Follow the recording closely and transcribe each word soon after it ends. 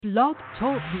Blog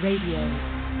Talk Radio.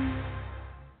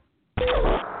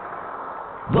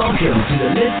 Welcome to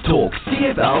the Let's Talk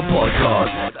CFL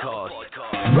podcast.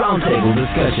 Roundtable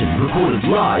discussion recorded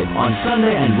live on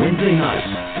Sunday and Wednesday nights.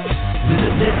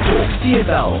 Visit Let's Talk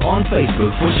CFL on Facebook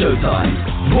for showtime.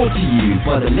 Brought to you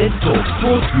by the Let's Talk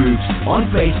Sports Groups on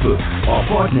Facebook. Our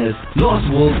partners,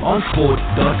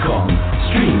 lostworldonsport.com.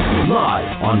 Stream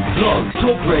live on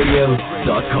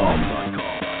blogtalkradio.com.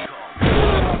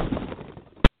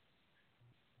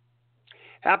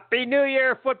 Happy New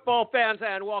Year, football fans,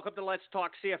 and welcome to Let's Talk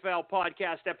CFL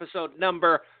podcast, episode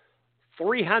number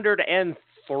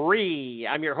 303.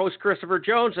 I'm your host, Christopher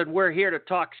Jones, and we're here to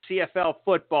talk CFL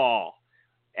football.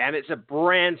 And it's a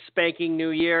brand spanking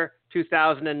new year,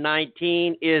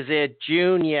 2019. Is it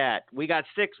June yet? We got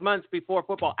 6 months before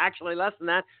football. Actually, less than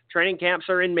that. Training camps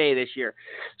are in May this year.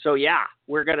 So, yeah,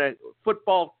 we're going to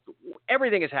football.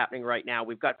 Everything is happening right now.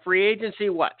 We've got free agency,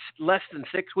 less than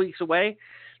 6 weeks away.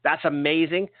 That's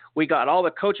amazing. We got all the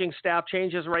coaching staff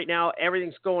changes right now.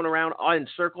 Everything's going around in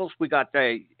circles. We got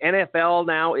the NFL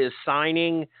now is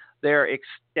signing their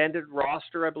extended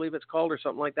roster, I believe it's called, or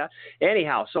something like that.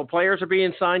 Anyhow, so players are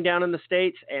being signed down in the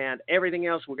States and everything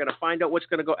else. We're going to find out what's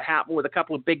going to happen with a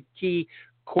couple of big key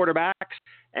quarterbacks.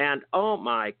 And, oh,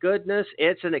 my goodness,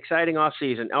 it's an exciting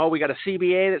offseason. Oh, we got a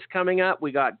CBA that's coming up.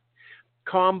 We got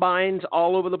combines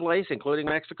all over the place, including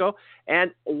Mexico.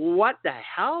 And what the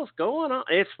hell's going on?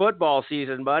 It's football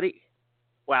season, buddy.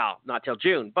 Well, not till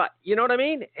June, but you know what I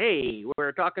mean? Hey,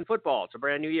 we're talking football. It's a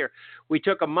brand new year. We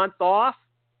took a month off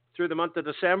through the month of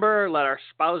December, let our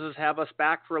spouses have us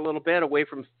back for a little bit away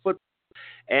from football.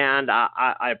 And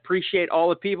I appreciate all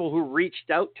the people who reached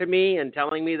out to me and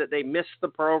telling me that they missed the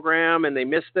program and they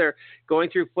missed their going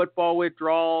through football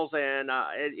withdrawals. And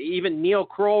even Neil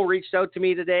Kroll reached out to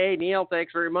me today. Neil,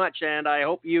 thanks very much. And I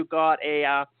hope you got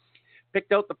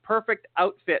picked out the perfect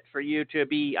outfit for you to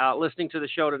be listening to the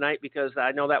show tonight, because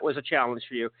I know that was a challenge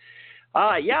for you.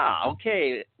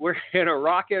 Okay, we're going to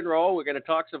rock and roll. We're going to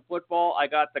talk some football. I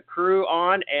got the crew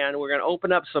on, and we're going to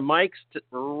open up some mics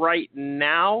right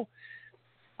now.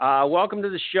 Welcome to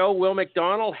the show, Will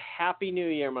McDonald. Happy New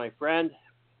Year, my friend.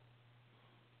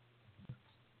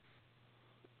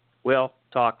 Will,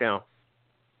 talk now.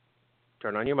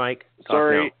 Turn on your mic.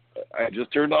 Sorry, now. I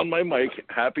just turned on my mic.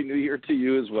 Happy New Year to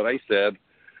you is what I said.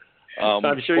 I'm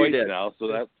sure you did. Now,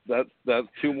 so that's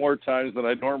two more times than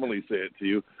I normally say it to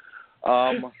you.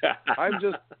 All I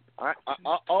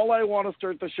want to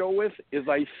start the show with is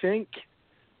I think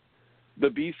the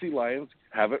BC Lions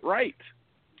have it right.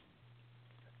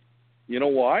 You know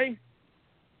why?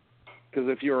 Because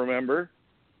if you remember,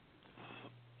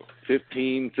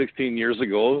 15, 16 years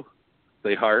ago,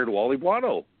 they hired Wally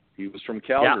Buono. He was from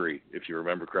Calgary, if you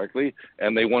remember correctly,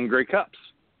 and they won Grey Cups.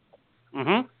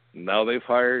 Mm-hmm. Now they've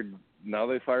hired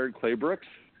Clay Brooks,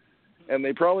 and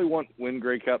they probably won't win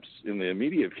Grey Cups in the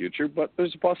immediate future, but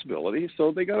there's a possibility,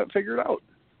 so they got it figured out.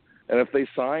 And if they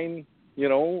sign,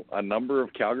 a number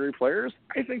of Calgary players,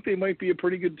 I think they might be a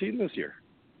pretty good team this year.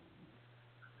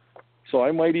 So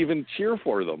I might even cheer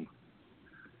for them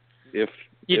if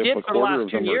a quarter of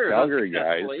them are Calgary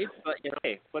guys. But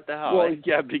hey, what the hell? Well,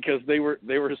 yeah, because they were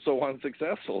so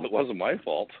unsuccessful. It wasn't my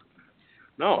fault.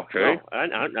 No, okay.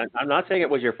 No, I'm not saying it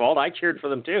was your fault. I cheered for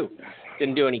them too.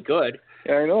 Didn't do any good.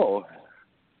 Yeah, I know.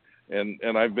 And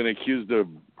I've been accused of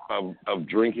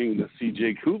drinking the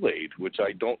CJ Kool-Aid, which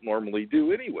I don't normally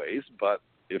do anyways. But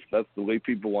if that's the way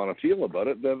people want to feel about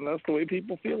it, then that's the way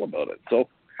people feel about it. So.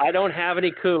 I don't have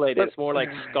any Kool-Aid. It's more like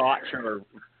Scotch or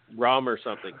rum or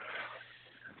something.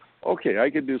 Okay, I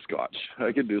could do Scotch.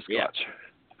 I'm good with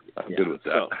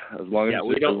that. So, as long as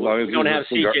we don't have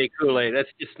CJ Kool-Aid. That's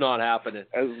just not happening.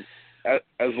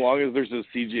 As long as there's a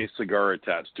CJ cigar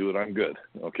attached to it, I'm good.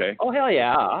 Okay. Oh hell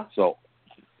yeah. So,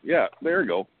 yeah, there we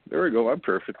go. I'm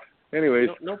perfect. Anyways,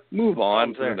 move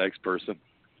on to the next person.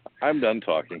 I'm done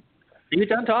talking. Are you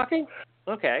done talking?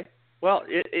 Okay. Well,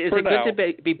 is it good to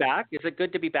be back? Is it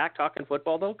good to be back talking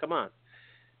football, though? Come on.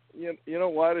 You know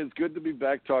what? It's good to be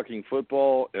back talking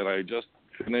football, and I just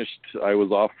finished. I was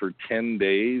off for 10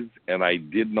 days, and I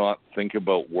did not think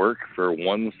about work for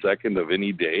 1 second of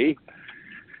any day,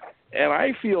 and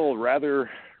I feel rather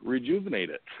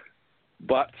rejuvenated.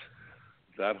 But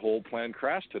that whole plan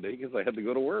crashed today because I had to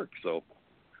go to work. So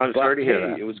I'm sorry to hear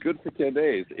that. It was good for 10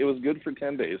 days.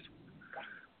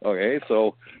 Okay,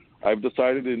 so I've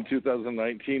decided in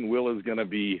 2019 Will is going to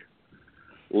be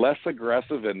less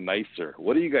aggressive and nicer.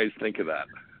 What do you guys think of that?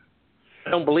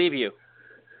 I don't believe you.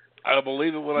 I don't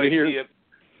believe it when I see it.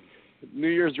 New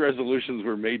Year's resolutions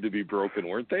were made to be broken,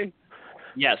 weren't they?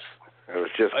 Yes. I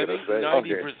was just going to say.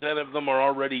 90% of them are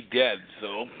already dead,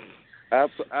 so.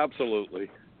 Absolutely.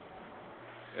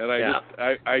 And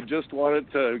I just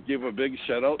wanted to give a big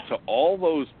shout out to all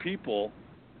those people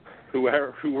who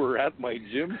were at my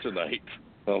gym tonight.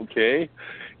 Okay,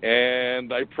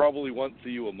 and I probably won't see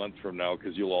you a month from now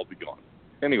because you'll all be gone.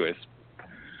 Anyways.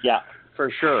 Yeah, for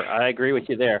sure. I agree with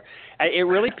you there. It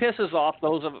really pisses off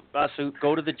those of us who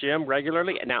go to the gym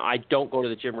regularly. Now, I don't go to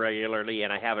the gym regularly,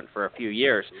 and I haven't for a few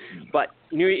years. But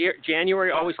New Year,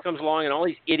 January always comes along, and all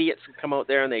these idiots come out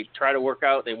there, and they try to work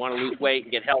out. They want to lose weight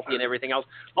and get healthy and everything else.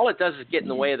 All it does is get in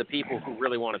the way of the people who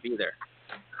really want to be there.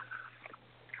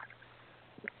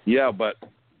 Yeah, but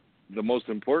the most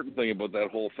important thing about that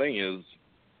whole thing is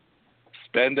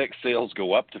spandex sales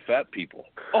go up to fat people.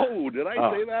 Oh, did I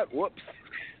say that? Whoops.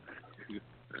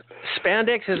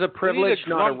 Spandex is a privilege,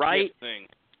 not a right.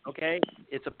 Okay?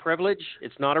 It's a privilege.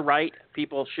 It's not a right.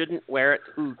 People shouldn't wear it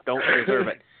who don't deserve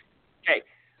it. Okay,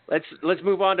 let's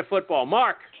move on to football.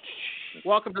 Mark,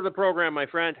 welcome to the program, my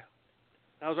friend.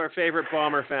 How's our favorite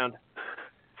Bomber fan?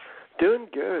 Doing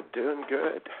good.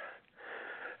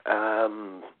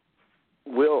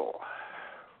 Will,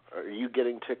 are you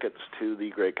getting tickets to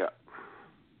the Grey Cup?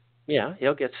 Yeah,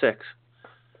 he'll get 6.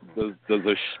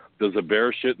 Does a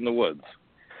bear shit in the woods?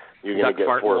 You're going to get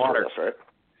 4 for us, right?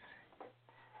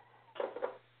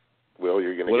 Will,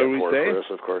 you're going to get 4 for us,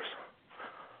 of course.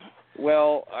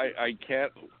 Well, I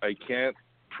can't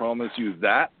promise you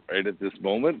that right at this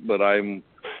moment, but I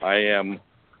am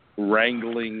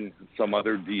wrangling some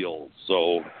other deals.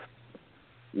 So,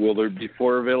 will there be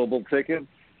 4 available tickets?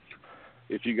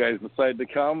 If you guys decide to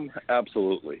come,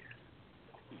 absolutely.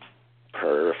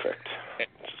 Perfect.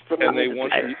 And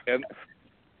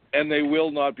they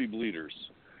will not be bleeders.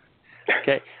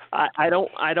 Okay, I don't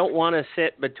want to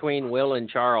sit between Will and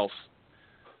Charles.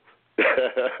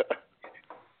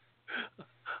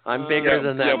 I'm bigger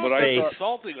than that. Yeah, but I thought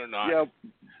insulting or not? Yeah,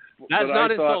 that's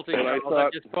not insulting.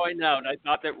 I'm just pointing out. I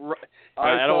thought that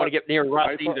I don't want to get near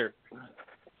Russ either.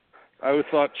 I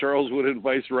thought Charles would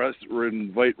invite Russ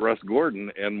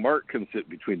Gordon, and Mark can sit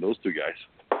between those 2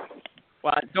 guys.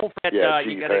 Well, don't forget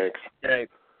you got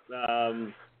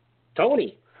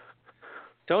Tony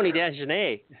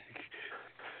Dagenet.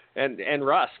 And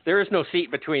Russ, there is no seat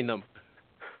between them.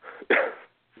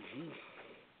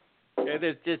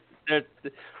 There's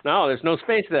no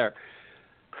space there.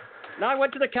 No, I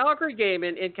went to the Calgary game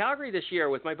in Calgary this year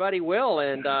with my buddy Will,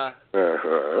 and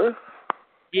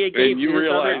he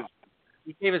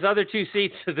gave his other 2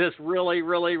 seats to this really,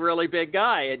 really, really big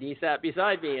guy, and he sat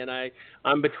beside me, and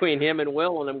I'm between him and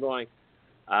Will, and I'm going,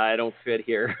 I don't fit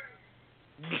here.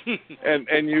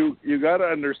 and you got to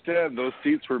understand, those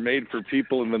seats were made for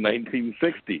people in the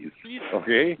 1960s.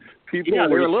 Okay, people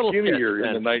were a little skinnier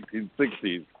in the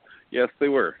 1960s. Yes, they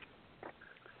were.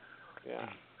 Yeah.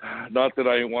 Not that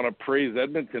I want to praise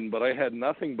Edmonton, but I had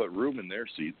nothing but room in their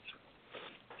seats.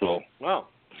 So. Wow.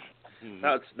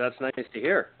 That's nice to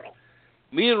hear.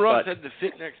 Me and Russ had to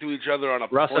sit next to each other on a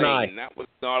Russ plane. And I. That was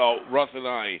not Russ and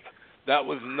I. That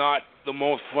was not the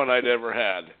most fun I'd ever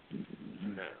had.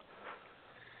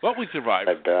 But we survived.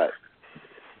 I bet.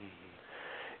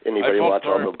 Anybody watch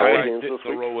all the bowl games this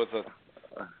week?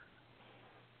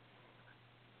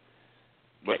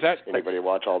 What's that? Anybody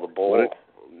watch all the bowl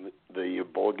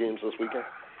games this weekend?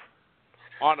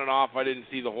 On and off. I didn't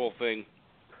see the whole thing.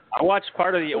 I watched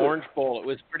part of the Orange Bowl. It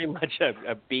was pretty much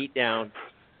a beat down.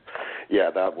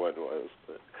 Yeah, that one was.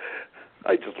 But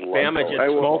I just love Bama just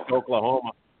smoked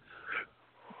Oklahoma.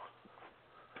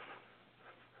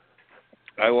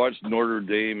 I watched Notre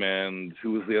Dame and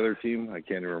who was the other team? I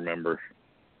can't even remember.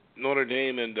 Notre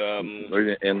Dame and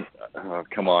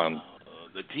come on.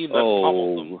 The team that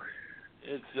pummeled them.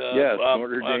 It's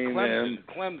Notre Dame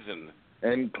Clemson.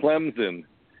 And Clemson.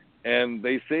 And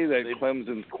they say that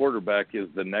Clemson's quarterback is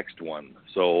the next one.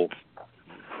 So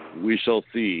we shall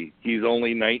see. He's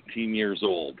only 19 years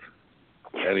old.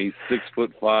 And he's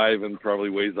 6'5" and probably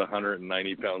weighs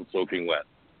 190 pounds soaking wet.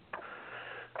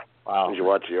 Wow. Did you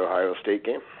watch the Ohio State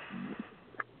game?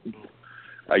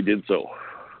 I did so.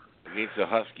 Against the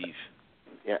Huskies.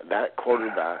 Yeah, that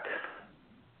quarterback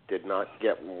did not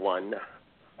get one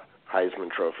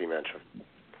Heisman Trophy mention.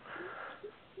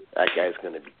 That guy's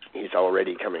he's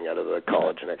already coming out of the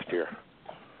college next year.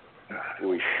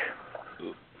 Oosh.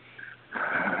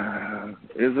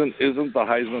 Isn't the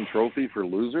Heisman Trophy for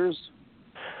losers?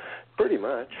 Pretty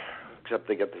much, except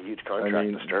they get the huge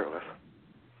contract to start with.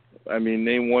 I mean,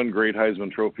 name one great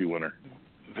Heisman Trophy winner.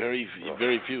 Very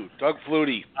few. Doug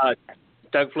Flutie.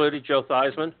 Doug Flutie, Joe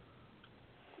Theismann.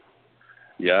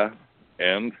 Yeah,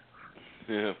 and?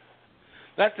 Yeah.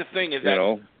 That's the thing is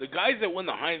that the guys that win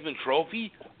the Heisman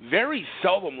Trophy very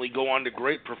seldomly go on to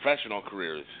great professional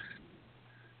careers.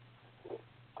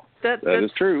 That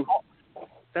is true.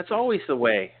 That's always the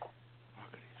way.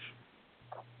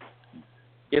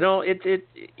 You know,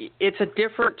 it's a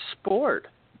different sport.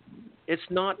 It's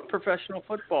not professional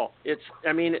football. It's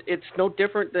no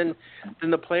different than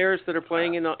the players that are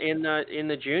playing in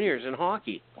the juniors in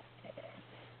hockey.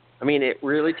 I mean, it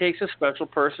really takes a special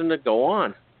person to go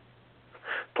on.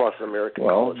 Plus, American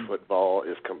college football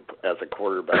as a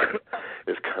quarterback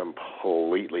is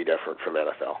completely different from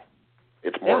NFL.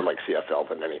 It's more like CFL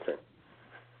than anything.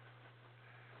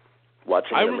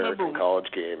 Watching an American college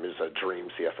game is a dream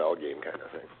CFL game kind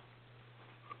of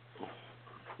thing.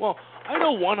 Well, I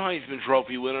know one Heisman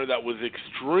Trophy winner that was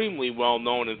extremely well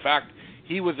known. In fact,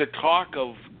 he was a talk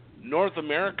of North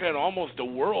America and almost the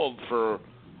world for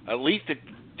at least a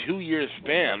 2-year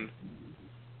span.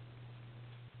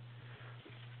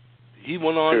 He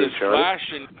went on to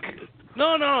slash and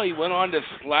he went on to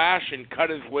slash and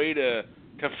cut his way to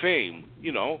fame.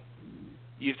 You know,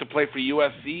 he used to play for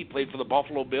USC, played for the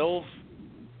Buffalo Bills,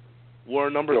 wore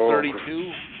number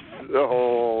 32.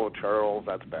 Oh, Charles,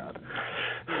 that's bad.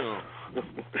 I'm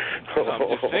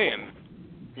just saying.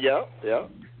 Yeah.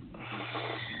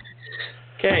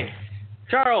 Okay,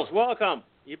 Charles, welcome.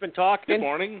 You've been talking. Good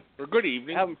morning or good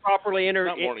evening. Haven't properly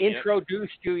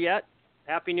introduced you yet.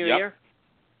 Happy New Year.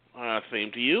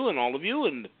 Same to you and all of you,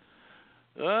 and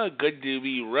good to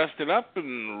be rested up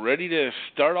and ready to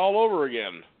start all over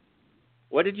again.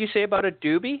 What did you say about a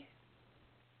doobie?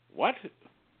 What?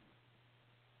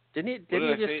 Didn't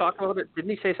he just talk about it? Didn't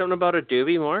he say something about a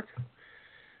doobie, Mark?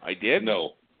 I did?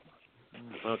 No.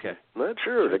 Okay. Not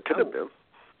sure. It could have been.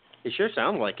 It sure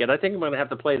sounds like it. I think I'm going to have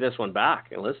to play this one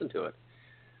back and listen to it.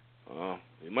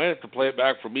 You might have to play it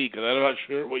back for me because I'm not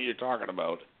sure what you're talking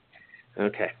about.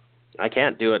 Okay. I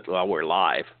can't do it while we're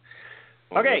live.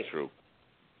 Okay. That's true.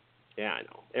 Yeah, I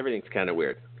know. Everything's kind of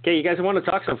weird. Okay, you guys want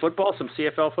to talk some football, some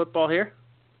CFL football here?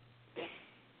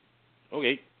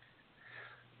 Okay.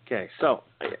 Okay, so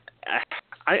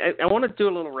I want to do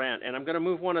a little rant, and I'm going to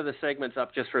move one of the segments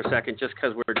up just for a second, just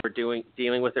because we're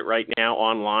dealing with it right now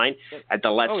online at the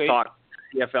Let's Talk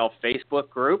CFL Facebook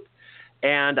group.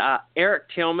 And Eric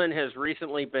Tillman has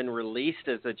recently been released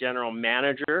as the general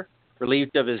manager,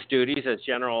 relieved of his duties as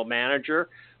general manager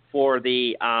for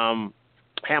the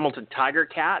Hamilton Tiger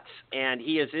Cats, and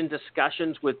he is in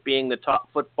discussions with being the top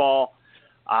football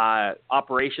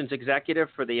operations executive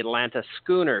for the Atlanta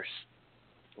Schooners.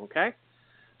 Okay?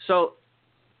 So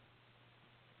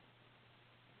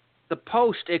the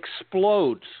Post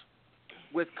explodes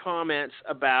with comments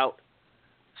about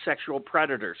sexual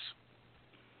predators.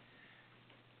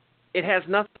 It has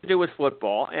nothing to do with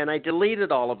football, and I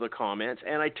deleted all of the comments,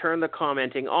 and I turned the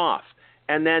commenting off.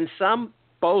 And then some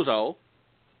bozo,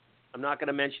 I'm not going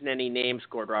to mention any names,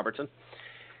 Gord Robertson,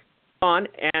 on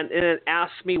and it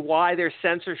asked me why there's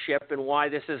censorship and why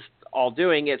this is all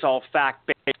doing. It's all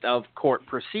fact-based of court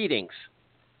proceedings.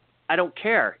 I don't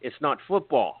care. It's not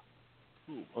football.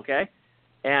 Okay?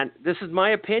 And this is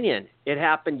my opinion. It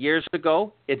happened years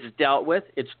ago. It's dealt with.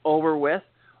 It's over with.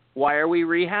 Why are we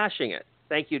rehashing it?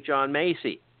 Thank you, John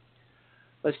Macy.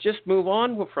 Let's just move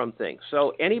on from things.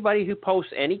 So anybody who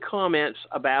posts any comments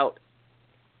about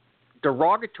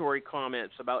derogatory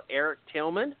comments about Eric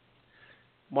Tillman,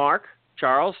 Mark,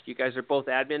 Charles, you guys are both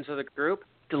admins of the group,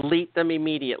 delete them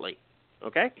immediately.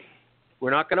 Okay?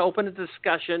 We're not going to open a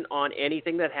discussion on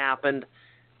anything that happened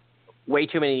way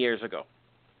too many years ago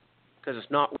because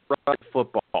it's not right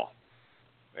football.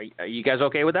 Are you guys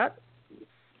okay with that?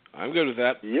 I'm good with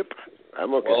that. Yep,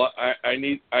 I'm okay. Well, I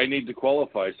need to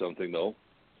qualify something though.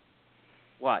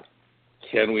 What?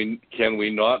 Can we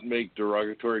not make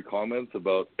derogatory comments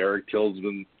about Eric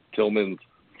Tillman's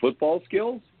football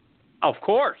skills? Of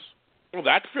course. Well,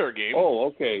 that's fair game. Oh,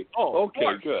 okay. Oh,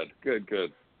 okay,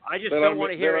 good. I just don't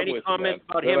want to hear any comments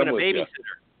about him and a babysitter.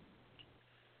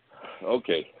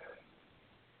 Okay.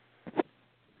 Okay?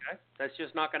 That's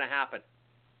just not going to happen.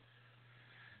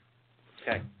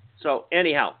 Okay. So,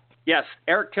 anyhow, yes,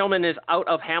 Eric Tillman is out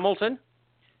of Hamilton,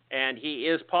 and he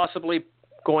is possibly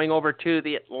going over to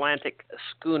the Atlantic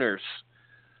Schooners.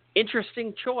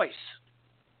 Interesting choice.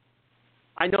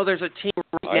 I know there's a team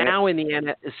right now in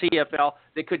the CFL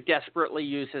that could desperately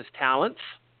use his talents.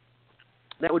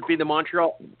 That would be the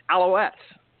Montreal Alouettes.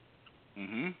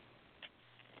 Mm-hmm.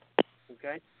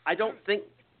 Okay. I don't think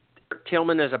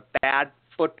Tillman is a bad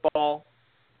football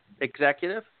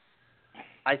executive.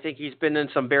 I think he's been in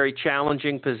some very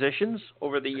challenging positions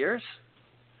over the years.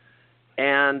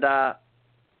 And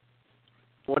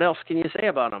what else can you say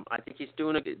about him? I think he's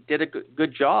did a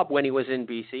good job when he was in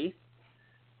BC.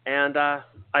 And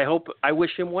I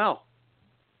wish him well.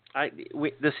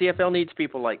 The CFL needs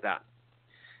people like that.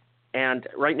 And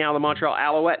right now the Montreal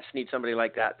Alouettes need somebody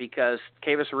like that because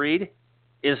Kavis Reed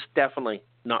is definitely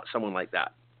not someone like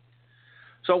that.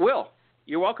 So, Will,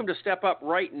 you're welcome to step up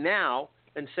right now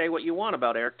and say what you want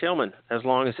about Eric Tillman, as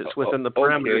long as it's within the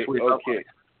parameters we've outlined.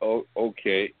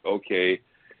 Okay.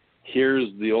 Here's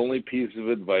the only piece of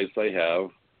advice I have,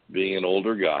 being an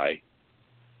older guy,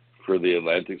 for the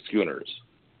Atlantic Schooners.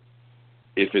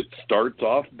 If it starts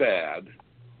off bad,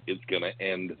 it's going to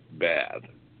end bad.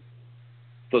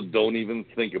 So don't even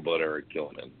think about Eric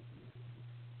Tillman.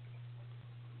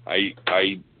 I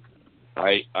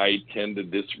tend to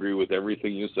disagree with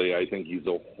everything you say. I think he's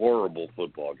a horrible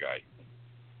football guy.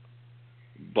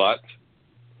 But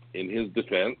in his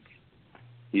defense,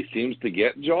 he seems to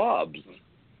get jobs.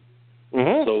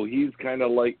 Mm-hmm. So he's kind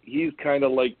of like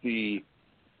the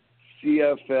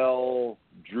CFL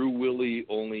Drew Willie,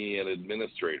 only an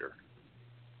administrator.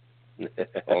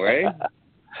 Okay?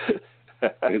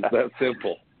 It's that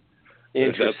simple.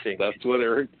 Interesting. That's what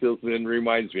Eric Tillman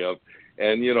reminds me of.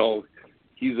 And, you know,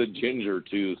 he's a ginger,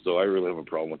 too, so I really have a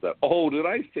problem with that. Oh, did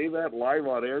I say that live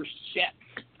on air? Shit.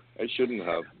 I shouldn't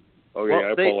have. Okay, well,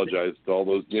 I apologize to all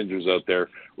those gingers out there.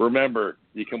 Remember,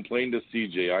 you complain to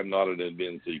CJ. I'm not an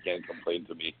admin, so you can't complain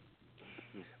to me.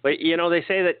 But, you know, they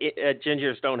say that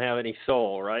gingers don't have any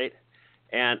soul, right?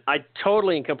 And I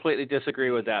totally and completely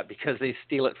disagree with that because they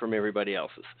steal it from everybody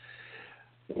else's.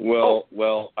 Well,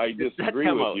 I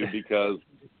disagree with you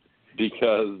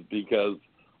because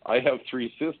I have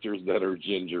 3 sisters that are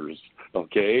gingers,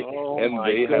 okay? Oh, and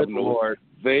they have no Lord.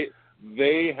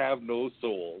 They have no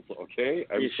souls, okay?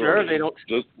 I'm sure sorry. they don't?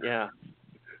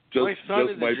 Just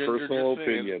my personal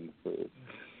opinion.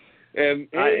 And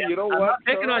hey, you know what? I'm not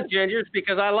picking on gingers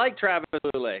because I like Travis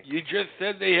Lulay. You just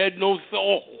said they had no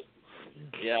soul.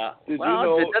 Yeah. Did well, you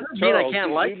know, it doesn't Charles, mean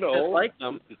I can't dislike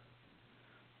them.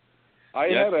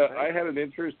 I had an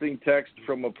interesting text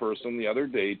from a person the other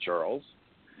day, Charles.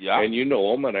 Yeah. And you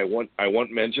know him, and I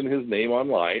won't mention his name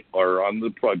online or on the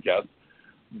podcast,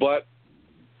 but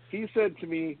he said to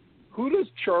me, "Who does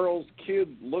Charles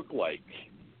Kidd look like?"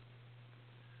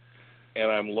 And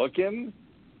I'm looking,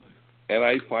 and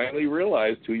I finally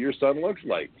realized who your son looks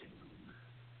like.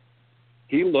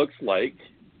 He looks like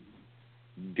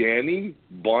Danny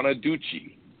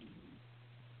Bonaducci.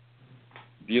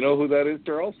 Do you know who that is,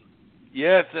 Charles?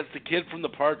 Yes, that's the kid from the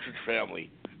Partridge Family.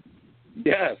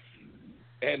 Yes,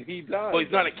 and he does. Well,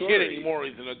 he's not a kid anymore.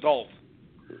 He's an adult.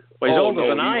 Well, he's older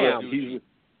than I am. He's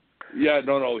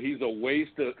a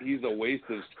waste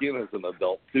of skin as an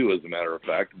adult too, as a matter of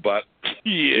fact. But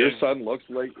your son looks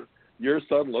like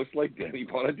Danny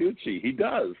Bonaducci. He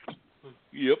does.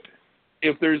 Yep.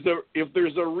 If there's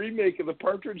a remake of the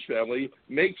Partridge Family,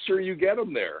 make sure you get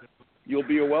him there. You'll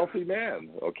be a wealthy man.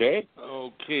 Okay.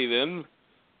 Okay then.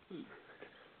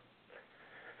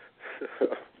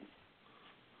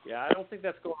 Yeah, I don't think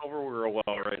that's going over real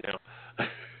well right now.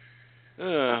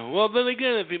 Well, then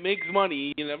again, if he makes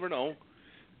money, you never know.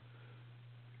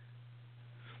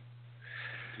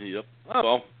 Yep. Oh,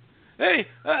 well. Hey,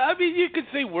 I mean, you could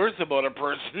say worse about a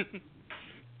person.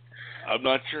 I'm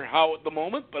not sure how at the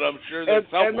moment, but I'm sure there's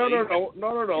some way.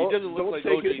 No. He doesn't look like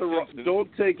O.J. Simpson.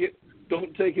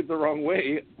 Don't take it the wrong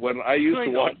way. When I used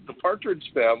to watch the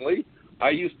Partridge Family, I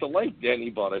used to like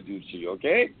Danny Bonaducci.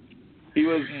 Okay. He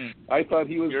was. I thought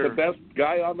he was the best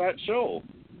guy on that show.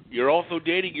 You're also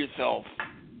dating yourself.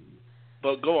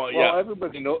 But go on, well,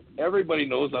 everybody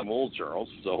knows I'm old, Charles,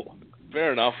 so.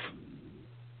 Fair enough.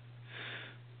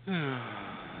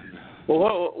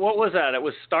 Well, what was that? It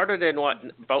was started in, what,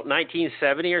 about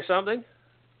 1970 or something?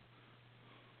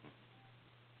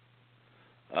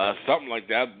 Something like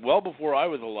that. Well before I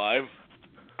was alive.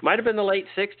 Might have been the late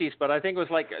 60s, but I think it was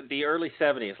like the early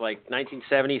 70s, like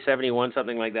 1970, 71,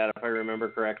 something like that, if I remember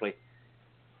correctly.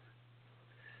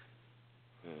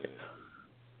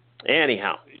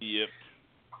 Anyhow. Yep.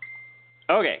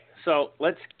 Okay, so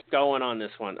let's keep going on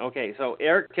this one. Okay, so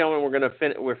Eric Tillman,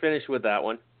 we're finished with that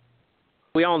one.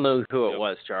 We all know who it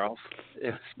was, Charles.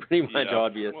 It was pretty much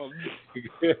obvious. Well,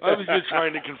 I was just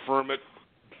trying to confirm it.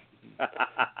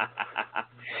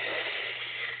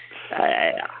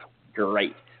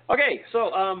 Great. Okay, so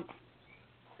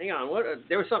hang on.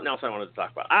 There was something else I wanted to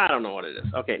talk about. I don't know what it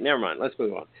is. Okay, never mind. Let's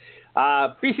move on.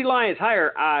 BC Lions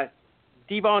hire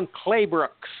Devon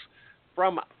Claybrooks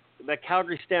from the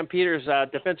Calgary Stampeders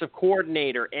defensive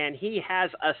coordinator, and he has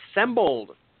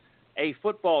assembled a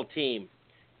football team.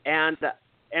 And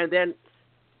then,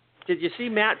 did you see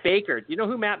Matt Baker? Do you know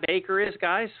who Matt Baker is,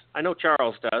 guys? I know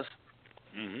Charles does.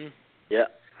 Mm-hmm. Yeah.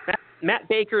 Matt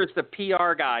Baker is the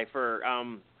PR guy for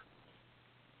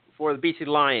the BC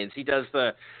Lions. He does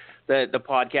the the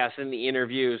podcast and the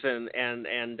interviews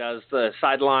and does the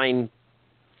sideline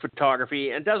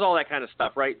photography and does all that kind of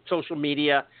stuff, right? Social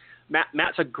media.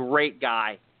 Matt's a great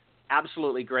guy,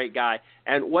 absolutely great guy.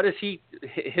 And what is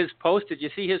his post? Did you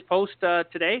see his post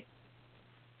today?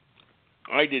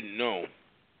 I didn't know.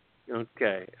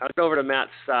 Okay, I'll go over to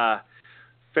Matt's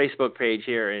Facebook page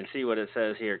here and see what it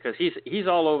says here, because he's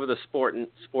all over the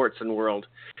sports and world.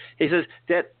 He says,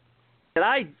 did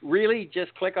I really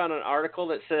just click on an article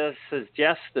that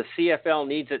suggests the CFL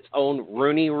needs its own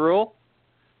Rooney Rule?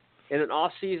 In an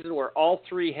off-season where all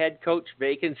 3 head coach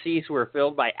vacancies were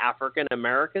filled by African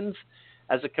Americans,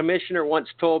 as a commissioner once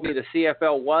told me, the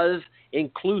CFL was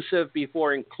inclusive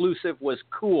before inclusive was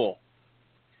cool.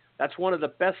 That's one of the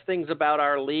best things about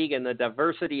our league, and the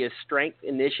Diversity is Strength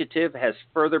initiative has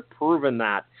further proven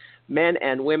that. Men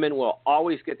and women will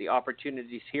always get the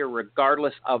opportunities here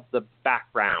regardless of the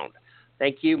background.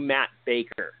 Thank you, Matt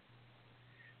Baker.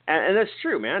 And that's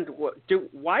true, man.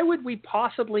 Why would we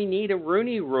possibly need a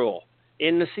Rooney Rule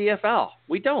in the CFL?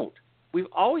 We don't. We've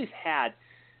always had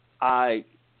a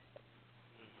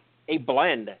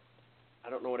blend. I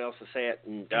don't know what else to say it.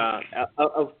 And,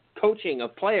 of coaching,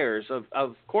 of players,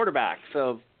 of quarterbacks,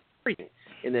 of everything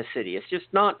in this city. It's just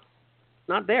not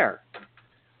there.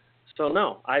 So,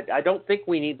 no, I don't think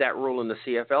we need that rule in the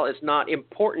CFL. It's not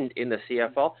important in the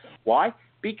CFL. Why?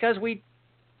 Because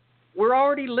we're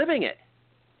already living it.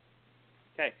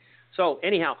 Okay. So,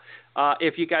 anyhow,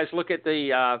 if you guys look at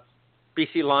the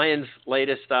BC Lions'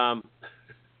 latest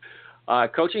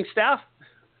coaching staff,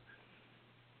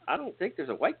 I don't think there's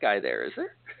a white guy there, is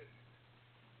there?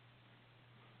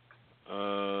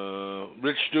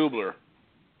 Rich Stubler.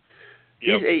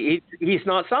 Yep. He's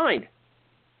not signed.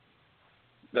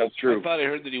 That's true. I thought I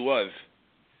heard that he was.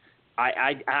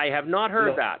 I have not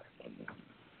heard that.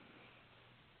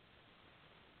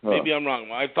 Maybe I'm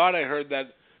wrong. I thought I heard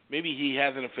that maybe he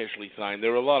hasn't officially signed.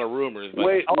 There were a lot of rumors. But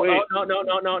Wait.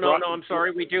 No, I'm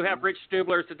sorry. We do have Rich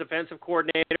Stubler as the defensive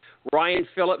coordinator. Ryan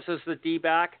Phillips is the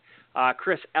D-back.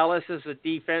 Chris Ellis is the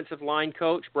defensive line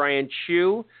coach. Brian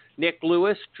Chu, Nick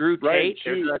Lewis, Drew Tate.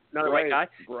 There's another white guy.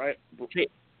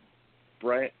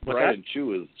 Brian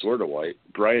Chu is sort of white.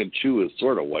 Brian Chu is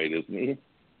sort of white, isn't he?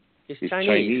 He's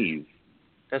Chinese.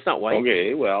 That's not white.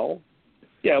 Okay, well,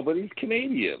 yeah, but he's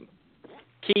Canadian.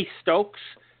 Keith Stokes,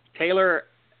 Taylor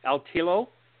Altillo,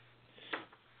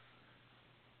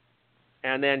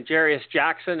 and then Jarius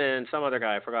Jackson and some other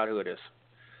guy. I forgot who it is.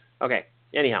 Okay,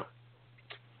 anyhow.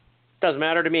 Doesn't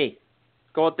matter to me.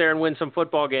 Go out there and win some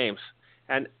football games.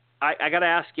 And I got to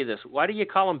ask you this. Why do you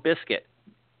call him Biscuit?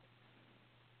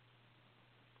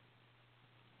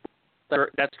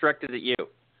 That's directed at you.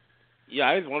 Yeah,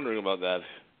 I was wondering about that.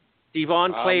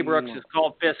 Devon Claybrooks is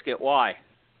called Biscuit. Why?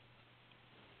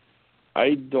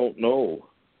 I don't know.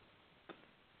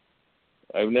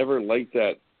 I've never liked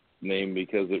that name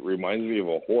because it reminds me of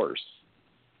a horse.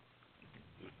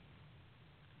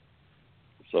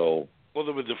 So... Well,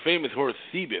 there was a famous horse,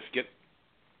 Seabiscuit.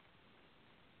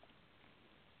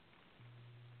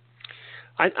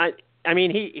 I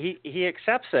mean, he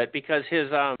accepts it because his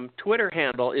Twitter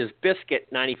handle is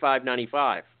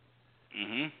Biscuit9595.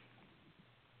 Mm-hmm.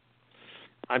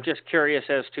 I'm just curious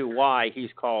as to why he's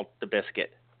called the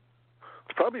Biscuit.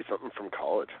 It's probably something from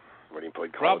college when he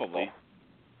played college ball.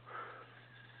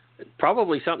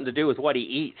 Probably something to do with what he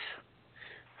eats.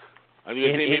 I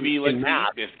mean, maybe he likes to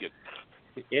eat biscuit.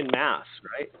 In mass,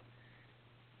 right?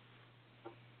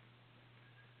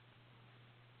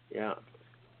 Yeah.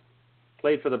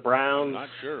 Played for the Browns, not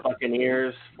sure.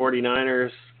 Buccaneers,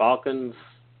 49ers, Falcons,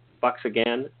 Bucks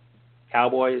again,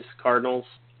 Cowboys, Cardinals,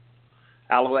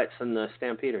 Alouettes, and the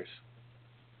Stampeders.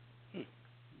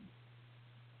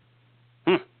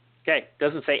 Okay,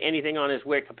 doesn't say anything on his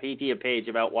Wikipedia page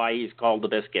about why he's called the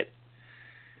Biscuit.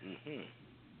 Mm-hmm.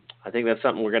 I think that's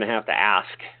something we're going to have to ask.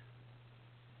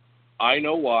 I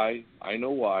know why.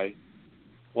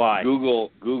 Why? Google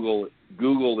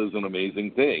is an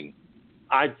amazing thing.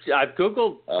 I've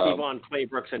Googled Devon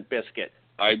Claybrooks and Biscuit.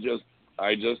 I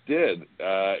just did.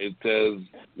 It says,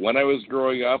 when I was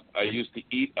growing up, I used to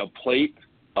eat a plate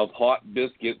of hot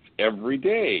biscuits every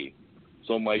day.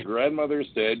 So my grandmother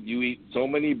said, you eat so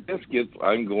many biscuits,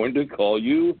 I'm going to call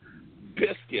you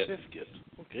Biscuit. Biscuit.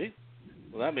 Okay.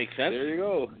 Well, that makes sense. There you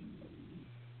go.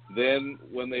 Then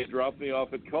when they dropped me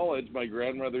off at college, my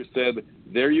grandmother said,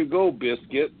 there you go,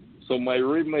 Biscuit. So my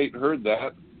roommate heard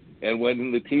that. And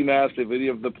when the team asked if any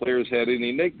of the players had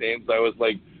any nicknames, I was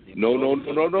like,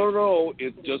 no,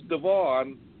 it's just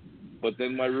Devon. But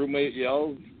then my roommate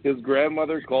yells, his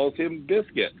grandmother calls him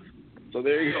Biscuit. So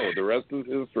there you go. The rest is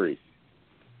history.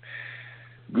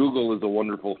 Google is a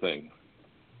wonderful thing.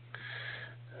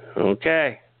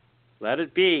 Okay. Let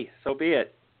it be. So be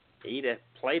it. Eat a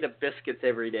plate of biscuits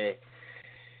every day.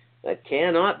 That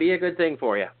cannot be a good thing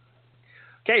for you.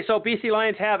 Okay, so BC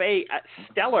Lions have a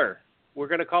stellar, we're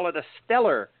going to call it a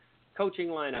stellar coaching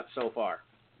lineup so far.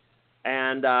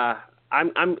 And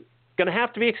I'm going to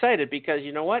have to be excited because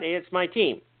you know what? It's my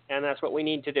team, and that's what we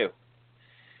need to do.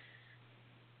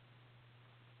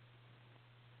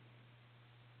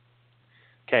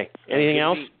 Okay, anything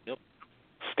else? Yep.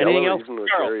 Anything else? With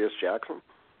Jarius Jackson?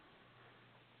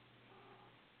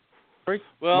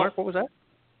 Well, Mark, what was that?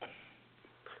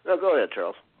 No, go ahead,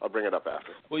 Charles. I'll bring it up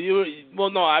after.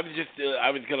 No, I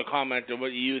was going to comment on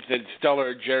what you said,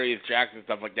 stellar Jarius Jackson,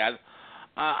 stuff like that.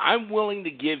 I'm willing to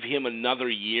give him another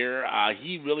year.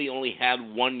 He really only had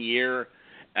 1 year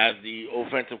as the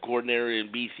offensive coordinator in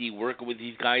BC working with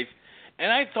these guys.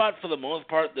 And I thought for the most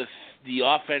part the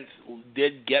offense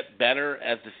did get better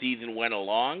as the season went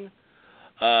along.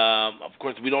 Of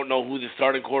course, we don't know who the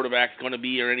starting quarterback's going to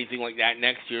be or anything like that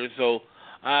next year. So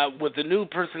with the new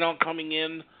personnel coming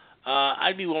in,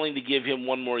 I'd be willing to give him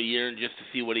 1 more year just to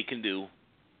see what he can do.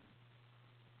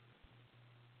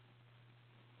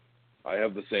 I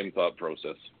have the same thought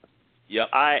process. Yep.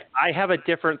 I have a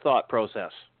different thought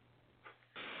process.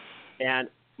 And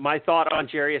my thought on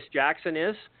Jarius Jackson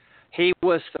is he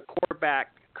was the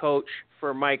quarterback coach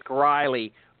for Mike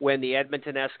Riley when the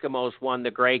Edmonton Eskimos won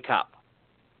the Grey Cup.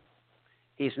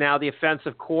 He's now the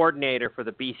offensive coordinator for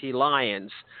the BC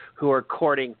Lions, who are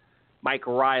courting Mike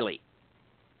Riley.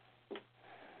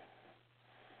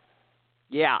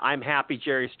 Yeah, I'm happy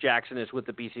Jarius Jackson is with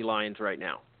the BC Lions right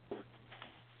now.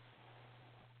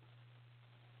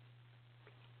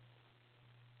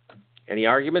 Any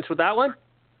arguments with that one?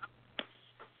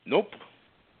 Nope.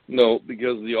 No,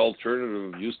 because the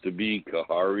alternative used to be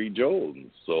Kahari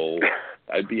Jones, so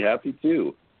I'd be happy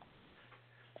too.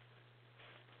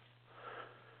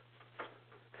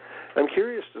 I'm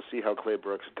curious to see how Clay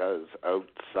Brooks does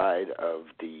outside of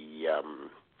the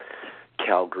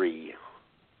Calgary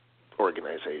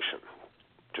organization,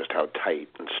 just how tight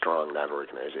and strong that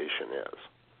organization is.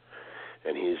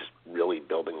 And he's really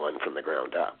building one from the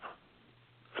ground up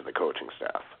for the coaching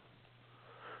staff.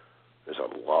 There's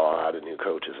a lot of new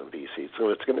coaches in BC, so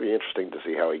it's going to be interesting to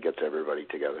see how he gets everybody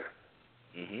together.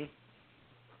 Mm-hmm.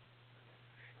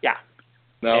 Yeah.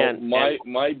 Now,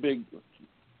 my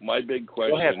big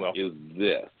question is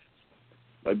this.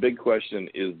 My big question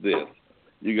is this.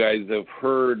 You guys have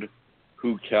heard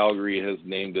who Calgary has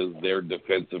named as their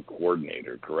defensive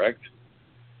coordinator, correct?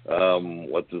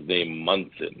 What's his name?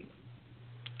 Munson.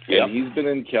 Yep. And he's been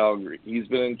in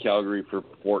Calgary for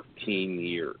 14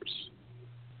 years.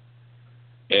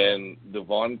 And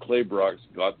Devon Claybrooks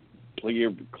got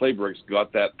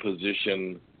that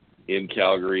position in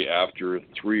Calgary after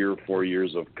 3 or 4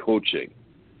 years of coaching.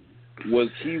 Was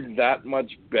he that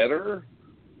much better,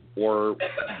 or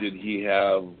did he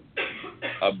have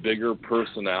a bigger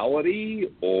personality?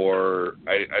 Or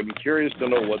I'm curious to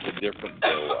know what the difference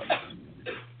there was,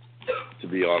 to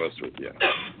be honest with you.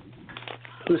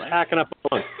 Who's hacking up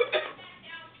on? Is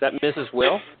that Mrs.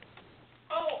 Will?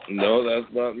 No,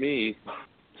 that's not me.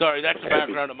 Sorry, that's the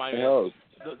background of my house.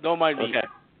 Don't mind me. Okay.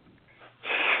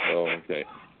 Oh, okay.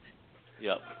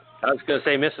 Yep. I was going to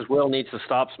say Mrs. Will needs to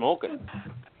stop smoking.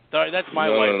 Sorry, that's my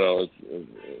wife. No,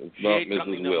 it's she not ate Mrs.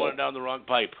 something Will. that went down the wrong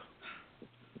pipe.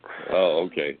 Oh,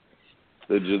 okay.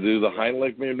 Did you do the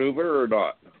Heimlich maneuver or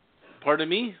not? Pardon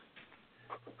me?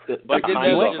 Did you do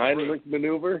the Heimlich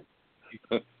maneuver?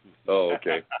 Oh,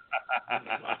 okay.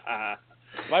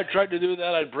 If I tried to do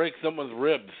that, I'd break someone's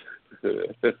ribs.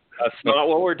 That's not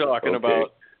what we're talking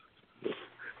about.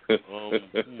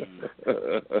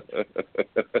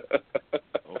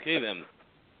 Okay, then.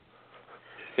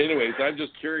 Anyways, I'm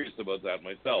just curious about that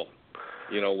myself.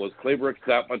 You know, was Clay Brooks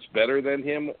that much better than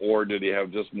him, or did he have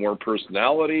just more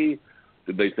personality?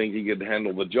 Did they think he could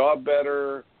handle the job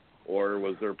better, or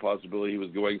was there a possibility he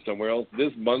was going somewhere else?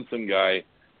 This Munson guy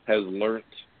has learned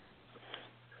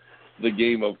the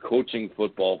game of coaching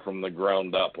football from the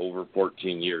ground up over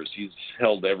 14 years. He's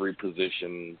held every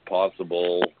position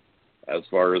possible as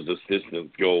far as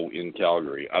assistants go in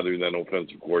Calgary, other than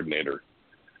offensive coordinator.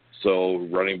 So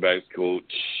running backs coach,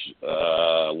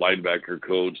 linebacker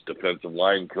coach, defensive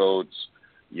line coach,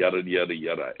 yada, yada,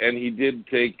 yada. And he did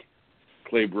take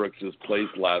Clay Brooks' place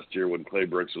last year when Clay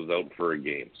Brooks was out for a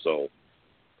game. So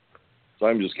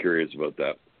I'm just curious about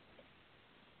that.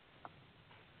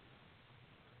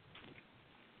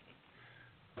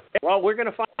 Well, we're going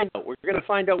to find out. We're going to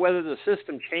find out whether the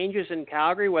system changes in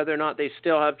Calgary, whether or not they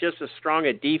still have just as strong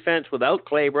a defense without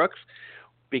Clay Brooks,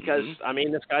 Because, I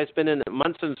mean, this guy's been in,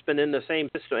 Munson's been in the same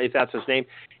system, if that's his name,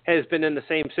 has been in the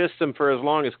same system for as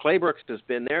long as Claybrooks has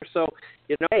been there. So,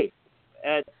 you know, hey,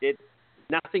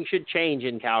 nothing should change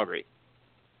in Calgary.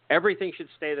 Everything should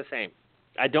stay the same.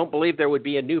 I don't believe there would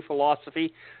be a new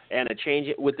philosophy and a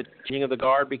change with the changing of the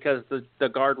guard because the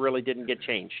guard really didn't get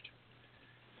changed.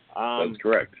 That's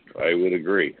correct. I would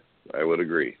agree.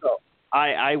 So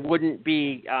I wouldn't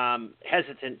be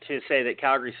hesitant to say that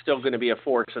Calgary's still going to be a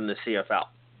force in the CFL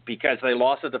because they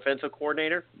lost a defensive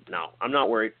coordinator. No, I'm not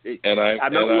worried.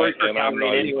 I'm not worried for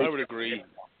Calgary anyway. I would agree.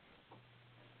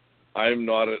 I'm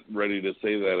not ready to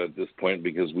say that at this point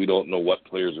because we don't know what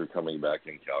players are coming back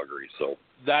in Calgary. So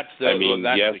that's yes,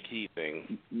 the key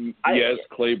thing. Yes,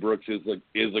 Clay Brooks is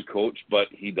a coach, but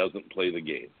he doesn't play the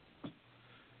game.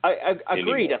 I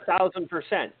agreed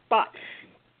 1,000%. But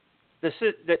the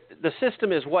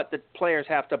system is what the players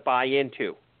have to buy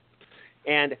into.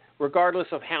 And regardless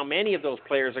of how many of those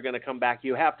players are going to come back,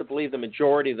 you have to believe the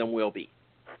majority of them will be.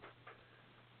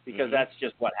 Because that's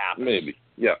just what happens. Maybe.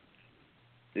 Yeah.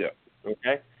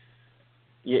 Okay?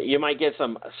 You might get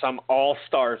some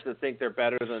all-stars that think they're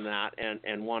better than that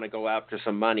and want to go after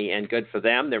some money, and good for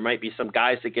them. There might be some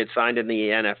guys that get signed in the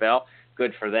NFL.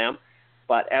 Good for them.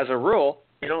 But as a rule,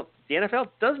 you know, the NFL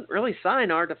doesn't really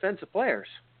sign our defensive players.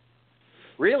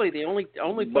 Really, the only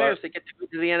players that get to go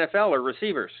to the NFL are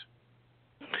receivers.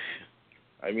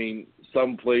 I mean,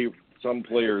 some players,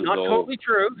 not though, totally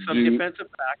true. Some defensive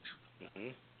backs.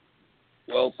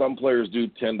 Well, some players do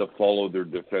tend to follow their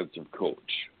defensive coach.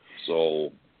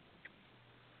 So,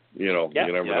 you know,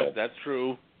 you never know. That's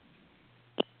true.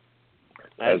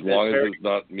 As long as it's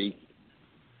not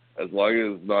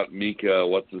Mika,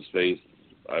 what's his face,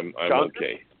 I'm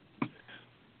okay.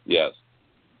 Yes.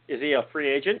 Is he a free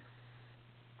agent?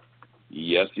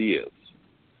 Yes, he is.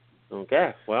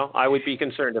 Okay. Well, I would be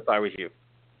concerned if I was you.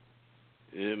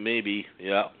 Maybe,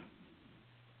 yeah.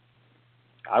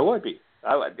 I would be.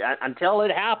 Until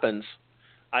it happens,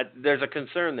 there's a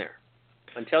concern there.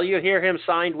 Until you hear him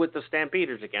signed with the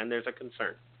Stampeders again, there's a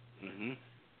concern.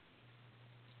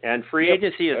 And free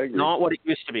agency is not what it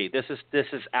used to be. This is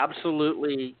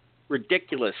absolutely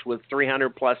ridiculous with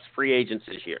 300-plus free agents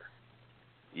this year.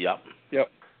 Yep.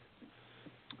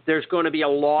 There's going to be a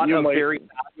lot of very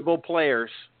valuable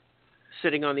players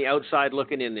sitting on the outside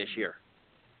looking in this year.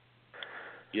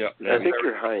 Yeah, I think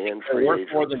your high-end free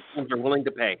agents more than teams are willing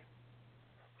to pay.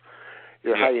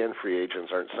 Your high-end free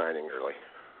agents aren't signing early.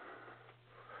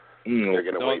 No, they're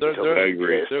going to wait they're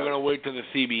going to wait till the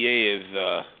CBA is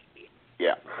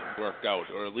worked out,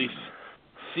 or at least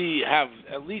have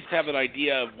an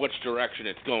idea of which direction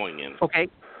it's going in. Okay.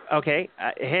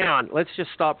 Hang on. Let's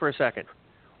just stop for a second.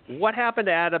 What happened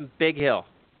to Adam Big Hill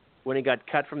when he got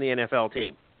cut from the NFL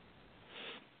team?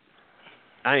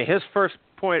 I mean, his first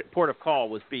port of call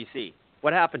was BC.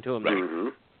 What happened to him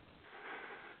then?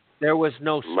 There was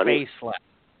no space left.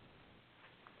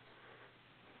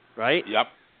 Right? Yep.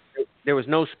 There was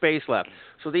no space left.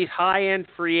 So these high-end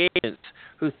free agents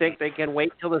who think they can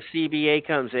wait till the CBA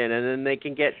comes in and then they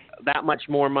can get that much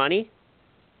more money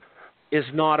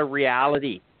is not a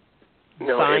reality.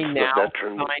 No, sign now,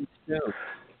 veteran. sign soon.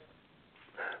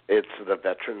 It's the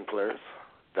veteran players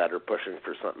that are pushing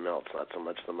for something else, not so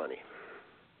much the money.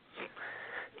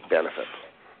 Benefits.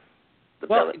 The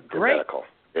medical.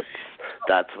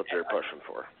 That's what they're pushing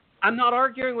for. I'm not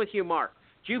arguing with you, Mark.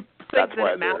 Do you think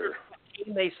that it matters what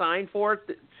team they sign for?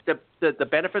 The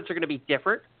benefits are going to be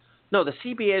different? No, the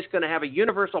CBA is going to have a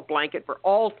universal blanket for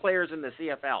all players in the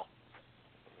CFL.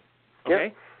 Okay?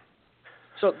 Yep.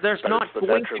 So there's not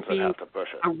going to be a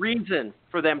reason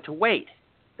for them to wait.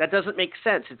 That doesn't make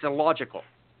sense. It's illogical.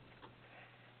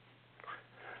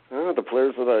 The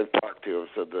players that I've talked to have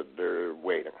said that they're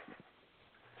waiting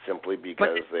simply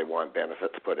because they want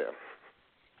benefits put in.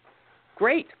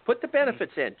 Great. Put the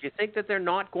benefits in. Do you think that they're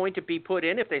not going to be put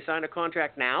in if they sign a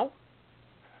contract now?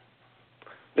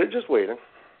 They're just waiting.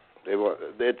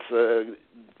 It's a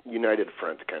united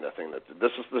front kind of thing.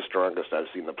 This is the strongest I've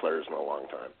seen the players in a long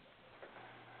time.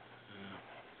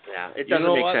 Yeah, it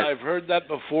doesn't make sense. I've heard that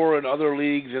before in other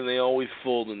leagues, and they always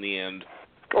fold in the end.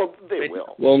 Oh, they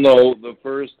will. Well, no, the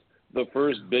first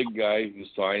big guy who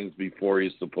signs before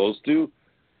he's supposed to,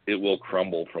 it will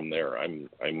crumble from there. I'm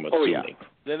assuming. Oh, yeah.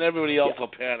 Then everybody else will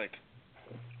panic.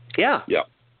 Yeah. Yeah.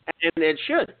 And it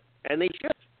should. And they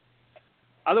should.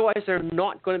 Otherwise, they're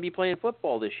not going to be playing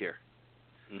football this year.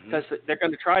 Because they're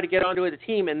going to try to get onto the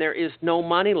team, and there is no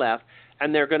money left,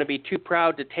 and they're going to be too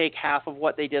proud to take half of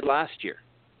what they did last year.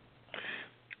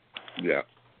 Yeah.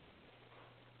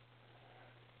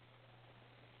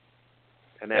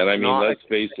 And I mean, let's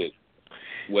face it.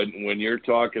 when you're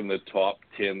talking the top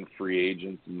 10 free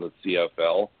agents in the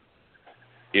CFL,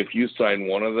 if you sign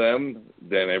one of them,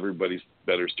 then everybody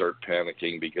better start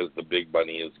panicking because the big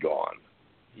money is gone.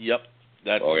 Yep,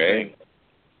 that's okay.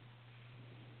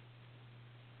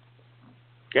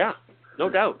 Yeah, no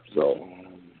doubt. So,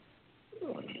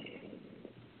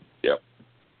 yep.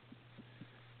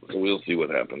 So we'll see what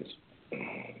happens.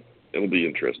 It'll be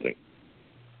interesting.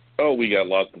 Oh, we got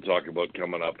lots to talk about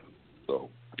coming up. So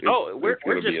it's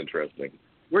going to be interesting.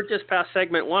 We're just past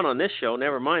segment 1 on this show.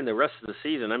 Never mind the rest of the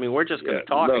season. I mean, we're just going to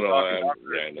talk.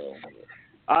 I know.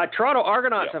 Toronto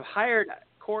Argonauts have hired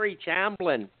Corey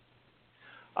Chamblin,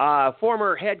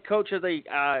 former head coach of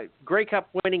the Grey Cup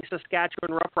winning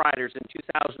Saskatchewan Roughriders in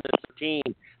 2013.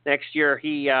 Next year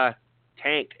he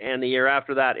tanked, and the year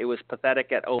after that it was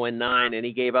pathetic at 0-9, and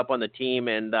he gave up on the team,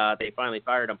 and they finally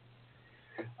fired him.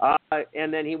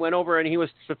 And then he went over and he was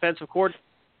defensive coordinator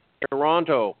in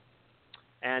Toronto,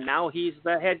 and now he's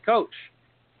the head coach.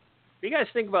 What do you guys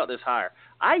think about this hire?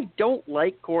 I don't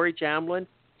like Corey Chamblin,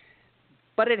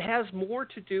 but it has more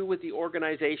to do with the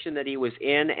organization that he was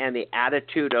in and the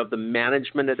attitude of the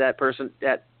management of that person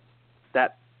at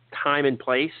that time and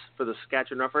place for the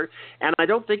Saskatchewan Roughriders. And I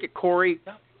don't think Corey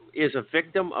is a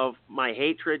victim of my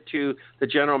hatred to the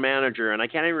general manager, and I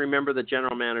can't even remember the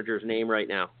general manager's name right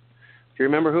now. Do you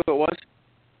remember who it was?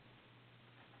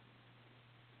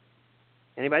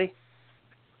 Anybody?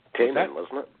 Taman,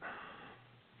 wasn't it?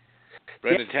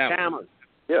 Brendan Taman.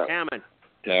 Yeah. Taman.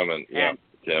 Yeah.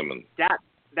 Taman. That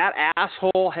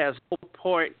asshole has no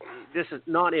point. This is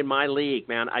not in my league,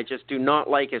 man. I just do not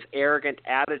like his arrogant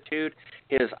attitude.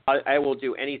 I will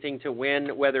do anything to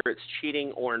win, whether it's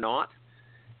cheating or not.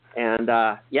 And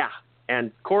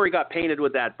and Corey got painted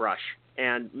with that brush,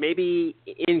 and maybe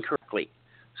incorrectly.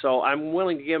 So I'm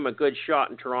willing to give him a good shot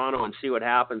in Toronto and see what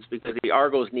happens, because the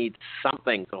Argos need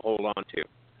something to hold on to.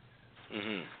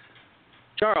 Mm-hmm.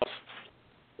 Charles,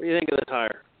 what do you think of this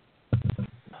hire?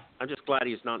 I'm just glad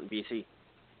he's not in BC.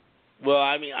 Well,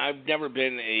 I mean, I've never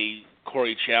been a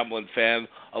Corey Chamblin fan.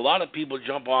 A lot of people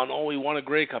jump on, he won a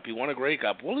Grey Cup.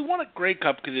 Well, he won a Grey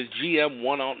Cup because his GM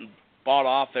went out and bought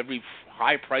off every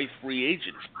high-priced free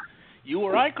agent. You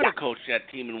or I could have coached that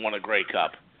team and won a Grey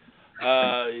Cup.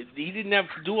 He didn't have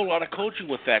to do a lot of coaching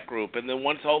with that group. And then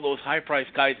once all those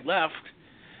high-priced guys left,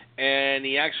 and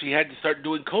he actually had to start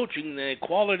doing coaching, the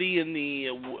quality and the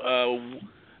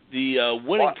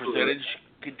winning percentage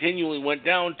continually went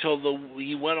down till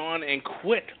he went on and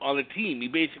quit on the team. He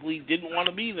basically didn't want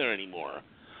to be there anymore.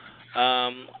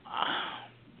 I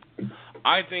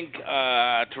think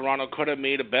Toronto could have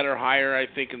made a better hire, I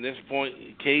think, in this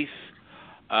case.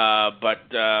 But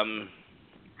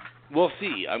we'll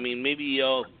see. I mean, maybe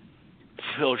he'll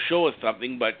show us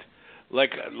something, but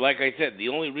like I said, the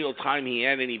only real time he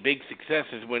had any big success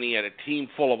is when he had a team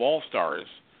full of all-stars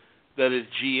that his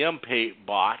GM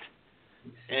bought.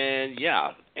 And,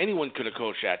 anyone could have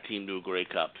coached that team to a Grey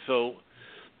Cup. So,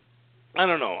 I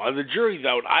don't know. The jury's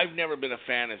out. I've never been a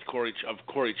fan of Corey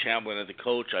Chamblin as a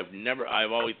coach.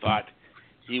 I've always thought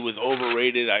he was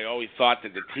overrated. I always thought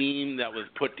that the team that was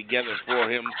put together for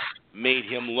him made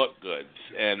him look good.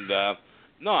 And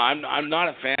no, I'm not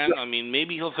a fan. I mean,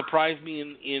 maybe he'll surprise me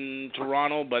in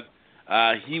Toronto, but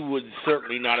he would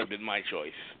certainly not have been my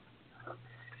choice.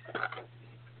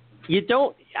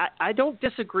 I don't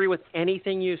disagree with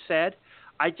anything you said.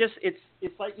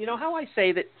 It's like, you know how I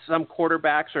say that some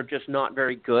quarterbacks are just not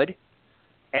very good,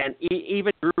 and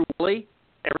even Drew Willie,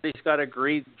 everybody's got to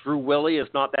agree Drew Willie is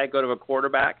not that good of a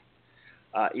quarterback.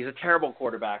 He's a terrible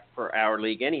quarterback for our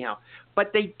league anyhow.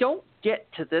 But they don't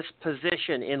get to this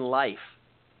position in life.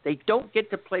 They don't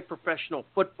get to play professional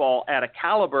football at a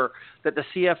caliber that the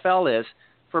CFL is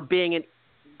for being in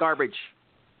garbage.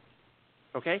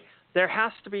 Okay? There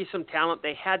has to be some talent.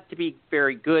 They had to be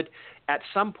very good at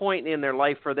some point in their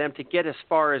life for them to get as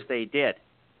far as they did.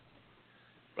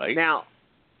 Right. Now,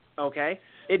 okay,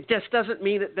 it just doesn't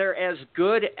mean that they're as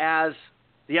good as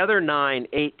the other 9,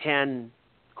 8, 10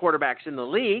 quarterbacks in the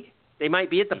league. They might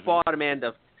be at the bottom end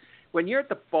of – when you're at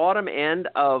the bottom end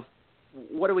of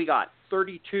 – what do we got?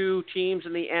 32 teams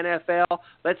in the NFL.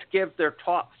 Let's give their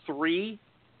top 3.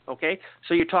 Okay,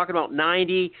 so you're talking about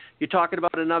 90. You're talking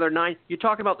about another 9. You're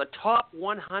talking about the top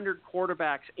 100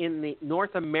 quarterbacks in the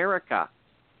North America.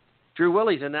 Drew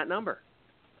Willie's in that number.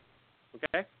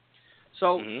 Okay,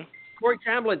 so Corey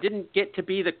Chamblin didn't get to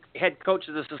be the head coach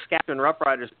of the Saskatchewan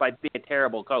Roughriders by being a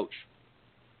terrible coach.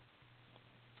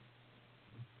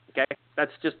 Okay,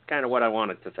 that's just kind of what I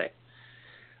wanted to say.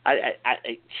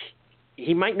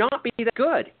 He might not be that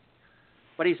good,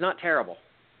 but he's not terrible.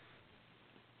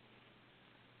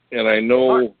 And I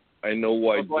know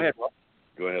why. Go ahead, Mark.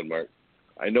 Go ahead, Mark.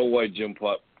 I know why Jim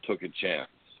Pop took a chance.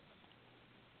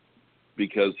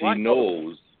 Because he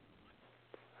knows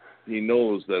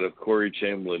that if Corey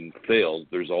Chamberlain fails,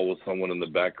 there's always someone in the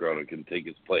background who can take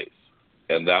his place.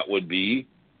 And that would be?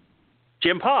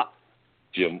 Jim Pop.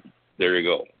 Jim, there you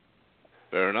go.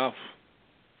 Fair enough.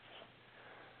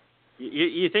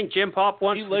 You think Jim Pop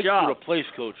wants the job? He likes to replace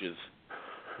coaches.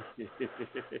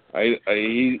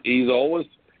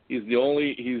 He's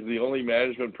the only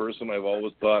management person I've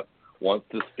always thought wants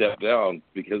to step down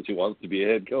because he wants to be a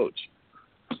head coach.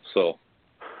 So.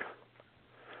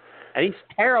 And he's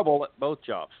terrible at both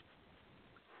jobs.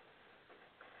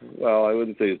 Well, I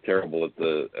wouldn't say he's terrible at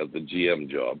the GM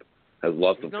job. Has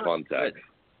lots of contacts. Good.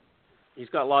 He's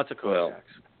got lots of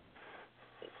contacts.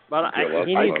 Well, but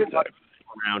he needs to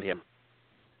around him.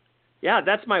 Yeah,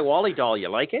 that's my Wally doll. You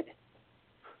like it?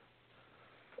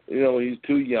 You know, he's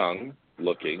too young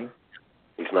looking.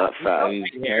 He's not fat.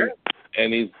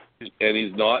 And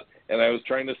he's not. And I was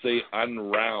trying to say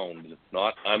unround,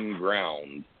 not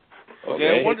unground.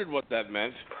 Okay, I wondered what that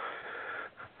meant.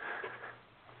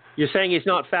 You're saying he's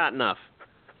not fat enough.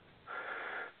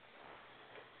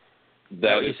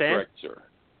 That is correct, sir.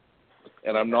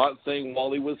 And I'm not saying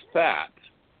Wally was fat,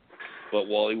 but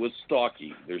Wally was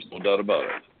stocky. There's no doubt about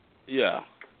it. Yeah.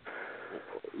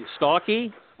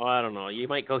 Stocky? Well, I don't know. You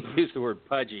might go use the word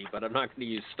pudgy, but I'm not going to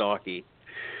use stocky.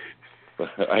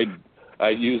 I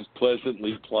use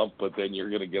pleasantly plump, but then you're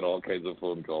going to get all kinds of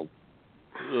phone calls.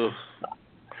 Ugh.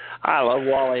 I love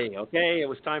Wally. Okay, it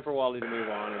was time for Wally to move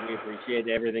on, and we appreciate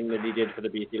everything that he did for the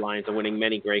BC Lions and winning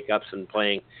many Grey Cups and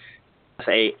playing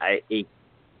a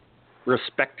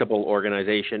respectable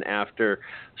organization after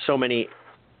so many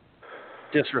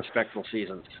disrespectful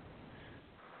seasons.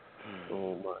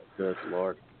 Oh, my good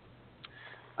Lord.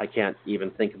 I can't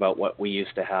even think about what we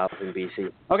used to have in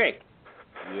BC. Okay,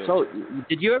 so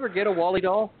did you ever get a Wally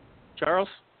doll, Charles?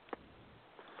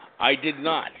 I did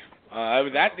not. I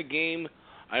was at the game.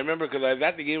 I remember because I was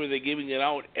at the game when they were giving it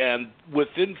out, and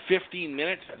within 15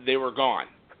 minutes, they were gone.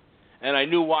 And I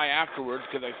knew why afterwards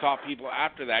because I saw people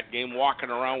after that game walking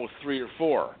around with 3 or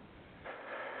 4.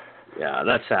 Yeah,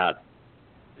 that's sad.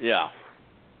 Yeah.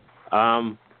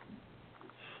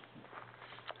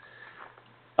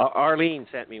 Arlene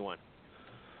sent me one.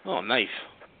 Oh, nice.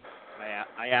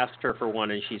 I asked her for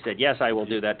one, and she said, yes, I will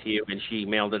do that to you, and she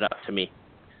mailed it up to me.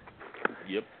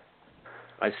 Yep.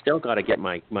 I still got to get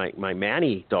my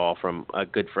Manny doll from a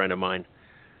good friend of mine.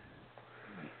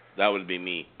 That would be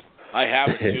me. I have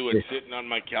it, too. It's sitting on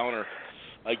my counter.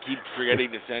 I keep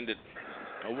forgetting to send it.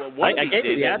 I gave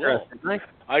you the address, didn't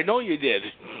I? I know you did.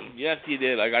 Yes, you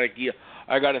did. I got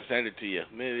to send it to you.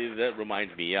 Maybe that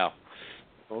reminds me, yeah.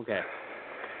 Okay.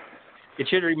 It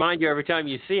should remind you every time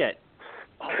you see it.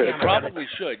 It probably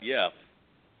should, yeah.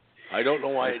 I don't know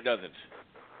why it doesn't.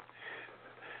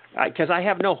 Because I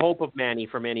have no hope of Manny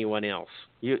from anyone else.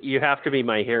 You have to be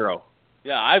my hero.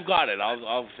 Yeah, I've got it.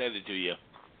 I'll send it to you.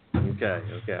 Okay.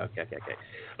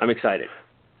 I'm excited.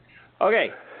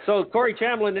 Okay, so Corey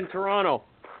Chamberlain in Toronto.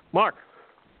 Mark,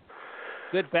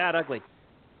 good, bad, ugly?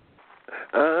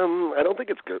 I don't think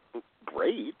it's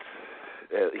great.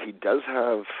 He does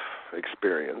have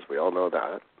experience. We all know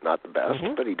that. Not the best,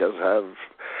 but he does have.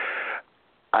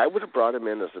 I would have brought him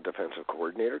in as a defensive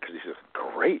coordinator because he's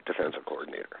a great defensive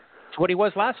coordinator. It's what he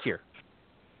was last year.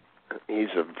 He's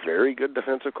a very good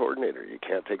defensive coordinator. You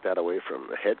can't take that away from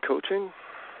the head coaching.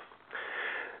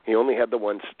 He only had the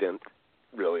one stint,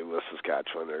 really, with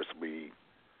Saskatchewan.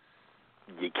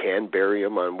 You can bury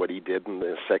him on what he did in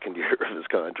the second year of his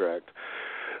contract.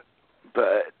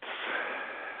 But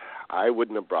I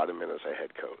wouldn't have brought him in as a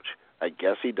head coach. I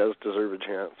guess he does deserve a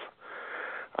chance.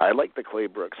 I like the Clay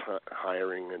Brooks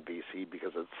hiring in BC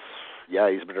because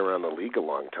he's been around the league a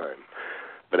long time.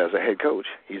 But as a head coach,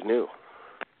 he's new.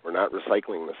 We're not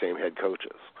recycling the same head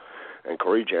coaches. And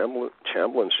Corey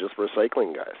Chamberlain's just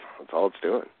recycling guys. That's all it's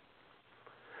doing.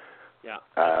 Yeah,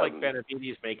 it's like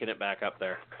Benavides making it back up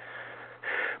there.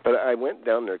 But I went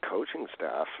down their coaching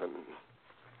staff, and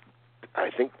I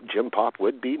think Jim Pop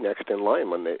would be next in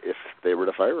line if they were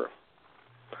to fire him.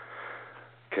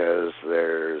 Because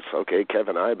there's,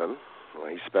 Kevin Iben,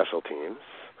 he's special teams.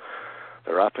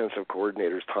 Their offensive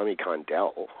coordinator's Tommy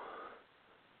Condell.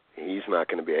 He's not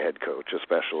going to be a head coach,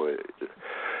 especially.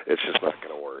 It's just not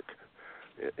going to work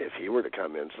if he were to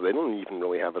come in. So they don't even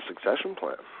really have a succession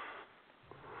plan.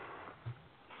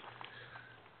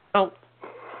 Oh.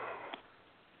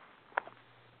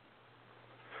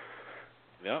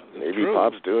 Yeah, maybe true.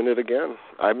 Pop's doing it again.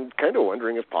 I'm kind of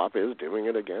wondering if Pop is doing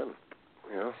it again.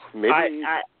 Maybe.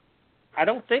 I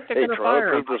don't think they're going to Toronto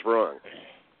fire him. proved us wrong.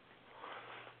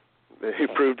 He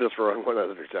proved us wrong one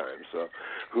other time, so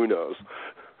who knows?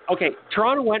 Okay,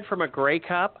 Toronto went from a Grey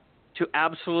Cup to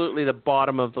absolutely the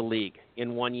bottom of the league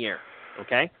in 1 year,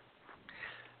 okay?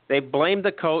 They blamed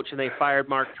the coach and they fired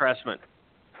Mark Trestman.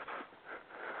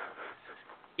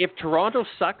 If Toronto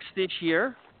sucks this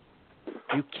year,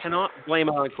 you cannot blame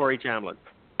it on Corey Chamblin.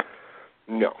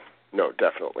 No,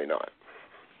 definitely not.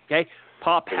 Okay?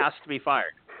 Pop has to be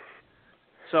fired.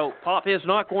 So Pop is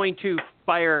not going to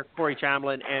fire Corey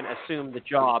Chamblin and assume the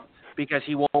job because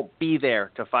he won't be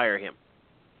there to fire him.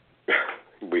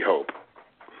 We hope.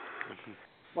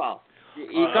 Well,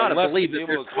 you got to believe that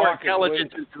there's more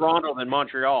intelligence in Toronto than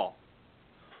Montreal.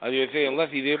 I was going to say,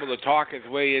 unless he's able to talk his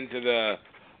way into the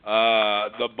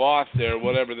boss there,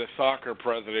 whatever the soccer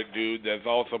president dude that's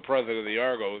also president of the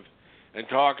Argos, and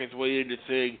talk his way into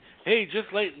saying, "Hey,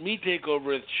 just let me take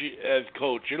over as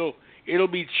coach. It'll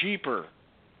be cheaper."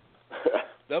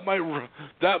 that might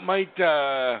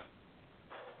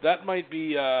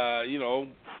be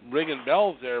ringing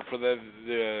bells there for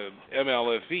the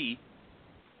MLSE.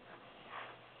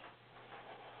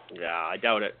 Yeah, I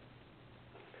doubt it.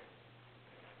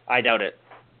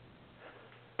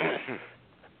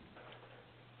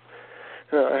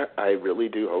 I really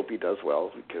do hope he does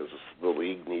well because the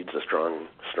league needs a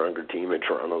stronger team in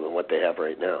Toronto than what they have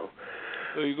right now.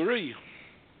 I agree.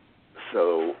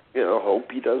 So,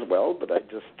 hope he does well, but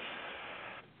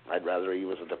I'd rather he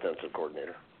was a defensive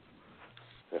coordinator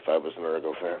if I was an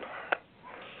Argo fan.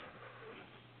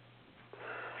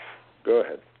 Go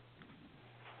ahead.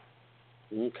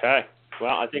 Okay.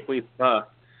 Well, I think we've got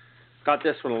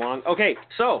this one along. Okay,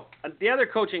 so the other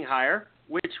coaching hire,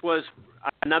 which was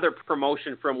another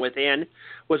promotion from within,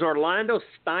 was Orlando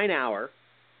Steinauer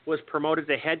was promoted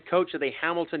to head coach of the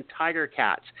Hamilton Tiger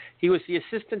Cats. He was the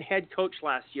assistant head coach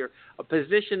last year, a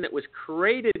position that was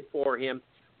created for him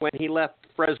when he left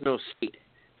Fresno State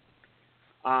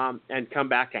and come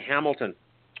back to Hamilton.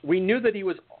 We knew that he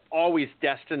was always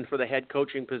destined for the head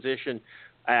coaching position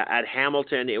at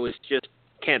Hamilton. It was just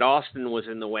Kent Austin was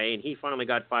in the way, and he finally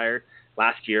got fired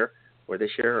last year or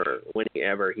this year or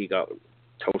whenever he got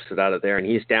toasted out of there, and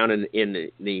he's down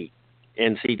in the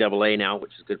NCAA now,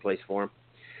 which is a good place for him.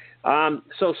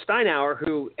 So Steinauer,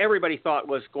 who everybody thought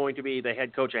was going to be the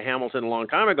head coach of Hamilton a long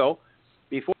time ago,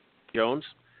 before Jones,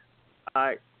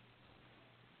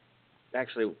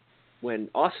 actually when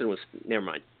Austin was, never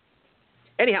mind.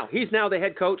 Anyhow, he's now the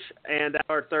head coach and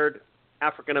our third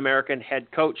African-American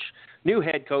head coach, new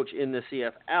head coach in the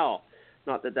CFL.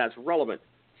 Not that that's relevant.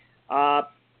 What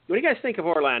do you guys think of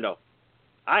Orlando?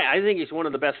 I think he's one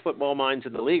of the best football minds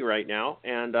in the league right now,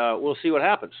 and we'll see what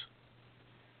happens.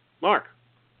 Mark?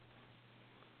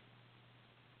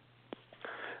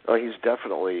 Well, he's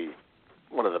definitely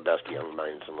one of the best young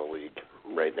minds in the league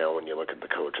right now when you look at the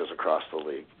coaches across the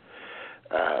league.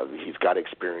 He's got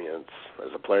experience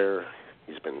as a player.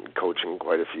 He's been coaching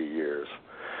quite a few years.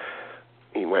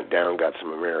 He went down, got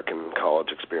some American college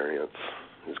experience.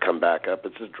 He's come back up.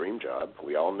 It's his dream job.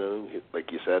 We all knew,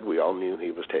 like you said, we all knew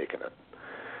he was taking it.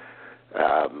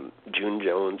 June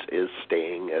Jones is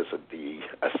staying as the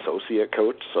associate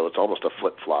coach, so it's almost a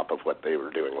flip-flop of what they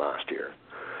were doing last year.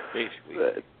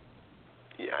 Basically.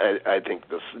 I think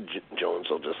this Jones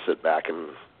will just sit back and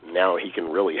now he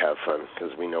can really have fun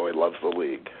because we know he loves the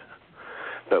league.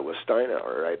 But with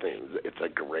Steinauer, I think it's a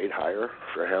great hire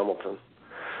for Hamilton.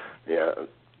 Yeah,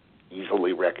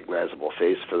 easily recognizable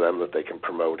face for them that they can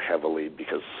promote heavily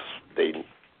because the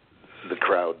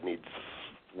crowd needs,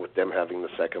 with them having the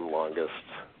second longest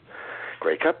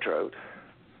Grey Cup drought.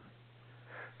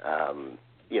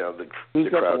 Who's the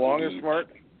got crowd the longest, needs. Mark?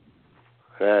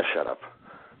 Shut up.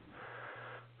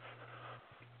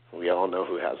 We all know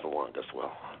who has the longest,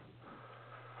 Will.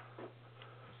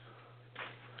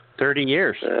 30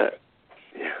 years.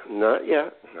 Not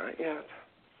yet.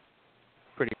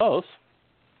 Pretty close.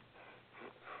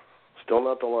 Still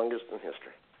not the longest in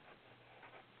history.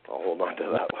 I'll hold on to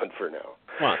that one for now.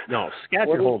 Well, no,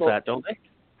 Skagit holds that, don't they?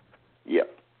 Yep.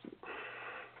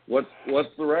 What's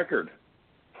the record?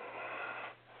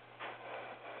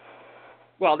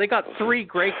 Well, they got 3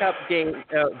 Grey Cup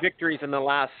victories in the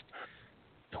last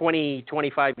 20,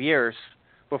 25 years.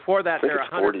 Before that, they're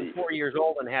 104 years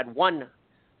old and had 1.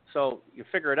 So you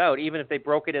figure it out. Even if they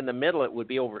broke it in the middle, it would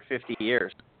be over 50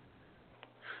 years.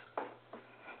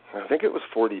 I think it was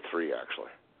 43,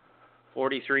 actually.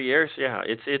 43 years? Yeah,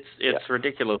 it's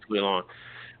ridiculously long.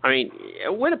 I mean,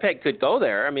 Winnipeg could go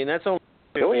there. I mean, that's only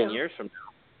 15 years from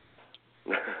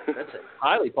now. That's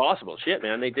highly possible. Shit,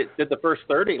 man. They did the first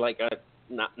 30 like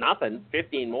nothing.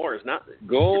 15 more is not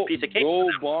a piece of cake. Go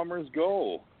Bombers,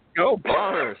 go. Go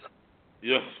Bombers.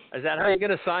 Yes. Is that how you're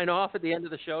going to sign off at the end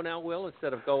of the show now, Will,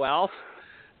 instead of go Alf?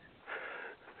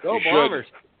 Go You Bombers.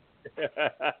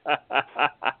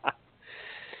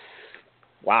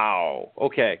 Wow.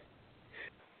 Okay.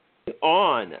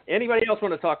 On. Anybody else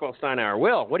want to talk about Steinauer?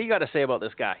 Will, what do you got to say about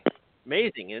this guy?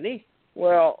 Amazing, isn't he?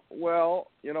 Well,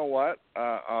 you know what?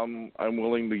 I'm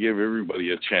willing to give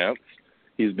everybody a chance.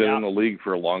 He's been in the league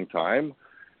for a long time.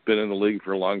 Been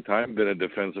a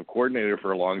defensive coordinator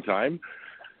for a long time.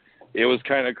 It was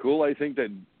kind of cool, I think,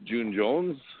 that June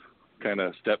Jones kind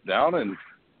of stepped down and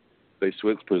they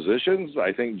switched positions.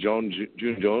 I think June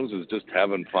Jones is just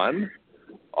having fun.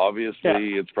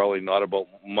 Obviously, it's probably not about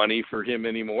money for him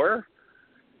anymore.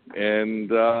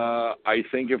 And I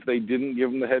think if they didn't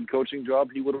give him the head coaching job,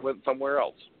 he would have went somewhere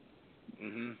else.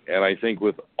 Mm-hmm. And I think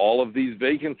with all of these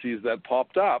vacancies that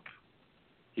popped up,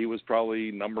 he was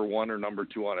probably number 1 or number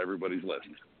 2 on everybody's list.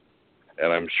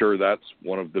 And I'm sure that's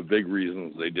one of the big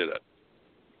reasons they did it.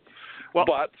 Well,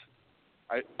 but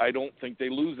I don't think they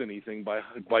lose anything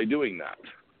by doing that,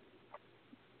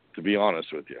 to be honest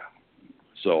with you.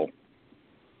 So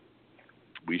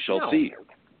we shall see.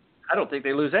 I don't think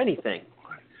they lose anything.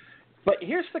 But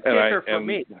here's the kicker for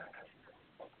me.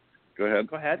 Go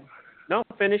ahead. No,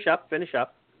 finish up.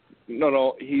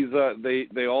 No. He's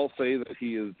they all say that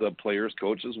he is the players'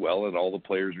 coach as well, and all the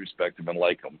players respect him and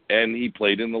like him. And he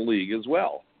played in the league as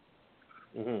well.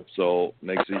 Mm-hmm. So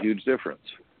makes a huge difference.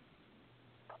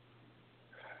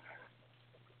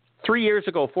 4 years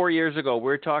ago, we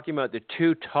were talking about the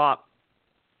 2 top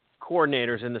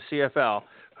coordinators in the CFL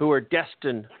who were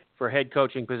destined for head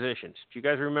coaching positions. Do you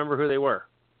guys remember who they were?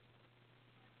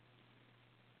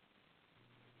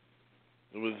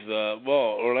 It was,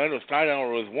 Orlando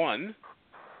Steinauer was one.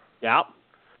 Yeah.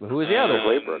 Who was the other?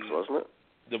 Claybrooks, wasn't it?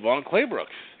 Devon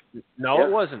Claybrooks. No,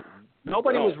 it wasn't.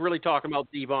 Nobody was really talking about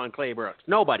Devon Claybrooks.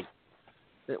 Nobody.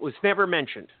 It was never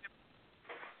mentioned.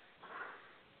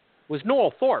 It was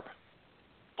Noel Thorpe.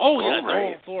 Oh, yeah,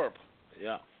 Noel Thorpe.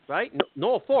 Yeah. Right?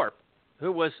 Noel Thorpe,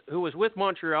 who was with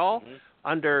Montreal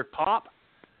under Pop,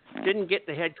 didn't get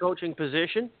the head coaching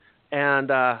position, and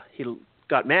he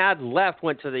got mad, left,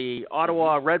 went to the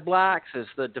Ottawa Red Blacks as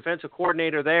the defensive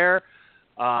coordinator there.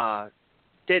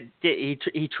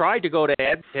 He tried to go to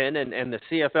Edmonton, and the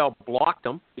CFL blocked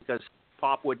him because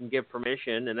Pop wouldn't give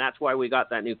permission, and that's why we got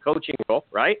that new coaching role,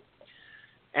 right?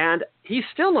 And he's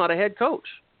still not a head coach,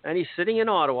 and he's sitting in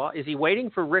Ottawa. Is he waiting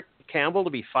for Rick Campbell to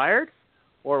be fired,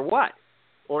 or what?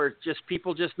 Or just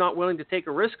people just not willing to take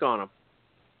a risk on him?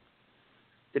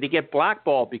 Did he get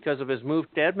blackballed because of his move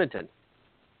to Edmonton?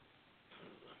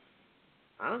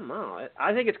 I don't know.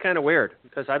 I think it's kind of weird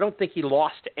because I don't think he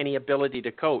lost any ability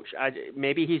to coach.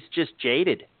 Maybe he's just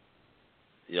jaded.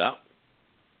 Yeah.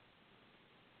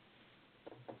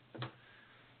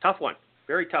 Tough one.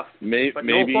 Very tough. Maybe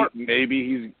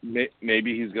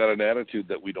he's got an attitude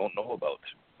that we don't know about.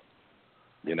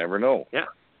 You never know. Yeah.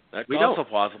 That's also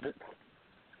possible.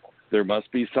 There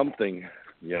must be something,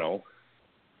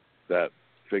 that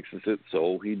fixes it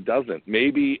so he doesn't.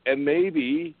 Maybe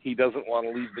he doesn't want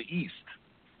to leave the East.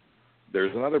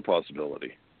 There's another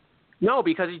possibility. No,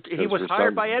 because he was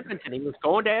hired by Edmonton. He was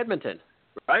going to Edmonton,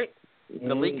 right?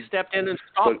 The league stepped in and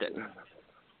stopped it.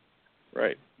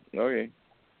 Right. Okay.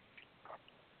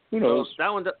 Who knows?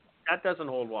 So that doesn't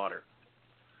hold water.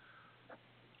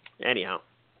 Anyhow.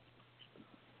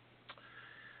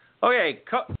 Okay,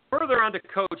 further on to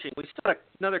coaching. We still have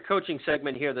another coaching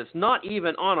segment here that's not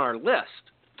even on our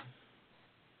list.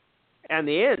 And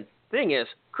the thing is,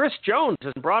 Chris Jones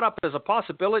is brought up as a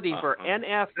possibility for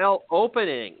NFL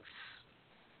openings.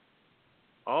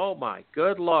 Oh, my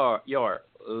good Lord.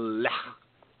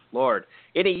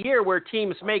 In a year where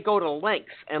teams may go to lengths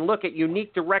and look at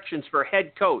unique directions for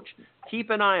head coach,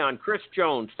 keep an eye on Chris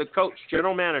Jones, the coach,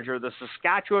 general manager of the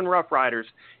Saskatchewan Roughriders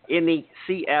in the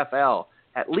CFL.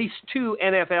 At least 2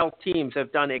 NFL teams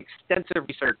have done extensive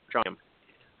research on him.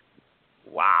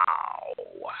 Wow.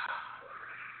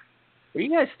 What do you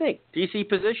guys think? DC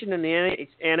position in the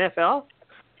NFL?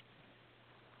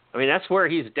 I mean, that's where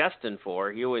he's destined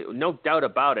for. No doubt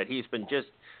about it. He's been just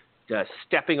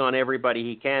stepping on everybody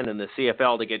he can in the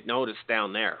CFL to get noticed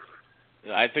down there.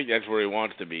 Yeah, I think that's where he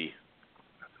wants to be.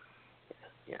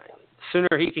 Yeah,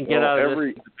 sooner he can get out of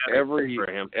this,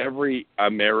 every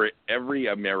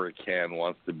American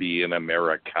wants to be in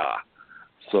America.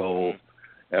 So,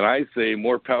 and I say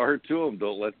more power to him.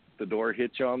 Don't let the door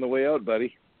hit you on the way out,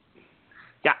 buddy.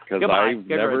 Yeah, because I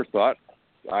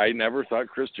never thought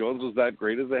Chris Jones was that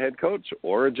great as a head coach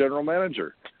or a general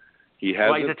manager. He's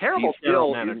a terrible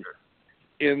general manager.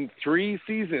 In 3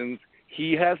 seasons,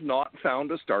 he has not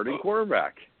found a starting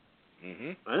quarterback.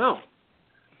 I know.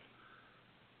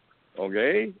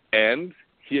 okay? And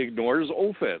he ignores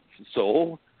offense.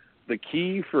 So the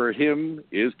key for him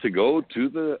is to go to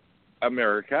the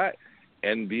America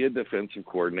and be a defensive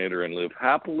coordinator and live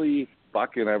happily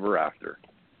fucking ever after.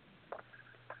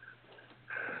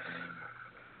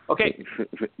 Okay.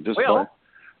 Just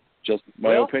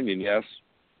my opinion, yes.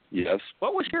 Yes.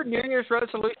 What was your New Year's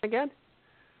resolution again?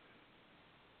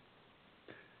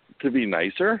 To be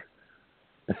nicer.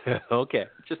 Okay.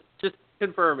 Just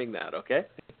confirming that, okay?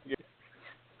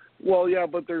 Well, yeah,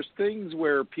 but there's things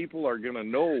where people are going to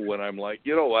know when I'm like,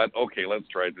 you know what? Okay, let's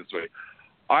try it this way.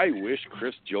 I wish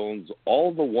Chris Jones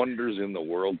all the wonders in the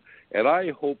world, and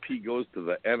I hope he goes to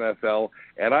the NFL,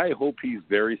 and I hope he's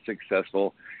very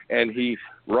successful, and he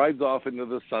rides off into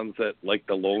the sunset like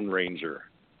the Lone Ranger.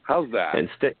 How's that? And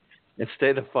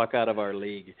stay the fuck out of our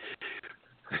league.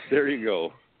 There you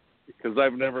go. Because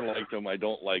I've never liked him. I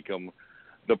don't like him.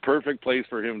 The perfect place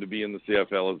for him to be in the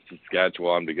CFL is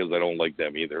Saskatchewan because I don't like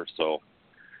them either. So,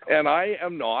 and I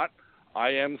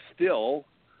am still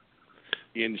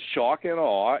in shock and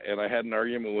awe, and I had an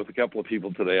argument with a couple of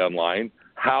people today online,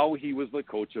 how he was the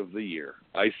coach of the year.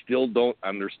 I still don't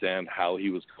understand how he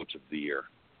was coach of the year.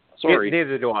 Sorry.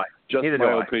 Neither do I. Just Neither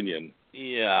my opinion.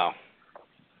 Yeah.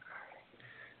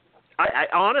 I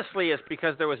honestly, it's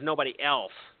because there was nobody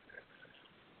else.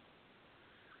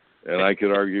 And I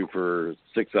could argue for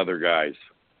 6 other guys.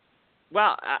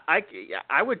 Well,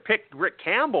 I would pick Rick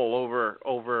Campbell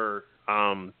over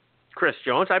Chris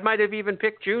Jones. I might have even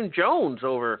picked June Jones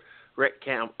over Chris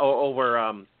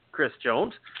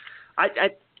Jones.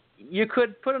 You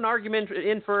could put an argument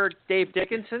in for Dave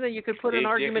Dickinson, and you could put an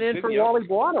argument in for Wally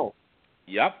Buono.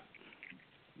 Yep.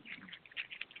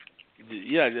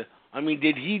 Yeah. I mean,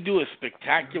 did he do a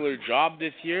spectacular job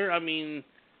this year? I mean,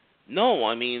 no.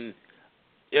 I mean,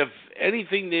 if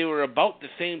anything, they were about the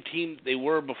same team they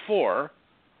were before.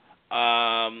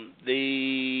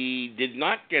 They did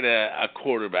not get a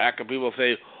quarterback, and people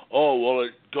say, "Oh, well,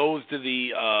 it goes to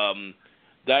the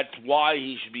that's why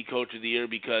he should be coach of the year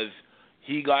because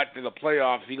he got to the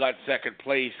playoffs, he got second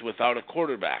place without a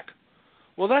quarterback."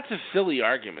 Well, that's a silly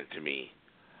argument to me.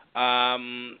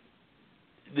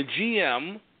 The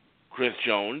GM, Chris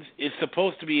Jones, is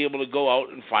supposed to be able to go out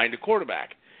and find a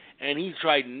quarterback. And he's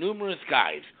tried numerous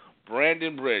guys,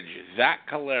 Brandon Bridge, Zach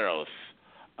Caleros,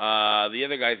 the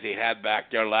other guys they had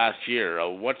back there last year,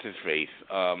 what's-his-face,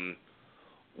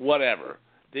 whatever.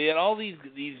 They had all these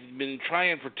been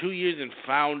trying for 2 years and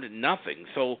found nothing.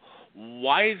 So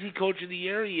why is he coach of the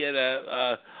year? He had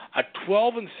a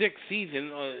 12-6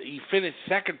 season. He finished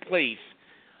second place.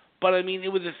 But, I mean,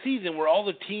 it was a season where all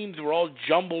the teams were all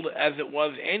jumbled as it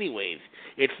was anyways.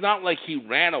 It's not like he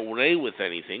ran away with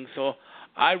anything. So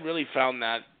I really found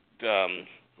that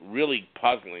really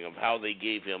puzzling of how they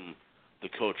gave him the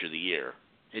coach of the year.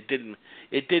 It didn't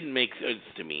make sense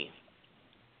to me.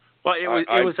 Well,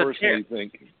 I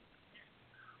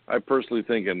personally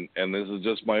think, and this is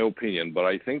just my opinion, but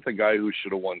I think the guy who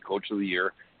should have won coach of the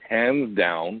year, hands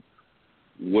down,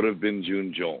 would have been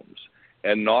June Jones.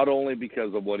 And not only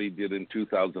because of what he did in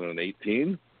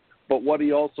 2018, but what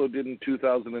he also did in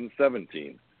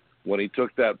 2017 when he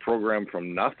took that program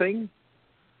from nothing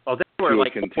they were to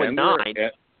like a contender. 0.9.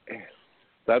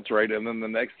 That's right. And then the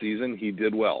next season he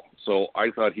did well. So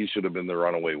I thought he should have been the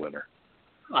runaway winner.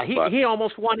 He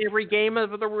almost won every game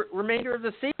of the remainder of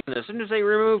the season. As soon as they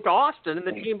removed Austin, and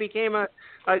the team became a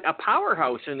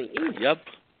powerhouse in the East. Yep.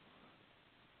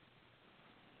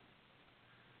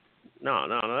 No,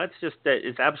 that's just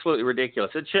it's absolutely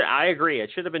ridiculous. I agree. It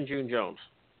should have been June Jones,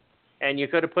 and you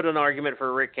could have put an argument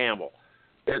for Rick Campbell.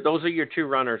 Those are your two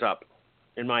runners-up,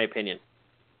 in my opinion.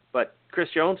 But Chris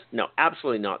Jones, no,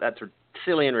 absolutely not. That's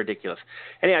silly and ridiculous.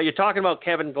 Anyhow, you're talking about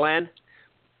Kevin Glenn,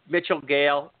 Mitchell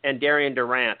Gale, and Darian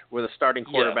Durant were the starting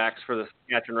quarterbacks for the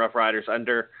Saskatchewan Roughriders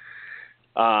under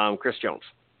Chris Jones.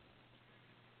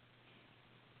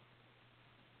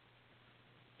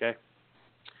 Okay.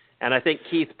 And I think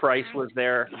Keith Price was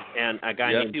there, and a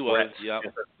guy named Brett Smith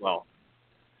as well.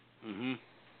 Mm-hmm.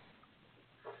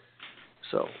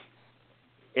 So,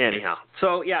 anyhow.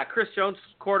 So, yeah, Chris Jones,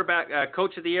 quarterback,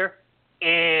 coach of the year.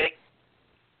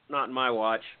 Not in my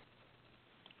watch.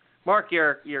 Mark,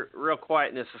 you're real quiet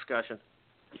in this discussion.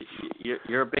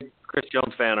 You're a big Chris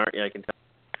Jones fan, aren't you? I can tell.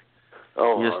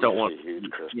 Oh, you just don't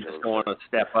want to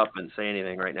step up and say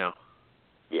anything right now.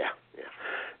 Yeah.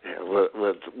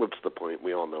 What's the point?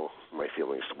 We all know my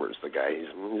feelings towards the guy. He's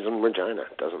in Regina.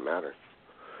 It doesn't matter.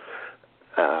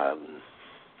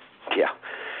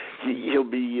 He'll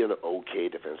be an okay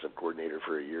defensive coordinator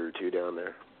for a year or two down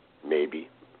there. Maybe.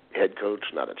 Head coach,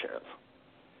 not a chance.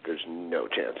 There's no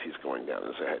chance he's going down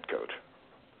as a head coach.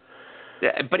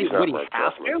 Yeah, but would he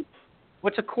have to?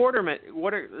 What's a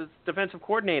defensive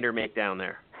coordinator make down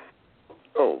there?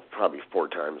 Oh, probably 4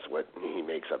 times what he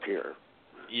makes up here.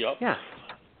 Yep. Yeah.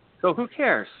 So who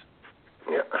cares?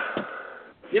 Yeah.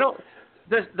 You know,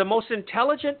 the most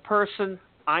intelligent person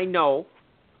I know,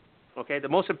 okay, the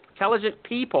most intelligent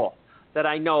people that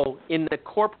I know in the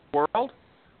corporate world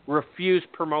refuse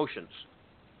promotions.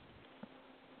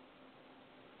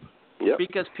 Yep.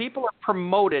 Because people are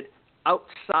promoted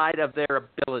outside of their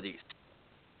abilities.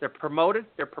 They're promoted,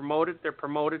 all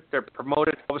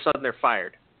of a sudden they're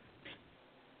fired.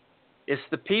 It's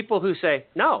the people who say,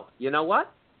 no, you know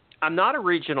what? I'm not a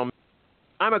regional manager.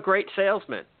 I'm a great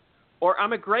salesman. Or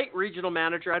I'm a great regional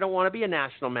manager. I don't want to be a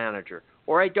national manager.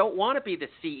 Or I don't want to be the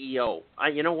CEO.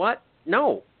 You know what?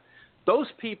 No. Those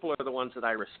people are the ones that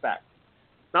I respect.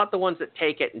 Not the ones that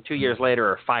take it and 2 years later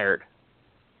are fired.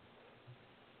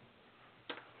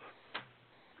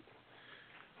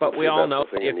 But we all know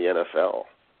the thing in the NFL.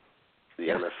 The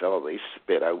NFL, they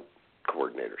spit out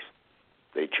coordinators.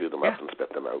 They chew them up and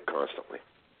spit them out constantly.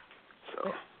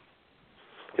 So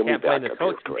he'll can't be blame back the up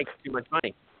coach here who quick. makes too much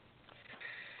money.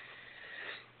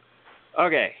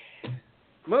 Okay,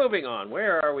 moving on.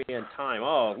 Where are we in time?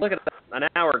 Oh, look at that, an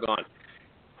hour gone.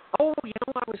 Oh, you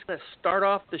know, I was going to start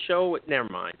off the show with. Never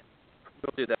mind.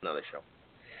 We'll do that another show.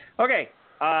 Okay,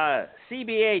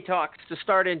 CBA talks to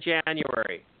start in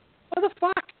January. What the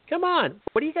fuck? Come on.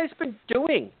 What have you guys been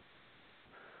doing?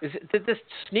 Did this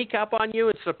sneak up on you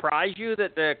and surprise you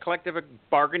that the collective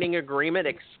bargaining agreement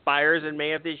expires in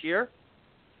May of this year?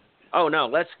 Oh, no,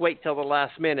 let's wait till the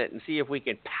last minute and see if we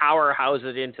can powerhouse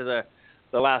it into the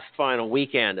last final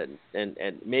weekend,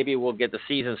 and maybe we'll get the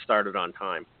season started on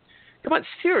time. Come on,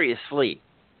 seriously.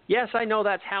 Yes, I know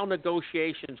that's how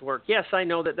negotiations work. Yes, I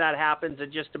know that happens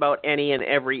in just about any and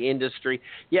every industry.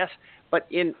 Yes, but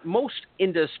in most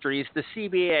industries, the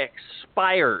CBA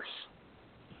expires,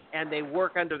 and they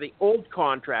work under the old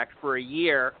contract for a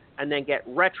year and then get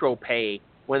retro pay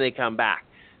when they come back.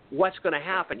 What's going to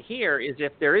happen here is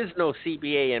if there is no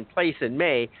CBA in place in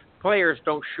May, players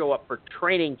don't show up for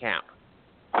training camp.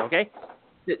 Okay?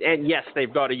 And yes,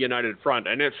 they've got a united front,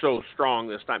 and it's so strong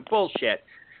this time. Bullshit.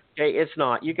 Okay, it's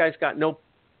not. You guys got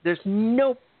there's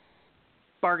no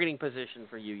bargaining position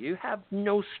for you. You have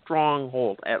no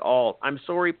stronghold at all. I'm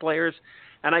sorry, players.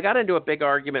 And I got into a big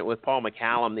argument with Paul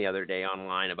McCallum the other day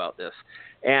online about this.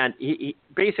 And he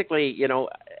basically, you know,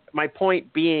 my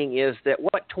point being is that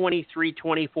what 23,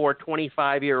 24,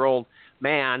 25-year-old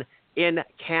man in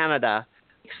Canada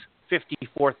makes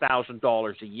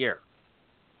 $54,000 a year.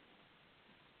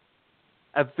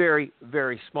 A very,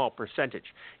 very small percentage.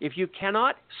 If you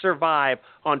cannot survive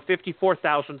on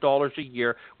 $54,000 a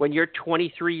year when you're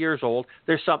 23 years old,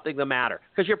 there's something the matter.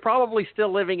 Because you're probably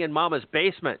still living in mama's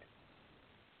basement.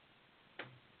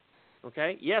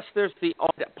 Okay? Yes, there's the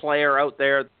player out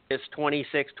there, this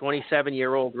 26,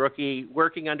 27-year-old rookie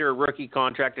working under a rookie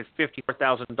contract at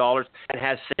 $54,000 and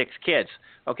has 6 kids.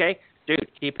 Okay?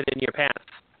 Dude, keep it in your pants.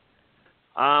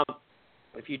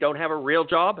 If you don't have a real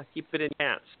job, keep it in your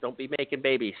pants. Don't be making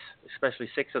babies, especially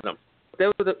 6 of them.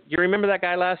 You remember that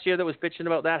guy last year that was bitching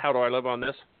about that? How do I live on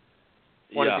this?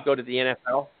 Wanted to go to the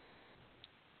NFL.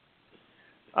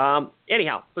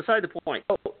 Anyhow, beside the point.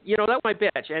 Oh, you know, that's my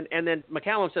bitch. And then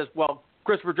McCallum says, well,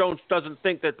 Christopher Jones doesn't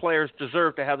think that players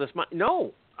deserve to have this money.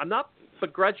 No, I'm not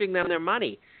begrudging them their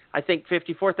money. I think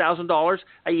 $54,000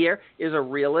 a year is a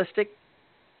realistic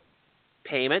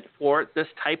payment for this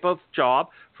type of job,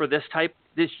 for this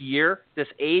year, this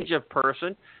age of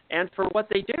person, and for what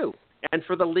they do, and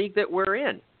for the league that we're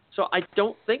in. So I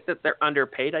don't think that they're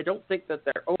underpaid. I don't think that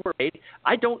they're overpaid.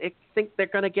 I don't think they're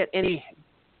going to get any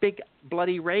big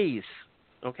bloody raise,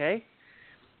 okay?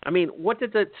 I mean, what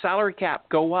did the salary cap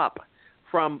go up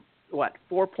from,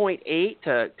 $4.8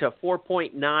 to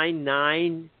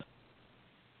 $4.99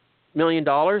 million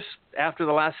after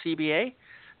the last CBA?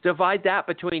 Divide that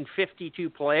between 52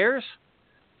 players.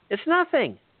 It's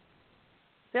nothing.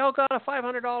 They all got a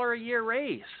 $500 a year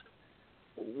raise.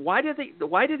 Why do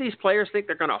these players think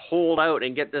they're going to hold out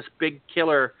and get this big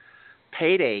killer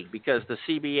payday because the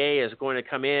CBA is going to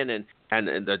come in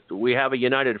and we have a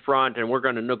united front and we're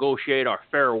going to negotiate our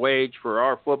fair wage for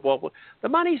our football? The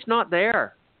money's not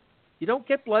there. You don't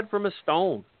get blood from a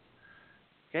stone.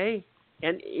 Okay?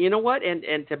 And you know what?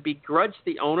 And to begrudge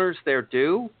the owners their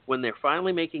due when they're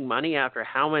finally making money after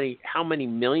how many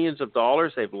millions of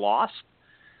dollars they've lost?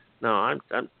 No, I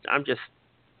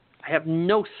have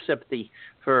no sympathy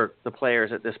for the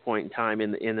players at this point in time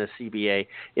in the CBA,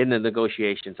 in the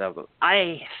negotiations of them.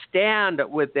 I stand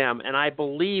with them and I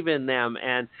believe in them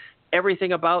and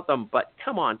everything about them. But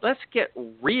come on, let's get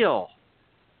real.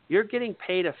 You're getting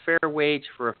paid a fair wage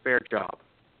for a fair job.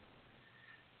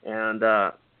 And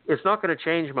it's not going to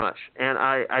change much. And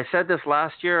I said this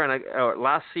last year, and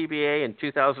last CBA in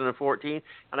 2014,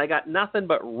 and I got nothing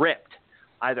but ripped,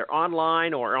 either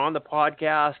online or on the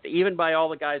podcast, even by all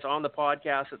the guys on the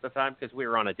podcast at the time, because we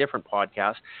were on a different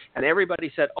podcast. And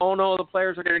everybody said, oh, no, the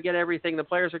players are going to get everything. The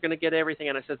players are going to get everything.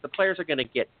 And I said, the players are going to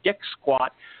get dick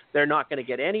squat. They're not going to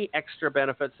get any extra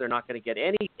benefits. They're not going to get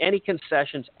any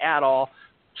concessions at all,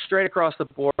 straight across the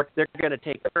board. They're going to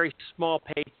take a very small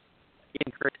pay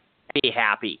increase and be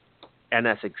happy. And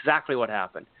that's exactly what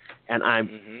happened. And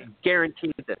I'm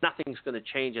guaranteed that nothing's going to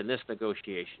change in this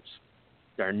negotiations.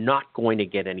 They're not going to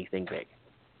get anything big.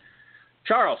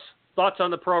 Charles, thoughts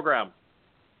on the program?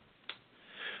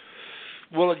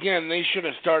 Well, again, they should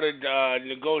have started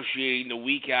negotiating the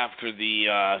week after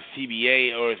the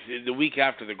CBA or the week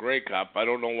after the Grey Cup. I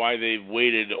don't know why they've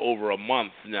waited over a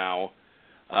month now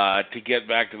to get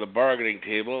back to the bargaining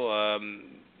table.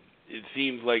 It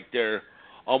seems like they're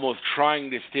almost trying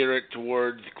to steer it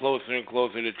towards closer and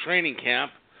closer to training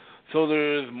camp. So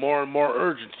there's more and more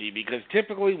urgency, because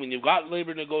typically when you've got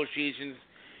labor negotiations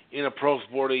in a pro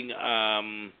sporting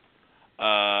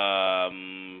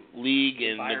league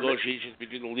and negotiations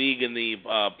between the league and the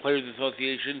Players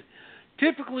Association,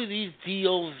 typically these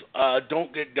deals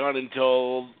don't get done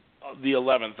until the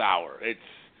 11th hour. It's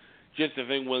just a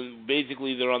thing when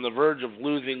basically they're on the verge of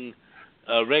losing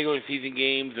regular season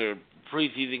games or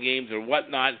preseason games or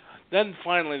whatnot, then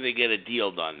finally they get a deal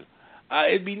done.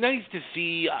 It'd be nice to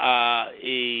see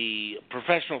a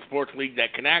professional sports league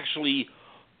that can actually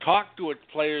talk to its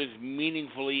players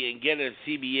meaningfully and get a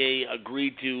CBA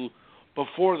agreed to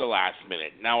before the last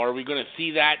minute. Now, are we going to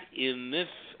see that in this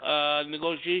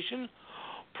negotiation?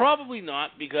 Probably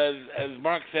not, because as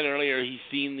Mark said earlier, he's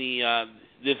seen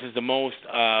this is the most,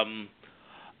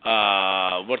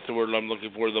 what's the word I'm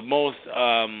looking for? The most,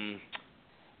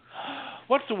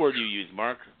 what's the word you use,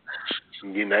 Mark?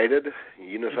 Unified.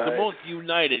 It's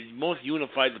the most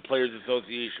unified the Players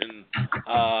Association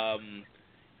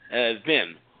has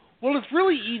been. Well, it's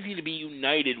really easy to be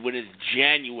united when it's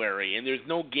January and there's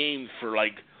no games for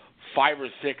like 5 or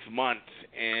 6 months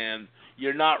and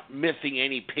you're not missing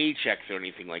any paychecks or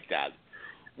anything like that.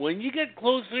 When you get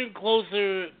closer and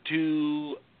closer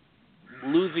to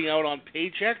losing out on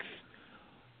paychecks,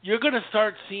 you're going to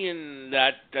start seeing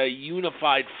that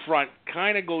unified front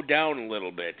kind of go down a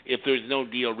little bit if there's no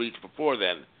deal reached before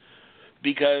then.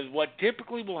 Because what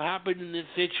typically will happen in this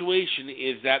situation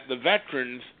is that the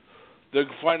veterans, they're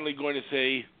finally going to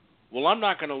say, well, I'm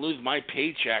not going to lose my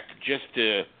paycheck just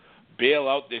to bail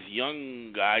out this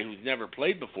young guy who's never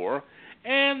played before.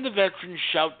 And the veterans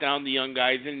shout down the young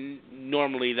guys, and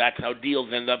normally that's how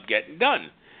deals end up getting done.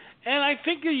 And I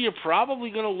think that you're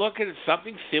probably going to look at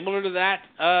something similar to that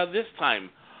this time.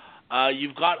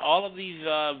 You've got all of these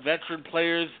veteran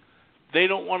players. They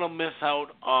don't want to miss out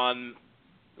on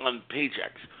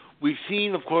paychecks. We've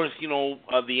seen, of course, the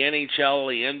NHL,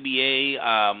 the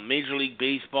NBA, Major League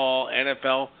Baseball,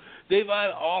 NFL. They've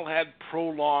all had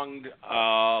prolonged,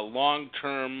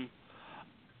 long-term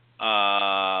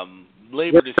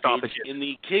labor disputes. In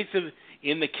the case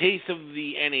of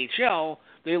the NHL,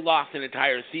 they lost an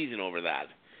entire season over that.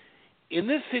 In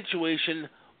this situation,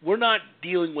 we're not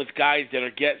dealing with guys that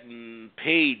are getting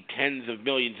paid tens of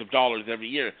millions of dollars every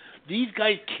year. These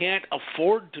guys can't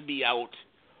afford to be out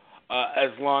as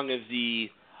long as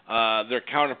their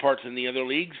counterparts in the other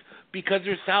leagues, because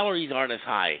their salaries aren't as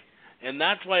high. And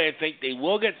that's why I think they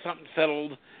will get something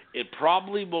settled. It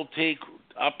probably will take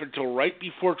up until right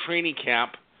before training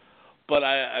camp. But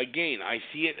I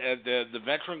see it as the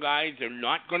veteran guys, they're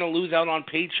not going to lose out on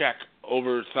paycheck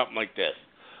over something like this.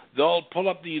 They'll pull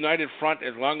up the united front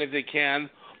as long as they can,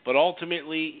 but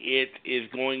ultimately it is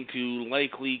going to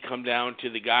likely come down to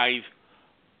the guys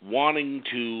wanting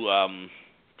to,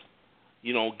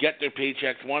 get their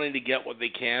paychecks, wanting to get what they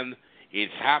can.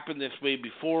 It's happened this way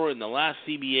before in the last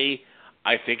CBA.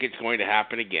 I think it's going to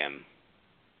happen again.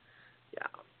 Yeah.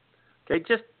 Okay,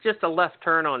 just a left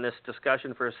turn on this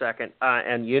discussion for a second,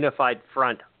 and unified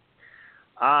front.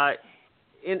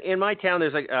 In my town,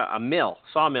 there's a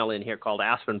sawmill in here called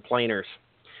Aspen Planers.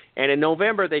 And in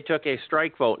November, they took a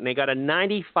strike vote, and they got a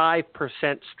 95%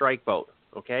 strike vote,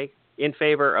 okay, in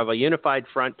favor of a unified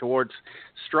front towards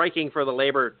striking for the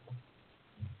labor,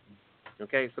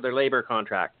 okay, for their labor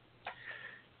contract.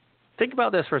 Think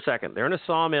about this for a second. They're in a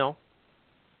sawmill.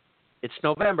 It's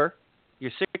November.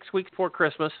 You're 6 weeks before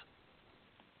Christmas.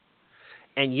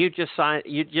 And you just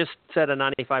said a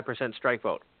 95% strike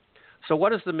vote. So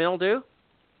what does the mill do?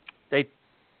 They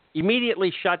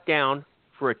immediately shut down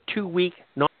for a 2-week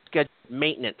non-scheduled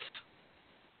maintenance.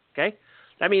 Okay?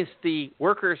 That means the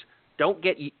workers don't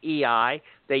get EI,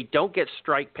 they don't get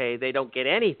strike pay, they don't get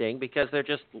anything because they're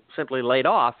just simply laid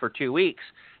off for 2 weeks,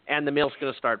 and the mill's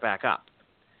going to start back up.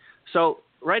 So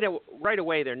right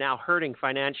away, they're now hurting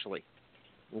financially.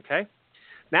 Okay,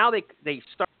 now they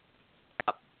start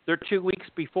up. They're 2 weeks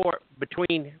before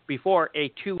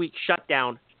a 2-week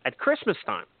shutdown at Christmas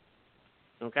time.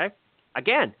 Okay,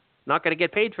 again, not going to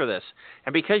get paid for this,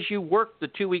 and because you work the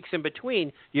 2 weeks in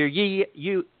between, your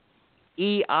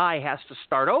EI has to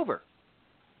start over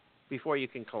before you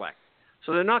can collect.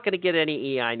 So they're not going to get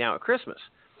any EI now at Christmas.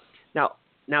 Now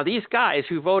these guys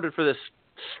who voted for this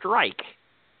strike,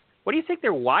 what do you think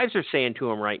their wives are saying to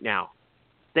them right now?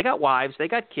 They got wives, they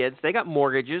got kids, they got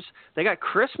mortgages, they got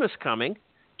Christmas coming.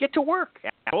 Get to work,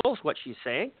 assholes, what she's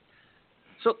saying.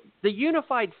 So the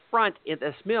unified front in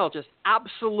this mill just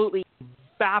absolutely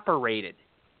evaporated.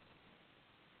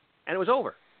 And it was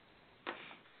over.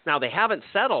 Now, they haven't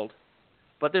settled,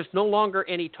 but there's no longer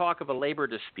any talk of a labor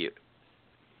dispute.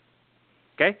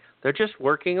 Okay? They're just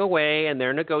working away, and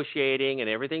they're negotiating, and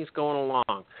everything's going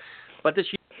along. But this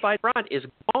unified front is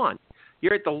gone.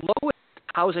 You're at the lowest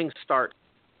housing start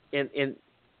in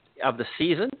of the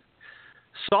season.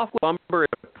 Softwood lumber is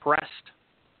depressed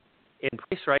in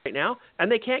price right now,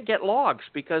 and they can't get logs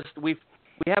because we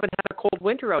haven't had a cold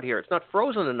winter out here. It's not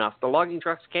frozen enough. The logging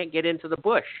trucks can't get into the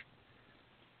bush.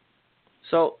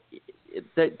 So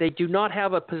they do not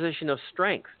have a position of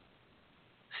strength.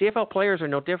 CFL players are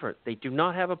no different. They do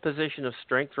not have a position of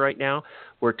strength right now.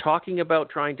 We're talking about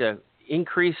trying to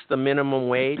increase the minimum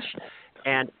wage,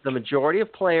 and the majority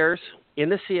of players in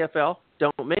the CFL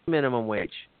don't make minimum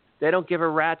wage. They don't give a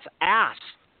rat's ass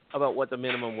about what the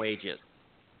minimum wage is.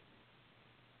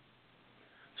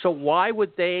 So why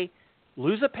would they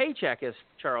lose a paycheck, as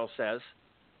Charles says,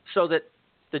 so that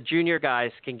the junior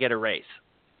guys can get a raise?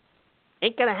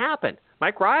 Ain't going to happen.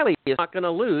 Mike Riley is not going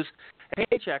to lose a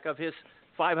paycheck of his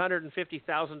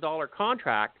 $550,000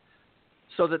 contract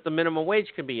so that the minimum wage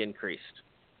can be increased.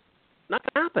 Not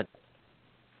going to happen.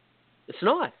 It's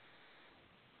not.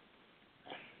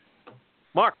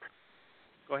 Mark,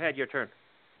 go ahead, your turn.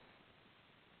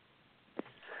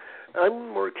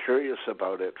 I'm more curious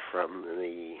about it from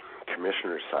the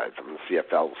commissioner's side, from the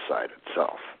CFL side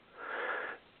itself.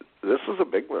 This is a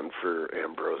big one for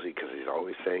Ambrosie because he's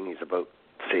always saying he's about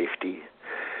safety.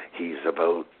 He's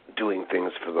about doing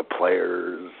things for the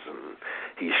players, and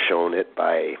he's shown it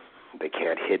by they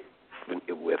can't hit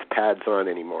with pads on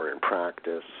anymore in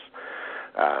practice,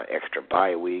 extra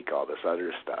bye week, all this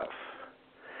other stuff.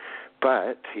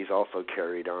 But he's also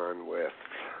carried on with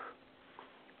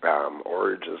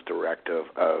Orange's directive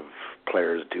of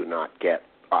players do not get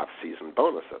off-season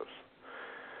bonuses,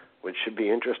 which should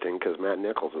be interesting because Matt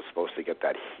Nichols is supposed to get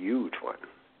that huge one,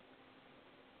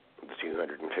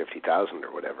 $250,000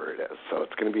 or whatever it is. So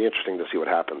it's going to be interesting to see what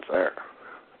happens there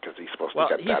because he's supposed to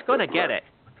get that. Well, he's going to get it.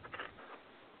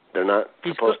 They're not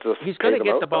supposed to. He's going to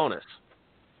get the bonus.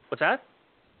 What's that?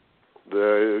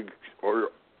 The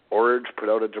Orange put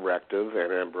out a directive,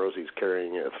 and Ambrosie's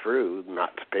carrying it through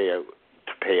not to pay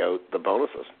out the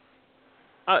bonuses.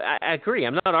 I agree.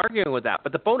 I'm not arguing with that,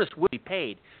 but the bonus will be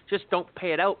paid. Just don't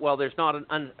pay it out while there's an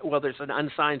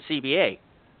unsigned CBA.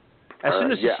 As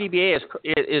soon as the CBA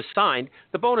is signed,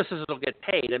 the bonuses will get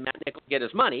paid, and Matt Nichols will get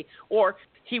his money, or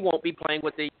he won't be playing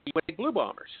with the Blue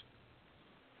Bombers.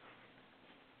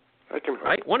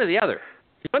 Right, one or the other.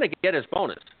 He's going to get his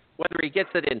bonus, whether he gets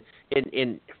it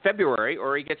in February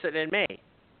or he gets it in May.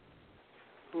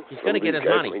 He's going to get his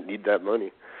money. Need that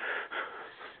money.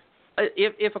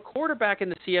 If a quarterback in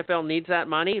the CFL needs that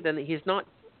money, then he's not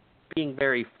being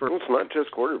very firm. Well, it's not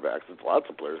just quarterbacks. It's lots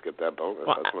of players get that bonus.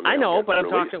 Well, I know, but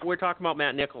we're talking about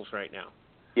Matt Nichols right now.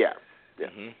 Yeah.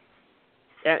 Mm-hmm.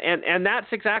 And that's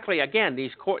exactly, again,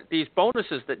 these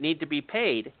bonuses that need to be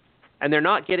paid, and they're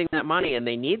not getting that money, and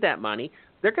they need that money.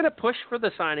 They're going to push for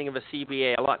the signing of a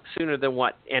CBA a lot sooner than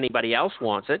what anybody else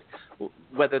wants it,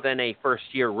 rather than a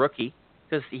first-year rookie,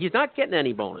 because he's not getting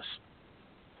any bonus.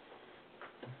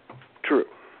 True.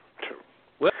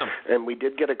 Well, and we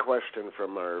did get a question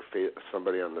from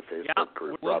somebody on the Facebook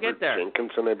group. We'll Robert get there.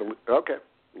 Jenkinson, I believe. Okay.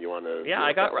 You want to? Yeah,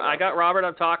 I got Robert.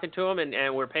 I'm talking to him,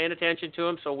 and we're paying attention to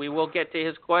him, so we will get to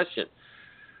his question.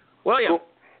 William. Cool.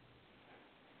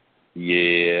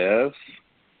 Yes.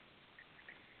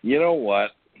 You know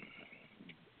what?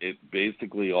 It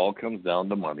basically all comes down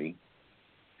to money.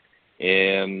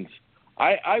 And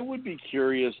I would be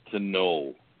curious to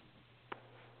know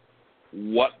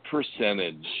what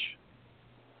percentage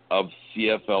of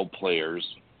CFL players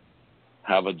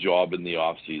have a job in the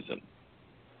off season.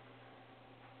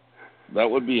 That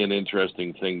would be an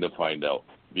interesting thing to find out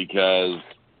because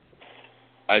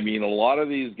I mean, a lot of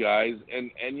these guys, and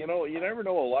you know, you never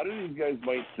know. A lot of these guys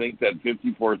might think that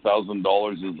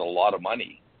 $54,000 is a lot of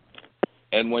money,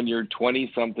 and when you're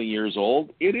 20-something years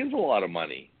old, it is a lot of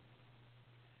money.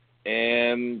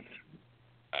 And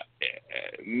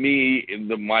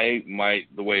the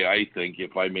way I think,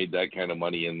 if I made that kind of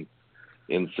money in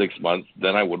 6 months,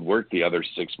 then I would work the other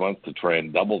 6 months to try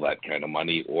and double that kind of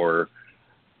money, or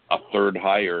a third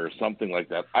higher, or something like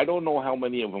that. I don't know how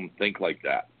many of them think like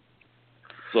that.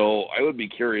 So I would be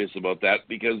curious about that,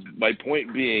 because my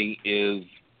point being is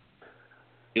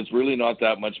it's really not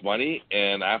that much money,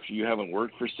 and after you haven't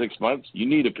worked for 6 months, you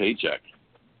need a paycheck,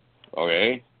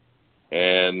 okay?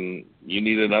 And you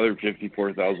need another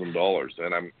 $54,000.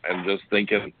 And I'm just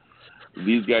thinking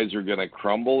these guys are going to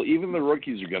crumble. Even the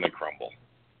rookies are going to crumble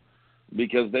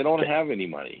because they don't have any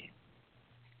money.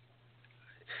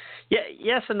 Yeah,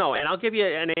 yes and no, and I'll give you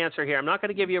an answer here. I'm not going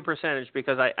to give you a percentage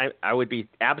because I would be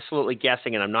absolutely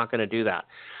guessing, and I'm not going to do that.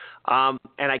 And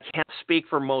I can't speak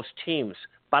for most teams,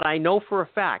 but I know for a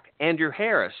fact Andrew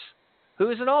Harris,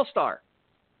 who is an all-star,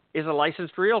 is a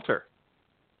licensed realtor.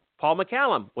 Paul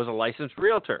McCallum was a licensed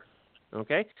realtor.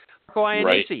 Okay, Marco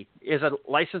Iannese is a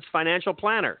licensed financial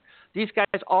planner. These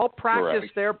guys all practice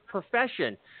their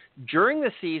profession during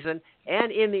the season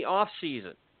and in the off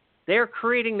season. They're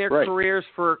creating their careers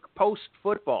for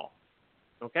post-football,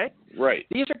 okay? Right.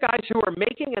 These are guys who are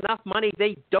making enough money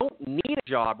they don't need a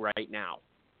job right now,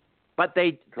 but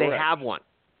they have one.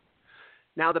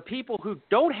 Now, the people who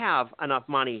don't have enough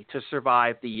money to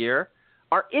survive the year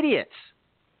are idiots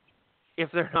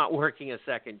if they're not working a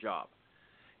second job.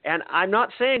 And I'm not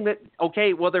saying that,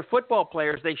 okay, well, they're football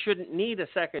players, they shouldn't need a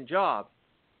second job.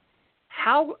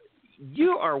 How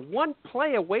you are one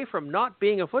play away from not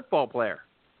being a football player.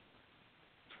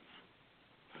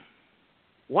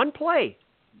 One play.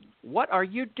 What are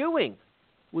you doing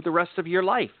with the rest of your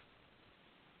life?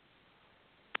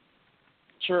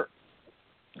 Sure.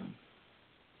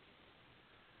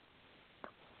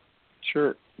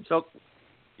 So,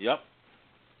 yep.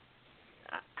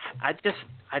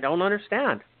 I don't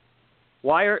understand.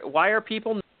 Why are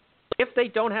people, if they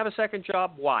don't have a second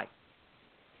job, why?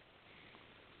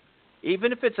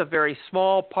 Even if it's a very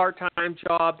small part-time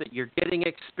job that you're getting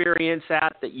experience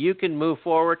at, that you can move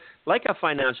forward, like a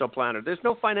financial planner. There's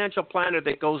no financial planner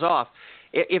that goes off.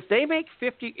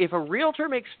 If a realtor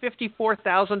makes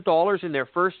 $54,000 in their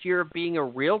first year of being a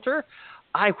realtor,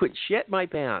 I would shit my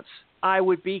pants. I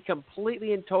would be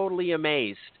completely and totally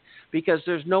amazed, because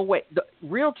there's no way. The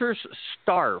realtors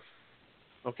starve.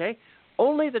 Okay,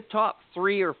 only the top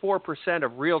 3 or 4%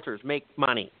 of realtors make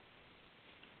money.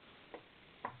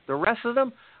 The rest of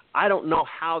them, I don't know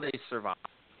how they survive.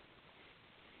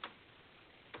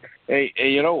 Hey,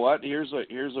 you know what? Here's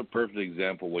a perfect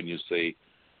example when you say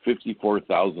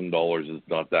 $54,000 is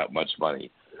not that much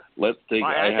money. Let's take.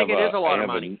 I think it is a lot of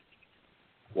money.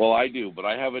 Well, I do, but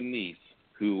I have a niece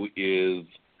who is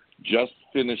just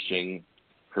finishing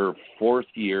her 4th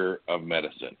year of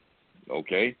medicine.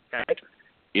 Okay.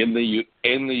 In the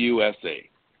USA.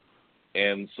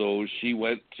 And so she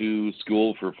went to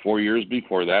school for 4 years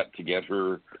before that to get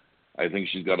her, I think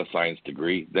she's got a science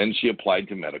degree. Then she applied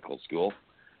to medical school,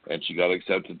 and she got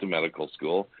accepted to medical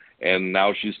school, and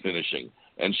now she's finishing.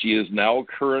 And she is now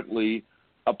currently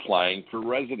applying for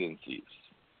residencies.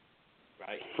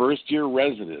 Right. First year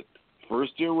resident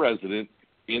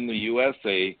in the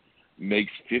USA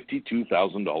makes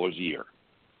 $52,000 a year.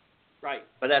 Right,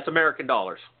 but that's American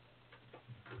dollars.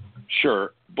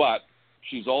 Sure, but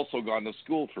she's also gone to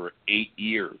school for 8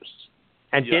 years.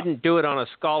 And didn't do it on a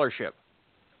scholarship.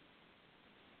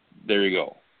 There you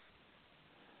go.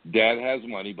 Dad has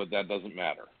money, but that doesn't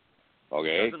matter.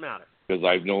 Okay? Doesn't matter. Because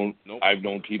I've known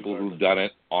people who've done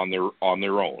it on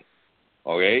their own.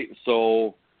 Okay?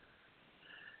 So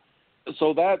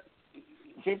that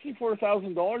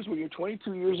 $54,000 when you're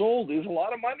 22 years old is a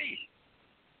lot of money.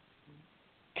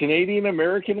 Canadian,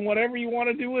 American, whatever you want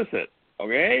to do with it.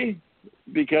 Okay?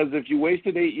 Because if you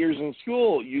wasted 8 years in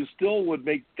school, you still would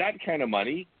make that kind of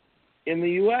money in the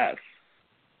U.S.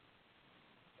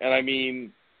 And I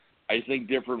mean, I think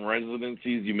different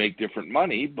residencies, you make different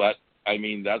money, but I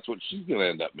mean, that's what she's going to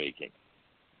end up making.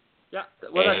 Yeah,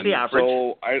 well, that's the average.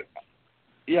 So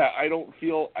I don't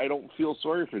feel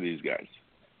sorry for these guys.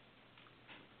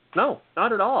 No,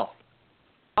 not at all.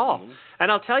 Mm-hmm.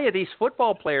 And I'll tell you, these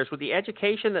football players, with the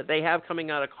education that they have coming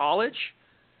out of college,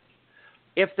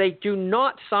 if they do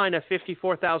not sign a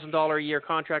 $54,000 a year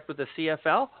contract with the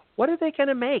CFL, what are they going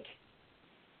to make?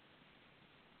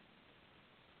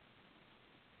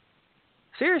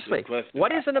 Seriously,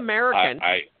 what is an American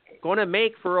going to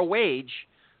make for a wage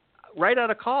right out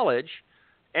of college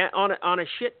on a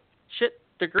shit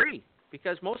degree,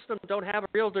 because most of them don't have a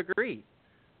real degree.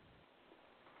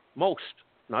 Most.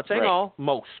 Not saying all,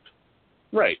 most.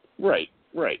 Right.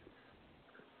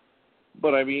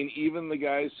 But, I mean, even the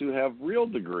guys who have real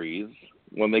degrees,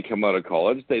 when they come out of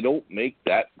college, they don't make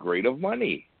that great of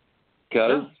money.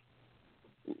 Because,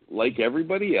 like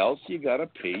everybody else, you got to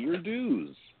pay your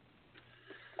dues.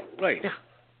 Right. Yeah.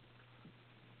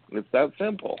 It's that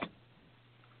simple.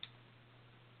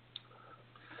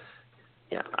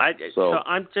 Yeah. So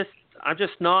I'm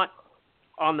just not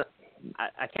on the.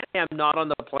 I can't say I'm not on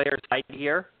the player's side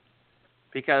here,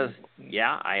 because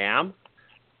I am.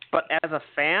 But as a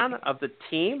fan of the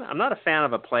team, I'm not a fan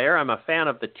of a player. I'm a fan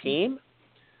of the team.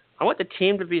 I want the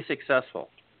team to be successful.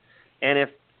 And if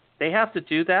they have to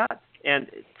do that, and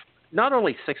not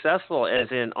only successful as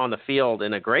in on the field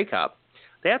in a Grey Cup,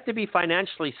 they have to be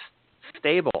financially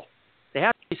stable. They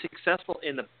have to be successful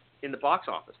in the box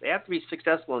office. They have to be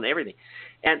successful in everything.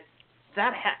 And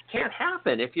that can't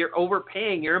happen if you're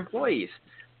overpaying your employees,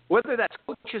 whether that's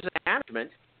coaches and management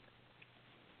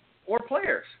or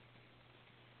players.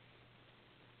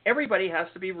 Everybody has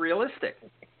to be realistic,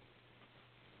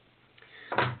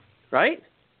 right?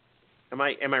 Am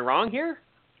I wrong here?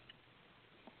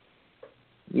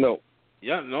 No.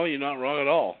 Yeah, no, you're not wrong at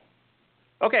all.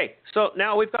 Okay, so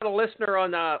now we've got a listener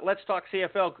on Let's Talk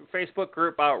CFL Facebook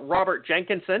group, Robert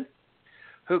Jenkinson,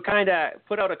 who kind of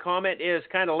put out a comment. Is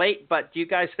kind of late, but do you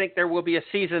guys think there will be a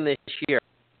season this year?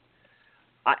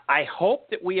 I hope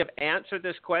that we have answered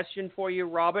this question for you,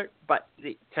 Robert, but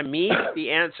to me, the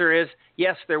answer is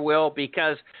yes, there will,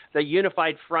 because the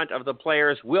unified front of the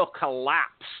players will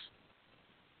collapse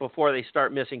before they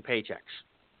start missing paychecks.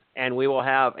 And we will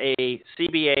have a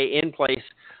CBA in place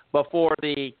before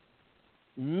the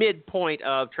midpoint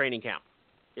of training camp,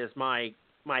 is my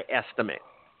estimate.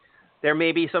 There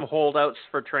may be some holdouts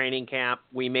for training camp.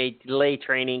 We may delay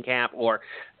training camp or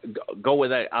go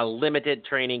with a limited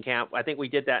training camp. I think we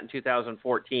did that in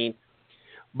 2014.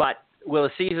 But will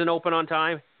the season open on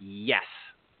time? Yes.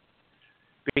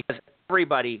 Because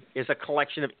everybody is a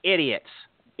collection of idiots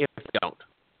if they don't.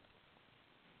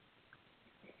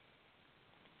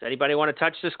 Does anybody want to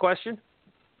touch this question?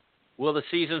 Will the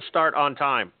season start on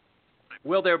time?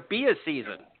 Will there be a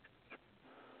season?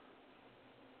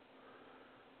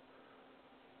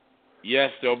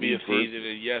 Yes, there'll be a season,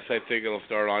 and yes, I think it'll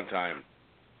start on time.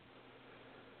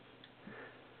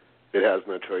 It has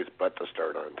no choice but to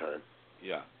start on time.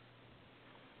 Yeah.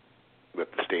 With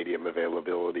the stadium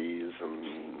availabilities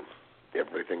and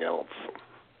everything else,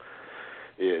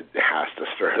 it has to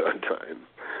start on time.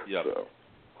 Yep. So.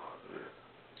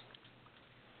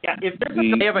 Yeah, if there's a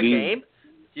delay of a game,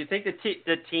 do you think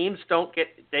the teams don't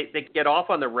they get off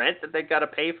on the rent that they've got to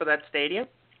pay for that stadium?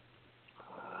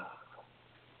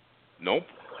 Nope.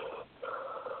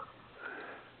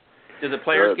 Do the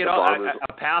players get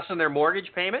a pass on their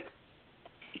mortgage payment?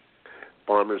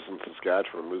 Bombers in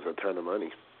Saskatchewan lose a ton of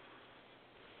money.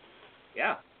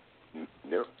 Yeah.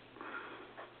 Yep.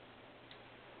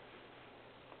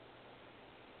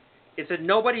 It's in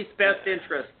nobody's best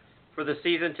interest for the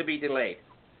season to be delayed.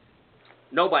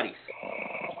 Nobody's.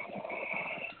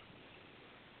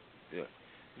 Yeah.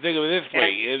 Think of it this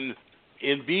way: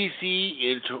 in BC,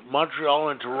 in Montreal,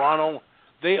 and Toronto,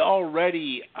 they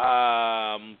already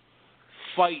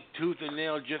fight tooth and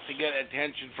nail just to get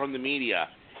attention from the media.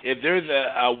 If there's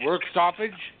a work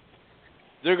stoppage,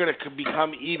 they're going to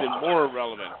become even more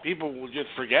irrelevant. People will just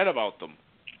forget about them.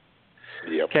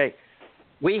 Yep. Okay.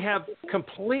 We have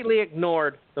completely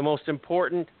ignored the most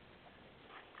important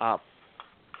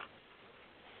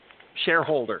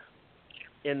shareholder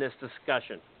in this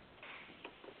discussion.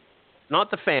 Not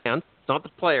the fans, not the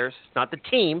players, not the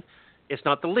team, it's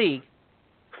not the league.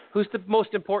 Who's the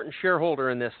most important shareholder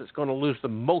in this that's going to lose the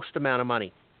most amount of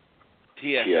money?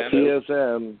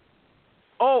 TSN.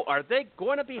 Oh, are they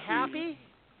going to be happy?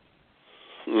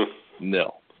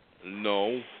 No.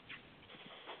 No.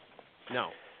 No,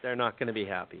 they're not going to be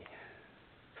happy.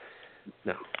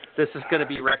 No. This is going to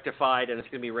be rectified, and it's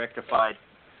going to be rectified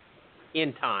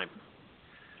in time.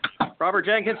 Robert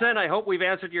Jenkinson, I hope we've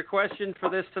answered your question for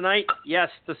this tonight. Yes,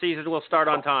 the season will start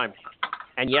on time.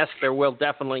 And yes, there will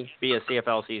definitely be a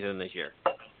CFL season this year.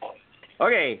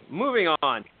 Okay, moving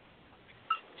on.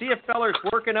 CFLers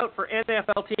working out for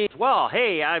NFL teams. Well,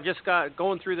 hey, I've just got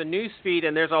going through the news feed,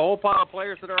 and there's a whole pile of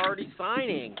players that are already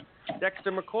signing.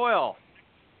 Dexter McCoyle.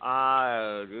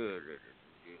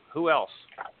 Who else?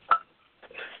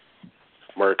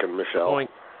 Mark and Michelle.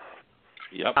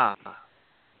 Yep.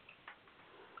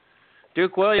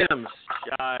 Duke Williams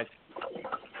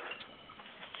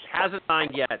hasn't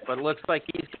signed yet, but it looks like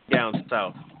he's down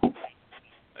south.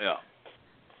 Yeah.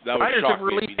 That would Riders shock have me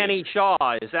if released he Penny Shaw.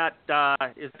 Is that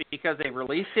is it because they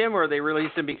released him, or they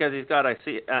released him because he's got a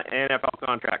NFL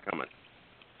contract coming?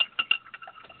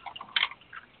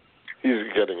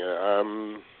 He's getting a.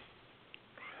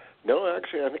 No,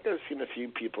 actually, I think I've seen a few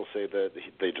people say that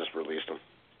they just released him.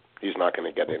 He's not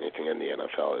going to get anything in the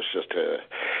NFL. It's just to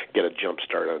get a jump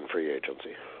start on free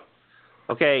agency.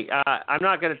 Okay, I'm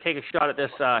not going to take a shot at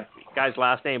this guy's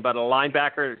last name, but a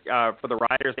linebacker for the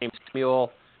Riders named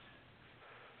Samuel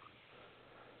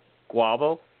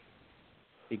Iguavin.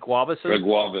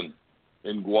 Iguavin.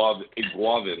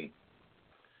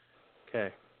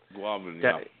 Okay. Guavin,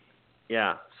 yeah.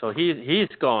 Yeah, so he's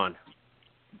gone.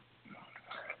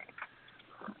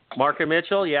 Marker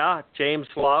Mitchell, yeah. James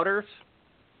Flouders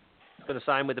going to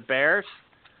sign with the Bears.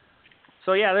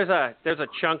 So yeah, there's a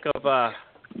chunk of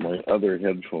my other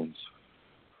headphones.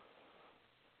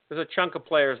 There's a chunk of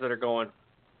players that are going.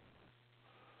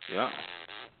 Yeah.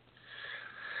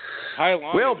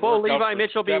 Will Bo Levi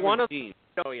Mitchell be one of them?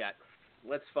 No, yet.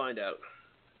 Let's find out.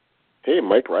 Hey,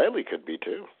 Mike Riley could be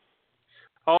too.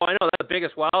 Oh, I know. That's the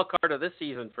biggest wild card of this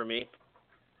season for me.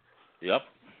 Yep.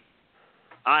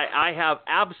 I have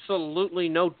absolutely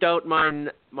no doubt in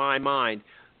my mind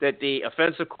that the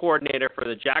offensive coordinator for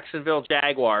the Jacksonville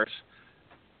Jaguars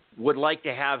would like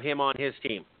to have him on his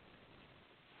team.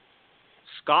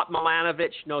 Scott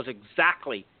Milanovich knows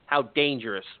exactly how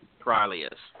dangerous Riley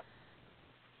is.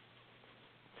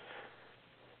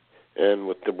 And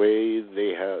with the way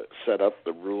they have set up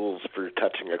the rules for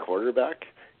touching a quarterback,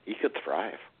 he could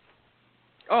thrive.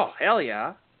 Oh, hell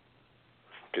yeah.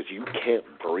 Because you can't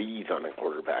breathe on a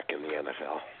quarterback in the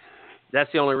NFL. That's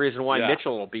the only reason why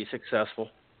Mitchell will be successful.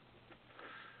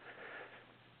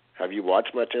 Have you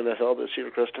watched much NFL this year,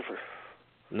 Christopher?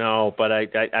 No, but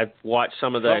I've watched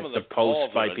some of the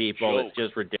posts by people. Joke. It's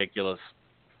just ridiculous.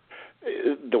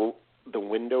 The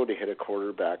window to hit a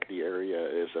quarterback, the area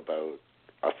is about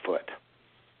a foot.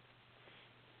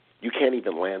 You can't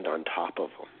even land on top of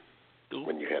him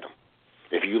when you hit him.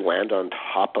 If you land on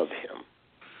top of him,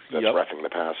 that's roughing the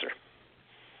passer.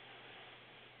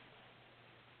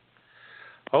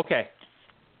 Okay.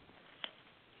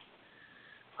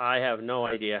 I have no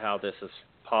idea how this is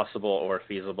possible or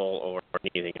feasible or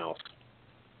anything else.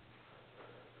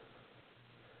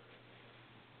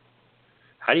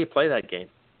 How do you play that game?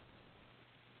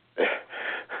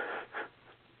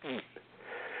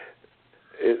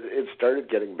 It started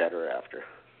getting better after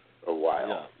a while.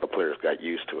 Yeah. The players got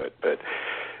used to it, but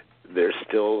there's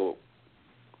still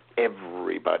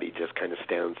everybody just kind of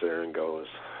stands there and goes,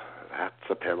 that's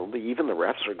a penalty. Even the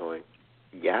refs are going,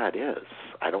 yeah, it is.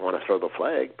 I don't want to throw the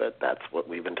flag, but that's what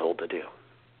we've been told to do.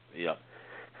 Yep.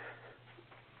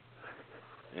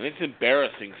 And it's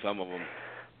embarrassing, some of them.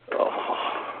 Oh.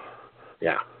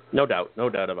 Yeah, no doubt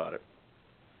about it.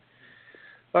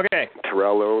 Okay.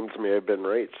 Terrell Owens may have been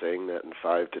right saying that in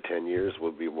 5 to 10 years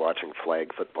we'll be watching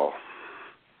flag football.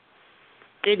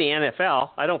 In the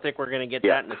NFL, I don't think we're going to get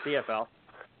that in the CFL.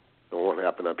 It won't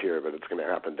happen up here, but it's going to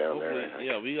happen down there.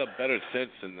 Yeah, we got better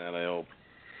sense than that, I hope.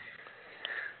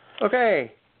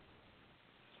 Okay.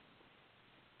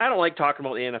 I don't like talking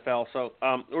about the NFL, so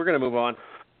we're going to move on.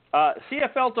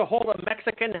 CFL to hold a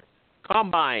Mexican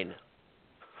combine.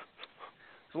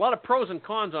 There's a lot of pros and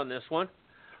cons on this one.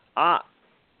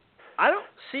 I don't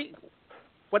see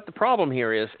what the problem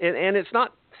here is, and it's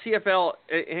not CFL.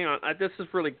 Hang on, this is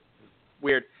really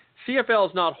weird. CFL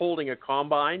is not holding a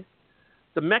combine.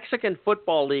 The Mexican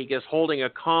Football League is holding a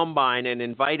combine and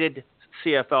invited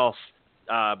CFL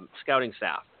scouting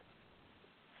staff.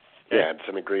 Okay? Yeah, it's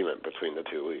an agreement between the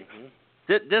two leagues.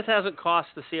 This hasn't cost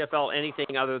the CFL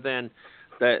anything other than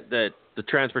the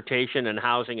transportation and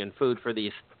housing and food for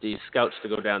these scouts to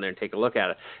go down there and take a look at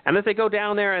it. And if they go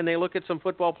down there and they look at some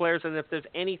football players, and if there's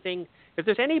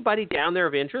anybody down there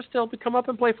of interest, they'll come up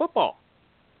and play football.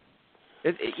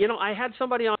 I had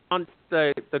somebody on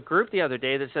the group the other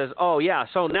day that says, "Oh yeah,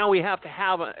 so now we have to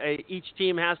have each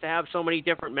team has to have so many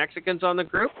different Mexicans on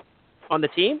the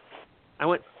team." I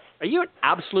went, "Are you an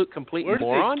absolute complete moron?"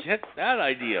 Where did they get that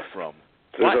idea from?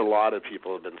 There's a lot of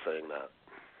people have been saying that.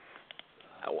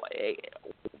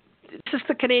 This is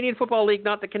the Canadian Football League,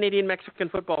 not the Canadian Mexican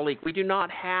Football League. We do not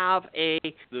have a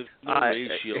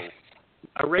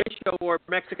ratio for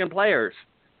Mexican players.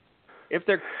 If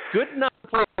they're good enough to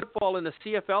play football in the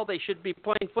CFL, they should be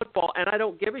playing football, and I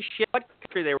don't give a shit what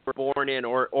country they were born in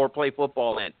or play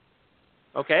football in.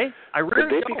 Okay? Could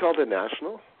they be called a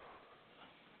national?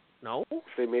 No. If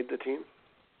they made the team?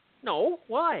 No.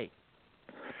 Why?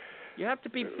 You have to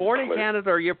be born in Canada,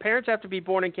 or your parents have to be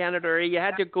born in Canada, or you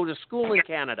had to go to school in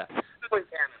Canada.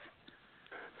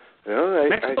 No,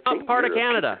 Mexico's not part of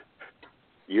Canada.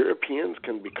 Europeans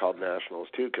can be called nationals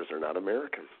too because they're not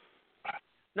American.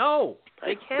 No,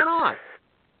 they cannot.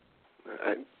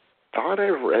 I thought I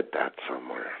read that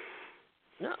somewhere.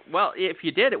 No, well, if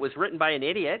you did, it was written by an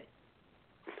idiot.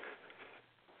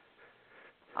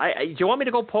 Do you want me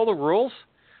to go pull the rules?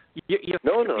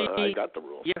 No, I got the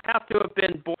rules. You have to have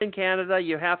been born in Canada.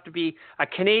 You have to be a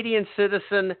Canadian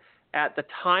citizen at the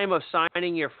time of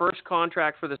signing your first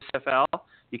contract for the CFL.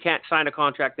 You can't sign a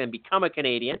contract and become a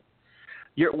Canadian.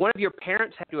 One of your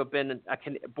parents had to have been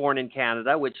born in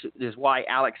Canada, which is why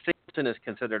Alex Simpson is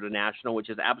considered a national, which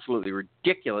is absolutely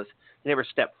ridiculous. He never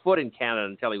stepped foot in Canada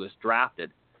until he was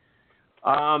drafted.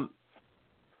 And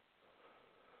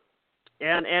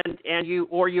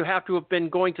you have to have been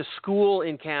going to school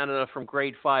in Canada from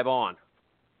grade 5 on.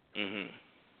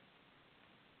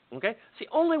 Mm-hmm. Okay? It's the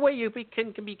only way you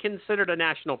can be considered a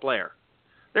national player.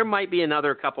 There might be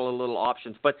another couple of little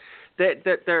options, but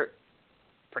they're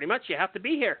pretty much you have to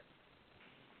be here.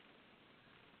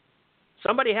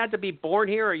 Somebody had to be born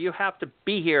here, or you have to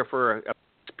be here for a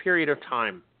period of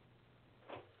time.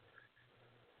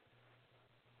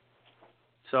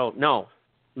 So, no,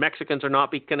 Mexicans are not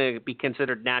going to be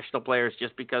considered national players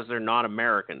just because they're not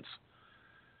Americans.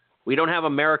 We don't have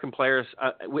American players.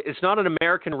 It's not an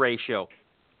American ratio.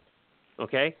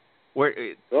 Okay? I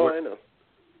know.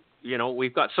 You know,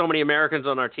 we've got so many Americans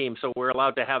on our team, so we're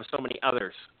allowed to have so many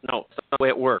others. No, that's not the way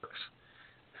it works.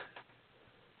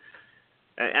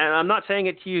 And I'm not saying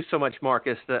it to you so much,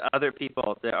 Marcus, the other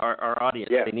people, our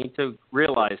audience. Yeah. They need to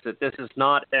realize that this is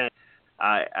not an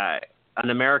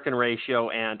American ratio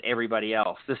and everybody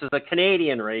else. This is a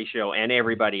Canadian ratio and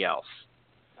everybody else.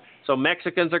 So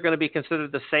Mexicans are going to be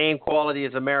considered the same quality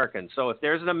as Americans. So if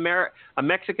there's a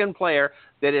Mexican player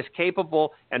that is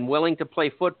capable and willing to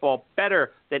play football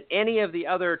better than any of the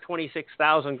other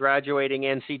 26,000 graduating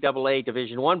NCAA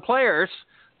Division I players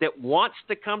that wants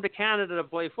to come to Canada to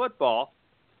play football,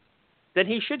 then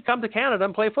he should come to Canada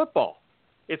and play football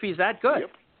if he's that good.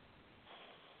 Yep.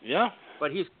 Yeah.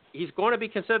 But he's going to be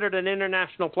considered an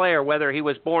international player, whether he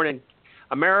was born in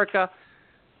America,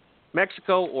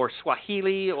 Mexico, or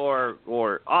Swahili, or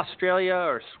Australia,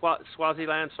 or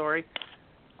Swaziland. Sorry,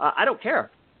 I don't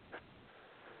care.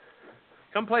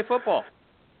 Come play football.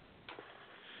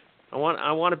 I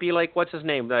want to be like what's his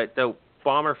name, the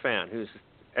Bomber fan who's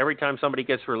every time somebody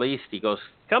gets released, he goes,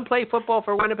 "Come play football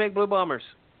for Winnipeg Blue Bombers."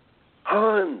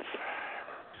 Hans.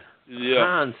 Yeah.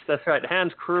 Hans, that's right.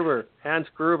 Hans Gruber.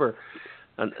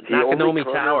 And He only Nakanomi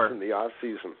comments Tower. in the off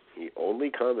season. He only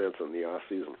comments in the off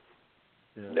season.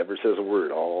 Yeah. Never says a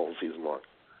word all season long.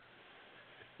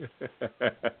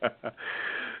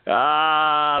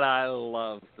 I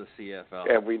love the CFL.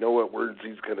 And we know what words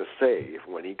he's going to say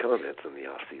when he comments in the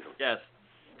off season. Yes.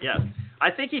 I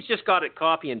think he's just got it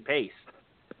copy and paste.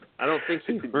 I don't think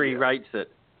he rewrites it.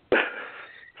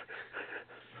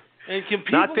 And can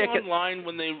people online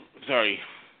when they... Sorry.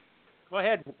 Go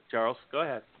ahead, Charles. Go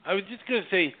ahead. I was just going to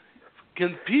say,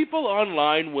 can people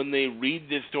online, when they read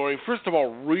this story, first of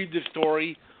all, read the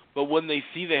story, but when they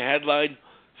see the headline,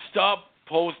 stop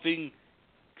posting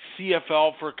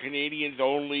CFL for Canadians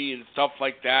only and stuff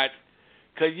like that?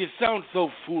 Because you sound so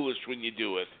foolish when you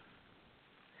do it.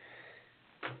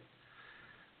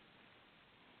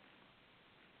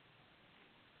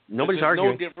 Nobody's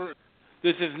arguing.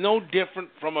 This is no different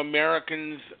from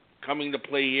Americans coming to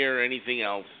play here or anything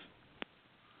else.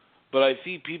 But I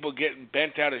see people getting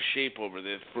bent out of shape over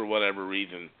this for whatever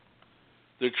reason.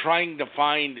 They're trying to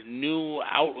find new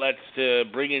outlets to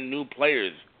bring in new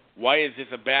players. Why is this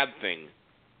a bad thing?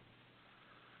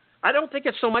 I don't think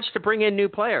it's so much to bring in new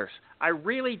players. I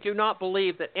really do not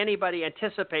believe that anybody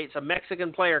anticipates a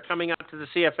Mexican player coming up to the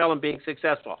CFL and being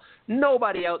successful.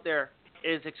 Nobody out there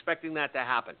is expecting that to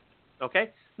happen.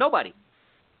 Okay? Nobody.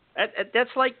 That's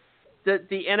like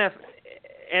the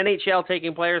NHL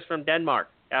taking players from Denmark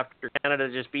after Canada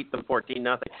just beat them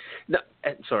 14-0. No,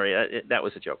 sorry, that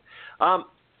was a joke.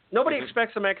 Nobody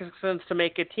expects the Mexicans to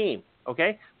make a team,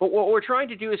 okay? But what we're trying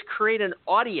to do is create an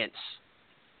audience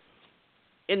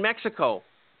in Mexico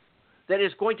that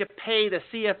is going to pay the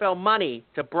CFL money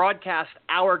to broadcast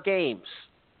our games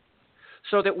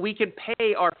so that we can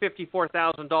pay our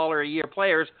 $54,000 a year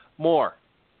players more.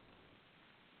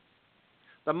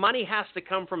 The money has to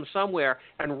come from somewhere,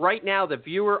 and right now the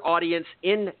viewer audience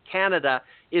in Canada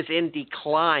is in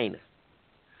decline.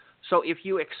 So if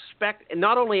you expect, and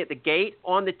not only at the gate,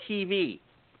 on the TV,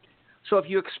 so if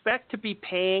you expect to be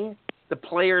paying the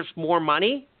players more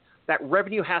money, that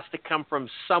revenue has to come from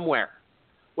somewhere,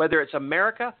 whether it's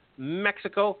America,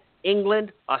 Mexico,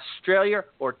 England, Australia,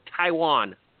 or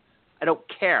Taiwan. I don't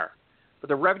care, but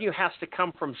the revenue has to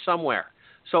come from somewhere.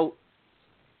 So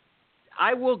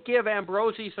I will give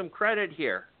Ambrosi some credit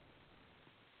here,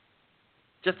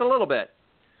 just a little bit,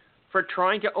 for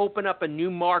trying to open up a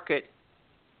new market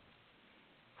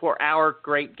for our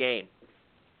great game.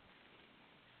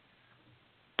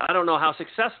 I don't know how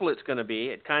successful it's going to be.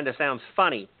 It kind of sounds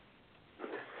funny,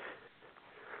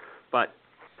 but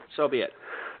so be it.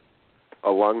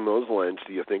 Along those lines,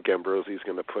 do you think Ambrosi's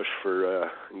going to push for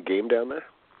a game down there?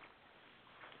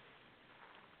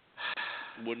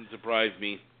 Wouldn't surprise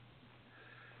me.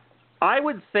 I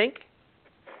would think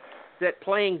that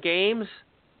playing games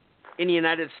in the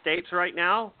United States right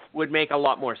now would make a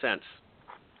lot more sense.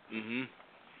 Mm-hmm.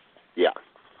 Yeah.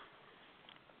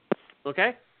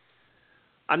 Okay?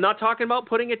 I'm not talking about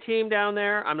putting a team down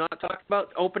there. I'm not talking about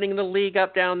opening the league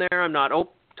up down there. I'm not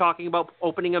talking about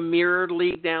opening a mirrored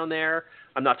league down there.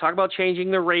 I'm not talking about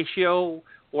changing the ratio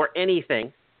or anything.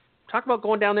 I'm talking about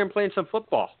going down there and playing some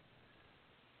football.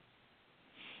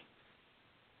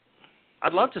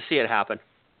 I'd love to see it happen.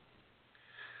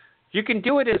 You can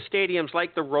do it in stadiums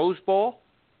like the Rose Bowl,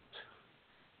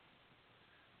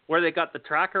 where they got the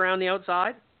track around the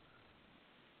outside,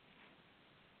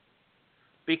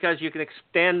 because you can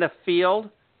extend the field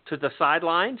to the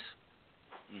sidelines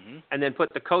and then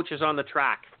put the coaches on the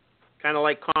track, kind of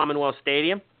like Commonwealth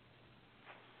Stadium,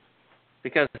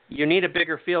 because you need a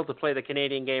bigger field to play the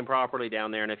Canadian game properly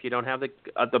down there, and if you don't have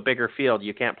the bigger field,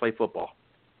 you can't play football.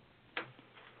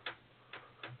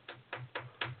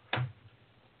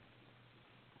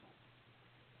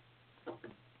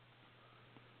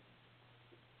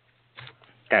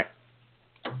 Okay.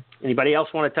 Anybody else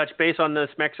want to touch base on this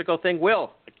Mexico thing?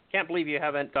 Will, I can't believe you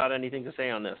haven't got anything to say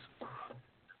on this.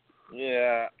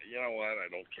 Yeah, you know what? I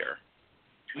don't care.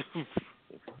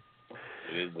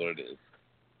 It is what it is.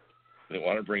 They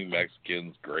want to bring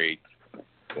Mexicans, great.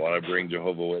 They want to bring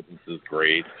Jehovah's Witnesses,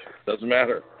 great. Doesn't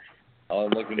matter. All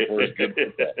I'm looking for is good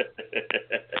football.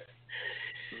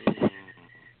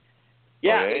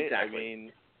 Yeah, okay? exactly. I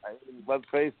mean, let's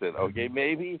face it. Okay,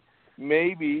 maybe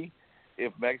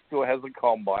if Mexico has a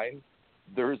combine,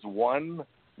 there's one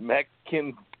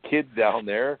Mexican kid down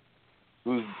there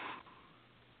who's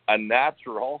a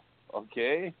natural,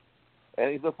 okay,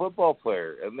 and he's a football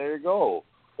player, and there you go.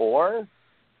 Or,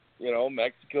 you know,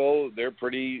 Mexico, they're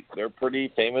pretty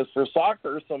famous for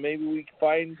soccer, so maybe we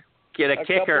can get a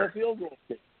couple kicker. of field goal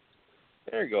kicks.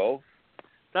 There you go.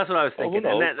 That's what I was thinking. Who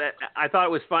knows? And I thought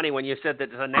it was funny when you said that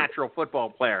it's a natural football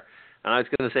player. And I was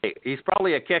going to say, he's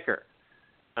probably a kicker.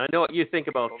 I know what you think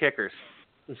about kickers.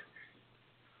 You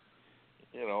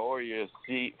know, or you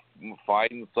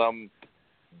find some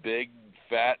big,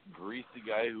 fat, greasy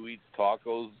guy who eats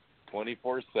tacos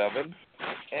 24/7,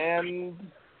 and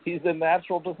he's a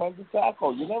natural defensive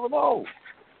tackle. You never know.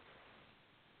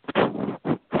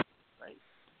 Right?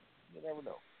 You never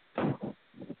know.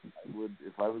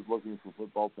 If I was looking for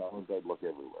football talent, I'd look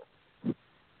everywhere.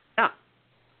 Yeah.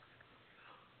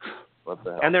 What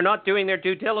the hell? And they're not doing their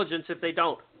due diligence if they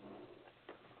don't.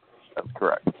 That's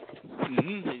correct.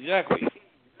 Exactly.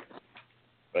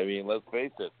 I mean, let's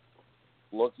face it.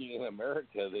 Looking in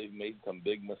America, they've made some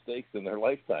big mistakes in their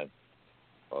lifetime.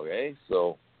 Okay,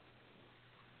 so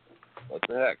what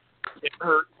the heck? It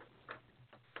hurts.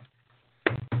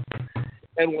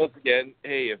 And once again,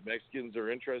 hey, if Mexicans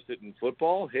are interested in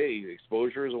football, hey,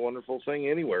 exposure is a wonderful thing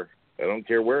anywhere. I don't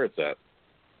care where it's at.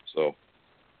 So.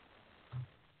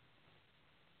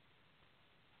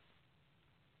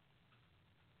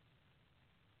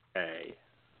 Okay.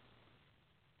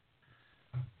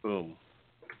 Boom.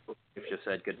 If you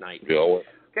said good night. We all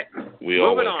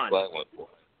Moving went on. silent.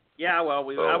 Yeah, well,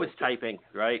 I was typing,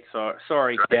 right? So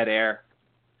sorry, dead air.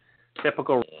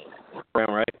 Typical,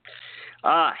 right?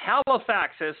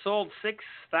 Halifax has sold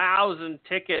 6,000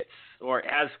 tickets, or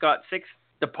has got 6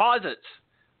 deposits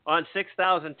on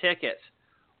 6,000 tickets.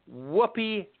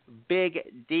 Whoopee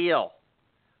big deal.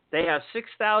 They have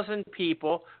 6,000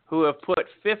 people who have put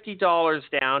 $50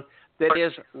 down that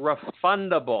is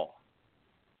refundable.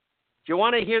 Do you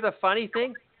want to hear the funny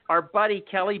thing? Our buddy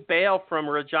Kelly Bale from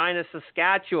Regina,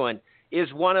 Saskatchewan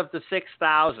is one of the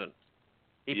 6,000.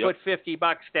 He put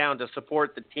 $50 down to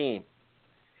support the team.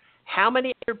 How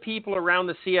many other people around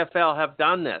the CFL have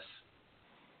done this?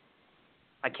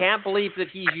 I can't believe that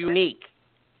he's unique.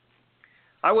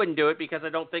 I wouldn't do it because I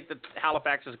don't think that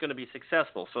Halifax is going to be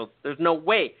successful. So there's no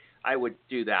way I would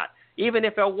do that, even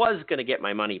if I was going to get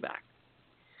my money back.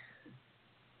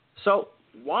 So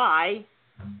why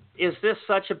is this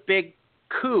such a big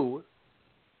coup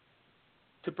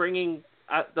to bringing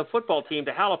the football team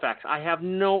to Halifax? I have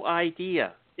no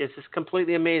idea. It's just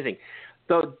completely amazing.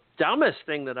 The dumbest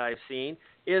thing that I've seen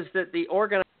is that the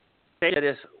organization that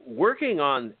is working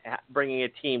on bringing a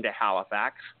team to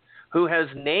Halifax who has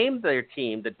named their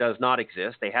team that does not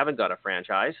exist, they haven't got a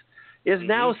franchise, is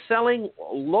now selling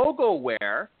logo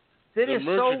wear that is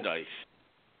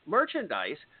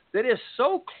merchandise that is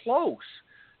so close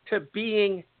to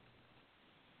being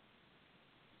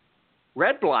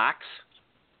Red Blacks.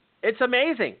 It's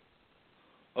amazing.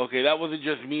 Okay, that wasn't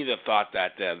just me that thought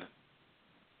that then.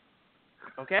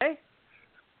 Okay?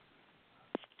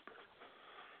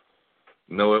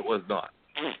 No, it was not.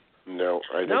 No,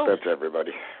 I think that's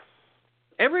everybody.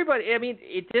 Everybody, I mean,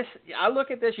 I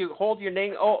look at this, you hold your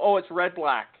name, oh, it's Red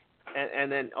Black,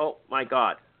 and then, oh, my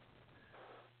God.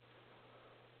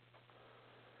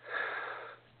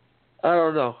 I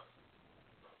don't know.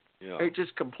 Yeah. It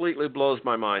just completely blows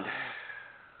my mind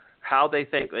how they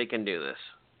think they can do this.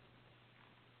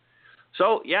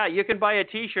 So, yeah, you can buy a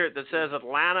T-shirt that says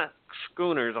Atlanta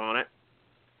Schooners on it,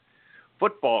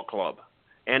 football club,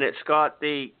 and it's got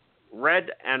the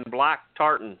red and black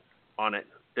tartan on it.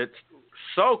 It's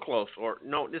so close, or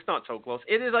no, it's not so close.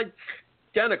 It is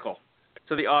identical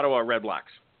to the Ottawa Red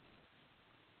Blacks.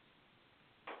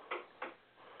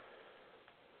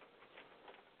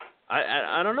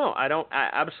 I don't know. I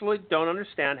absolutely don't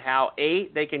understand how, A,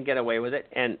 they can get away with it,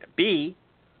 and B,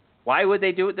 why would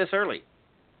they do it this early?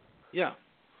 Yeah.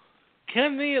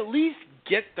 Can they at least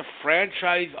get the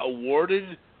franchise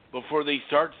awarded before they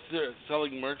start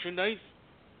selling merchandise?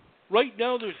 Right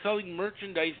now they're selling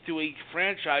merchandise to a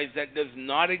franchise that does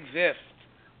not exist.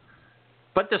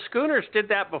 But the Schooners did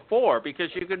that before because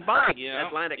you could buy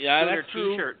Atlantic Schooner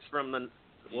T-shirts from the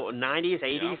 90s,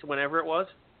 80s, whenever it was.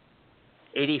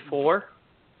 84.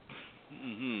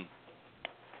 Mm-hmm.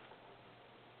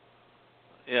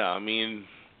 Yeah, I mean,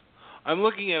 I'm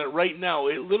looking at it right now.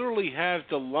 It literally has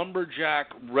the lumberjack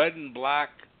red and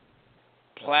black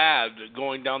plaid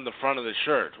going down the front of the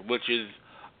shirt, which is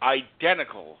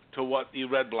identical to what the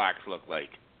Red Blacks look like.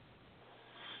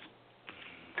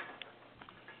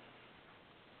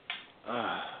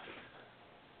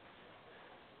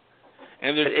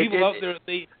 And there's people out there,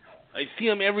 I see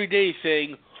them every day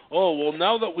saying, oh, well,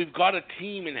 now that we've got a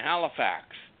team in Halifax.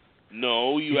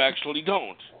 No, you actually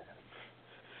don't.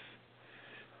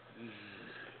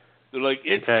 They're like,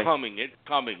 it's coming, it's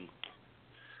coming.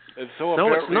 And so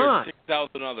apparently there's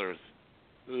 6,000 others.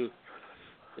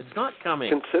 It's not coming.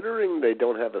 Considering they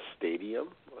don't have a stadium,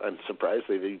 I'm surprised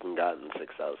they've even gotten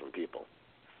 6,000 people.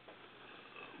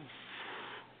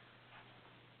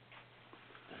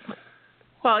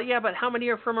 Well, yeah, but how many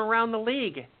are from around the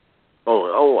league?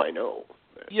 Oh, I know.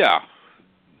 Yeah.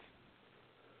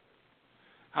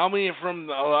 How many are from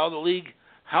around the league?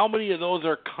 How many of those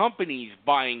are companies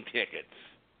buying tickets?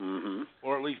 Mm-hmm.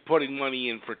 Or at least putting money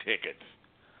in for tickets?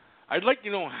 I'd like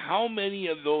to know how many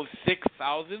of those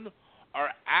 6,000 are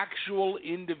actual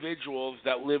individuals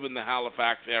that live in the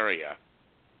Halifax area.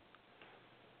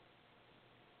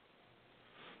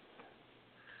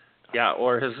 Yeah,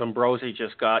 or has Ambrosi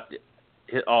just got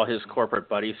all his corporate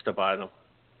buddies to buy them?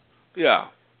 Yeah.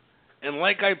 And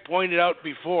like I pointed out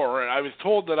before, and I was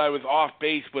told that I was off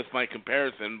base with my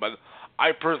comparison, but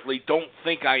I personally don't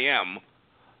think I am.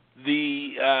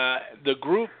 The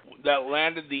group that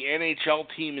landed the NHL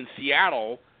team in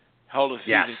Seattle held a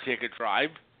season ticket drive.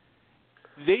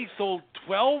 They sold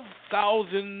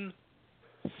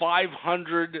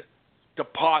 12,500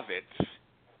 deposits,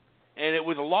 and it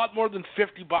was a lot more than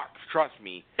 $50, trust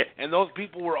me. And those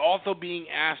people were also being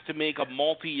asked to make a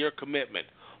multi-year commitment.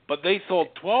 But they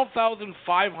sold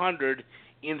 12,500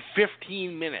 in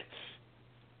 15 minutes.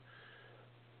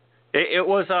 It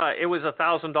was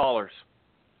 $1,000.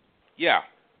 Yeah.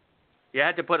 You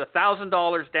had to put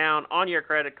 $1,000 down on your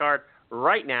credit card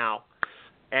right now,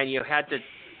 and you had to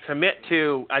commit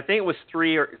to, I think it was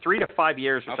 3 to 5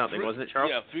 years or something, wasn't it, Charles?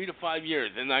 Yeah, 3 to 5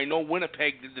 years. And I know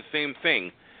Winnipeg did the same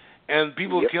thing. And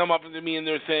people come up to me and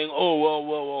they're saying, oh,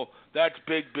 well, that's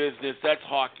big business, that's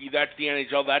hockey, that's the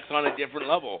NHL, that's on a different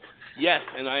level. Yes,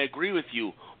 and I agree with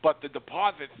you. But the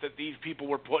deposits that these people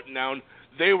were putting down,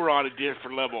 they were on a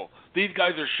different level. These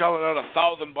guys are shelling out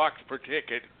 $1,000 per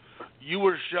ticket. You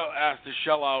were asked to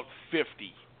shell out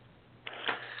 50.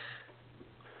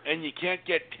 And you can't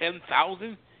get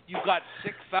 10,000? You got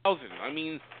 6,000. I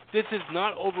mean, this is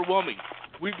not overwhelming.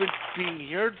 We've been being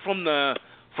heard from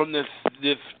this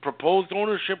proposed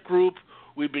ownership group.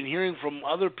 We've been hearing from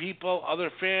other people, other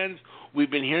fans.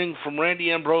 We've been hearing from Randy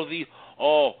Ambrosi.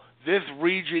 Oh, this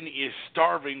region is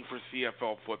starving for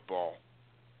CFL football.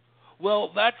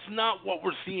 Well, that's not what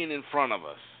we're seeing in front of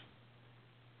us.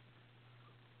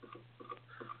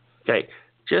 Okay,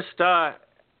 just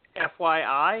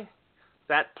FYI,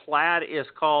 that plaid is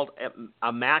called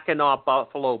a Mackinac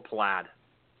Buffalo plaid.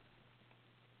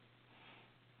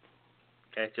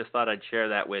 Okay, just thought I'd share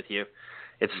that with you.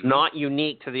 It's not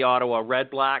unique to the Ottawa Red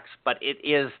Blacks, but it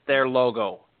is their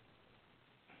logo.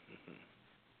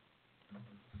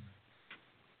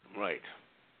 Right.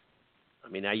 I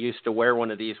mean, I used to wear one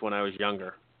of these when I was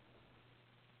younger.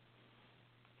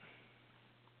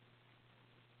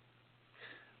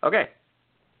 Okay.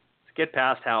 Let's get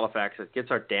past Halifax. It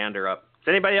gets our dander up.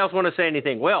 Does anybody else want to say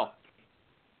anything? Will?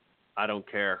 I don't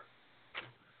care.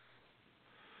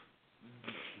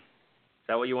 Is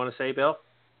that what you want to say, Bill?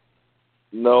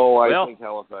 No, I Will? think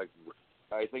Halifax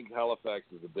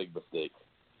is a big mistake.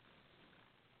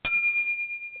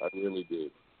 I really do.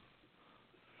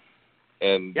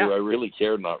 And do I really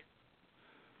care? Not.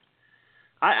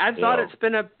 I thought it's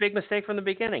been a big mistake from the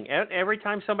beginning. Every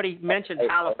time somebody mentioned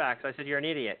Halifax, I said, you're an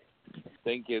idiot. I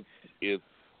think it's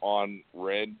on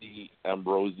Randy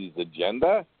Ambrosie's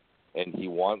agenda, and he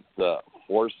wants to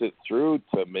force it through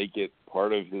to make it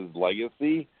part of his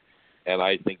legacy, and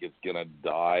I think it's going to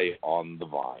die on the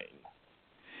vine.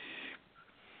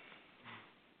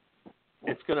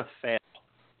 It's going to fail.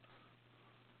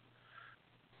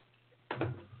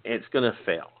 It's going to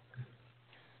fail.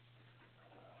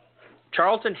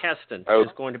 Charlton Heston is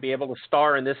going to be able to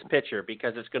star in this picture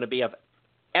because it's going to be of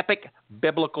epic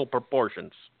biblical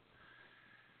proportions.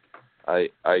 I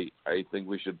think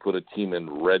we should put a team in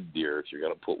Red Deer if you're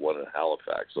going to put one in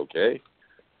Halifax, okay?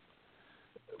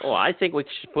 Oh, I think we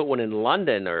should put one in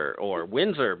London or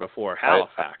Windsor before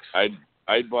Halifax.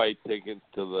 I'd buy tickets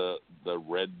to the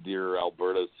Red Deer,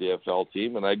 Alberta CFL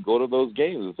team, and I'd go to those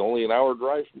games. It's only an hour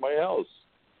drive from my house.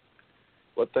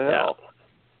 What the hell?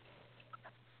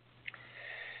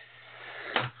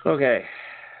 Okay.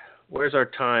 Where's our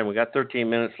time? We got 13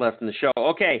 minutes left in the show.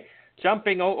 Okay.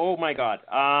 Jumping. Oh my God.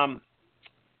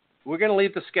 We're going to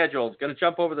leave the schedule. Going to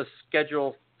jump over the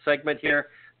schedule segment here.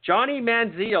 Johnny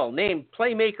Manziel named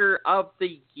Playmaker of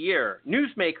the Year.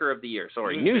 Newsmaker of the Year.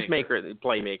 Sorry. Newsmaker.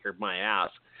 Playmaker. My ass.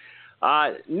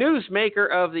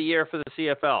 Newsmaker of the Year for the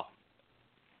CFL.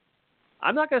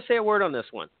 I'm not going to say a word on this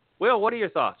one. Will, what are your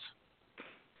thoughts?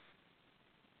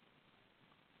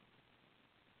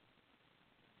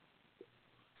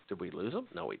 Did we lose him?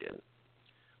 No, we didn't.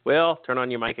 Will, turn on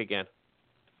your mic again.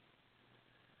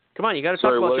 Come on, you got to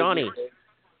talk about Johnny.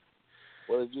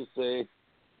 What did you say?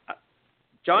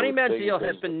 Johnny Manziel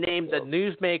has been named the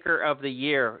Newsmaker of the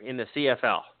Year in the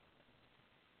CFL.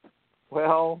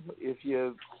 Well, if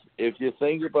you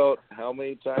think about how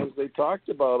many times they talked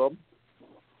about him,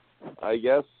 I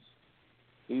guess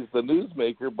he's the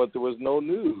newsmaker, but there was no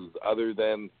news other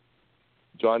than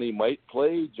Johnny might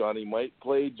play, Johnny might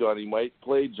play, Johnny might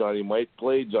play, Johnny might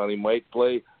play, Johnny might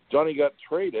play. Johnny got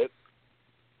traded.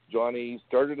 Johnny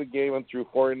started a game and threw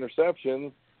 4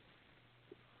 interceptions.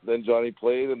 Then Johnny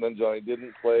played, and then Johnny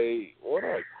didn't play. What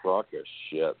a crock of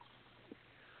shit.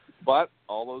 But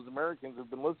all those Americans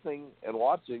have been listening and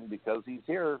watching because he's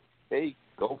here. Hey,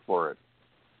 go for it.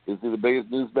 Is he the biggest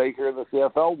newsmaker in the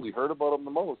CFL? We heard about him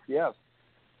the most, yes.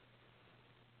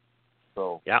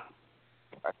 So, yeah.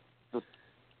 Just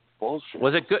bullshit.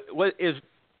 Was it good?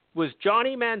 Was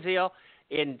Johnny Manziel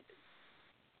in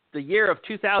the year of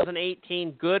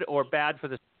 2018 good or bad for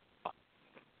the CFL?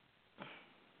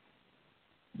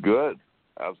 Good.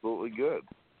 Absolutely good.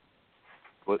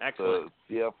 Excellent.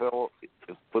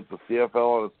 Put the CFL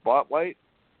on the spotlight,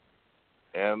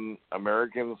 and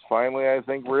Americans finally, I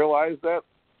think, realize that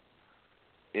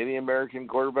any American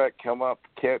quarterback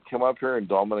can't come up here and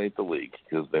dominate the league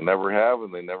because they never have,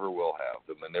 and they never will have,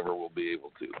 and they never will be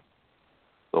able to.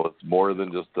 So it's more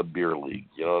than just a beer league.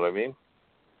 You know what I mean?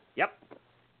 Yep.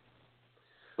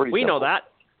 Pretty we simple. know that.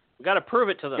 We've got to prove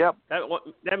it to them. Yep.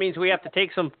 That means we have to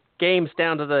take some games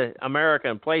down to the America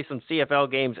and play some CFL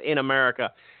games in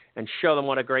America and show them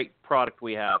what a great product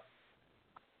we have.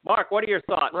 Mark, what are your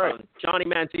thoughts on Johnny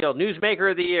Manziel,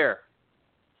 Newsmaker of the Year?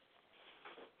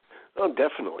 Oh,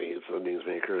 definitely. He's the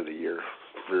Newsmaker of the Year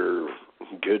for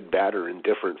good, bad, or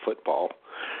indifferent football.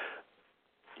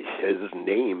 His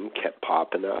name kept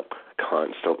popping up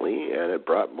constantly, and it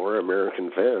brought more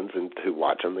American fans into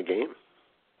watching the game.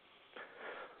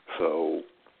 So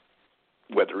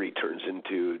whether he turns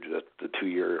into just the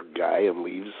 2-year guy and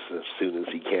leaves as soon as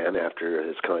he can after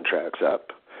his contract's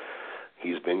up,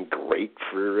 he's been great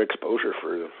for exposure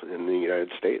in the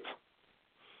United States.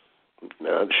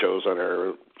 Now it shows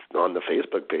on the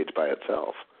Facebook page by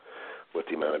itself with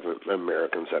the amount of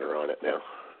Americans that are on it now.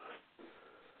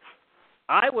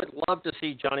 I would love to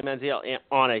see Johnny Manziel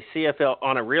on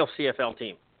a real CFL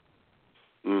team.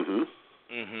 Mhm.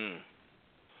 Mhm.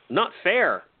 Not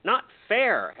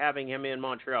fair having him in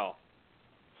Montreal.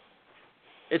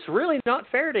 It's really not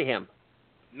fair to him.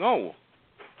 No.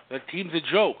 That team's a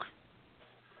joke.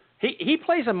 He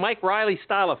plays a Mike Riley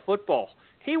style of football.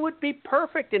 He would be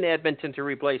perfect in Edmonton to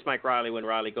replace Mike Riley when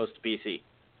Riley goes to BC.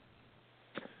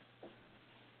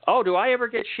 Oh, do I ever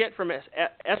get shit from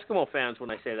Eskimo fans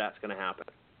when I say that's going to happen?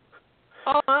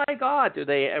 Oh, my God, do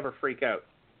they ever freak out?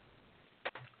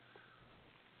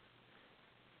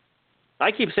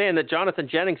 I keep saying that Jonathan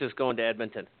Jennings is going to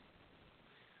Edmonton.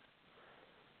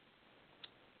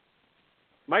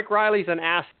 Mike Riley's an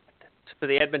asset to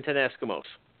the Edmonton Eskimos.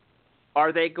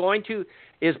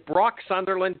 Is Brock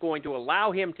Sunderland going to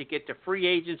allow him to get to free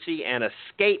agency and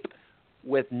escape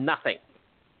with nothing?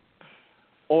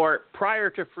 Or prior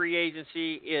to free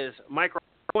agency, is Mike Riley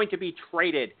going to be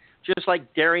traded just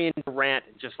like Darian Durant,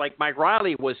 just like Mike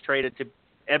Riley was traded to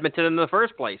Edmonton in the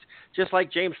first place, just like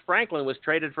James Franklin was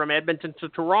traded from Edmonton to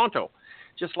Toronto,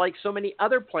 just like so many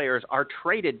other players are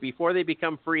traded before they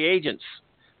become free agents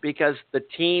because the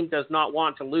team does not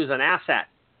want to lose an asset.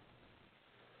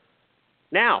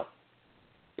 Now,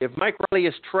 if Mike Riley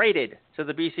is traded to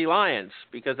the BC Lions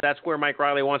because that's where Mike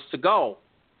Riley wants to go,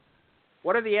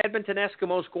 what are the Edmonton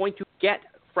Eskimos going to get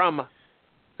from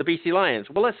the BC Lions?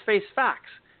 Well, let's face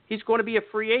facts. He's going to be a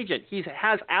free agent. He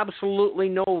has absolutely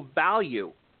no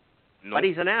value, but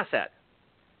he's an asset.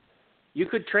 You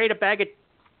could trade a bag of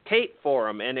tape for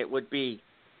him, and it would be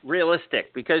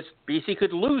realistic because BC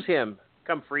could lose him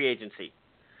come free agency.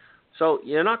 So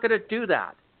you're not going to do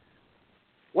that.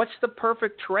 What's the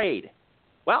perfect trade?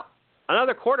 Well,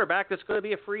 another quarterback that's going to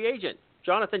be a free agent,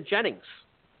 Jonathan Jennings.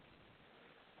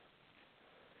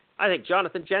 I think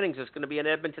Jonathan Jennings is going to be an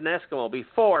Edmonton Eskimo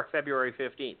before February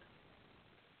 15th.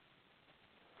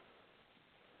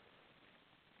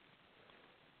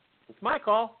 It's my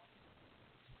call.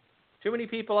 Too many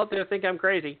people out there think I'm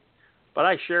crazy, but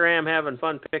I sure am having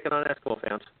fun picking on Eskimo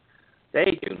fans.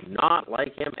 They do not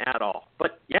like him at all.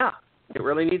 But, yeah, it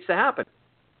really needs to happen.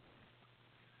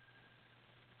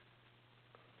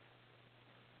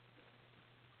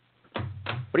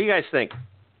 What do you guys think?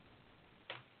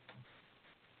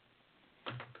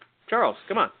 Charles,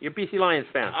 come on. You're a BC Lions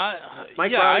fan.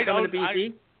 Mike Riley coming to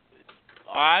BC?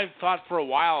 I've thought for a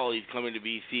while he's coming to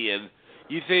BC, and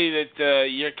you say that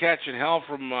you're catching hell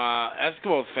from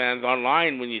Eskimos fans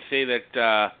online when you say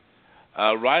that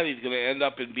Riley's going to end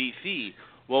up in BC.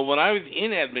 Well, when I was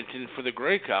in Edmonton for the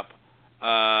Grey Cup,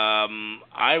 I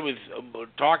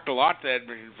talked a lot to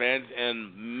Edmonton fans,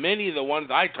 and many of the ones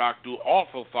I talked to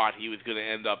also thought he was going to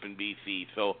end up in BC.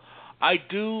 So I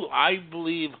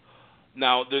believe.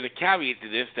 Now, there's a caveat to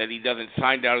this, that he doesn't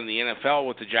sign down in the NFL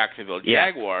with the Jacksonville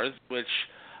Jaguars, which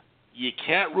you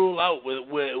can't rule out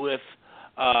with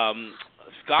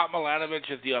Scott Milanovich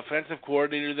as the offensive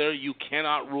coordinator there. You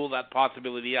cannot rule that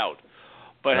possibility out.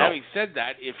 But having said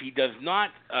that, if he does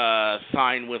not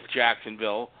sign with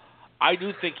Jacksonville, I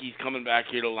do think he's coming back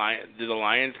here to the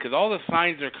Lions because all the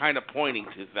signs are kind of pointing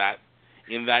to that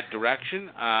in that direction.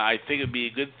 I think it'd be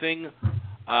a good thing.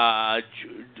 Are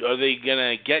they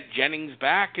gonna get Jennings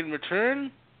back in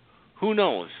return? Who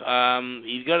knows?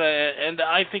 He's gonna, and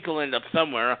I think he'll end up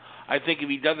somewhere. I think if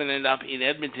he doesn't end up in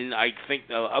Edmonton, I think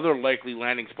the other likely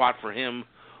landing spot for him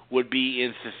would be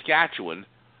in Saskatchewan.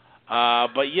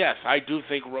 But yes, I do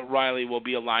think Riley will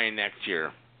be a Lion next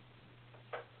year.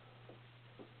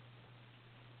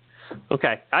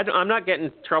 Okay. I'm not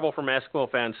getting trouble from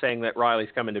Eskimo fans saying that Riley's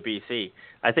coming to BC.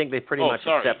 I think they pretty much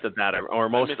accepted that, or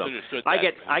most of them. I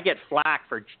get flack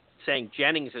for saying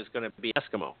Jennings is going to be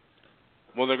Eskimo.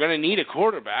 Well, they're going to need a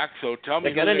quarterback, so tell me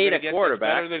they're going to need a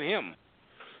quarterback better than him.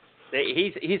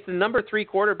 He's the number 3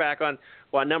 quarterback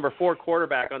number 4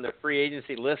 quarterback on the free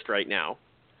agency list right now,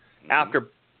 after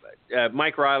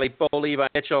Mike Riley, Bo Levi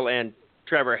Mitchell, and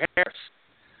Trevor Harris.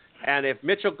 And if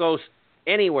Mitchell goes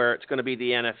anywhere, it's going to be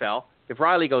the NFL. If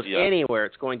Riley goes anywhere,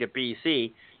 it's going to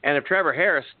BC. And if Trevor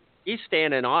Harris, he's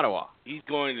staying in Ottawa.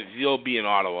 He'll be in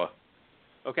Ottawa.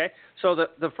 Okay, so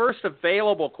the first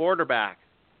available quarterback,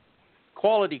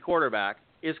 quality quarterback,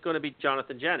 is going to be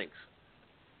Jonathan Jennings.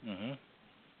 Mm-hmm.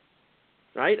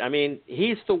 Right? I mean,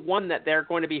 he's the one that they're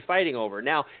going to be fighting over.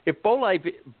 Now, if Bo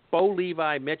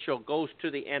Levi Mitchell goes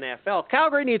to the NFL,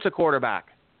 Calgary needs a quarterback.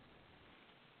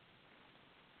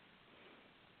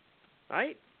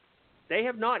 Right? They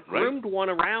have not groomed one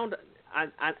around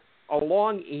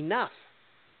along enough.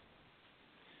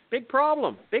 Big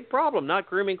problem, not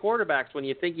grooming quarterbacks when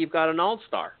you think you've got an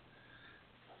all-star.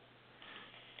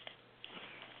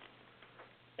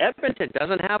 Edmonton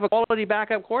doesn't have a quality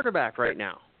backup quarterback right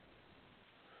now.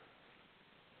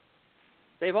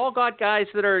 They've all got guys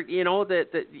that are,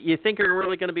 that you think are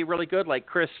really going to be really good, like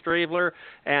Chris Stravler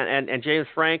and James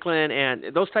Franklin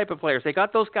and those type of players. They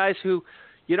got those guys who,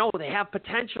 they have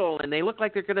potential and they look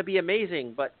like they're going to be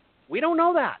amazing, but we don't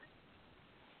know that.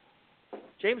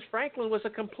 James Franklin was a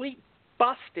complete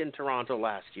bust in Toronto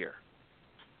last year.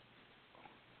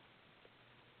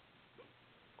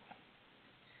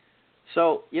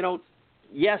 So,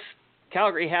 yes,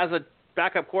 Calgary has a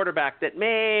backup quarterback that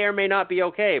may or may not be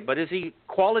okay, but is he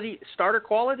starter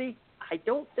quality? I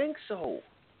don't think so.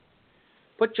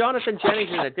 Put Jonathan Jennings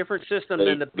in a different system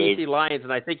than the BC Lions,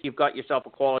 and I think you've got yourself a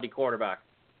quality quarterback.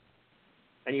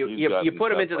 And you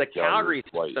put him into the Calgary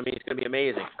system, he's going to be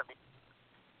amazing.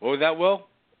 What was that, Will?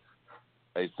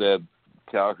 I said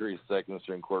Calgary's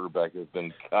second-string quarterback has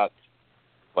been cut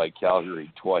by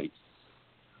Calgary twice.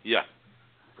 Yeah.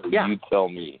 Yeah. You tell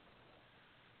me.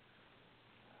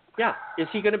 Yeah. Is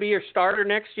he going to be your starter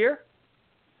next year?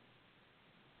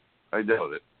 I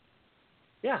doubt it.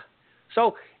 Yeah.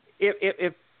 So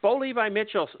if Bo Levi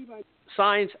Mitchell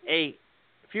signs a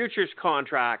futures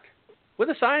contract with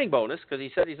a signing bonus, because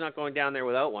he said he's not going down there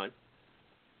without one,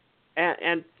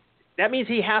 and that means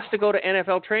he has to go to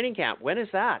NFL training camp. When is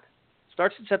that?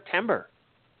 Starts in September.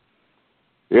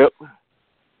 Yep.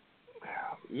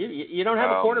 You don't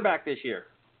have a quarterback this year.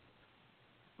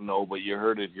 No, but you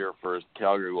heard it here first.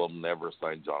 Calgary will never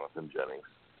sign Jonathan Jennings.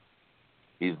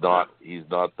 He's not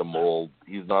the mold.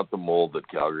 He's not the mold that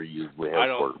Calgary usually has.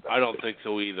 I don't think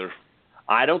so either.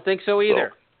 I don't think so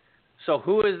either. So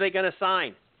who is they going to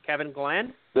sign? Kevin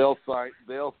Glenn? They'll sign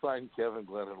Kevin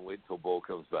Glenn and wait till Bo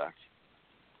comes back.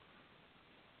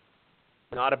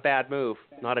 Not a bad move.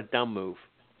 Not a dumb move.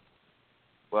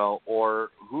 Well, or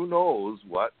who knows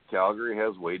what Calgary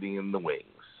has waiting in the wings.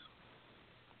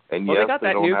 And well, yes, they got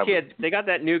that new kid. They got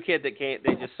that new kid that came.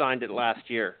 They just signed it last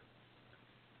year.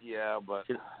 Yeah, but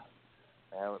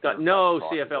got no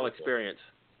CFL experience.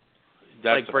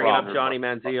 That's like bringing up Johnny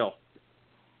Manziel.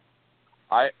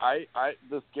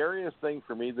 The scariest thing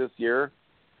for me this year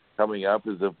coming up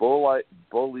is if Bo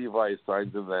Levi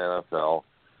signs in the NFL,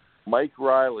 Mike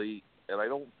Riley, and I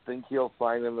don't think he'll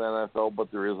sign in the NFL,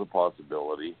 but there is a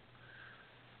possibility.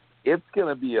 It's going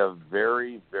to be a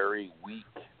very, very weak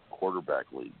quarterback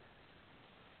league.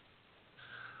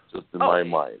 Just in my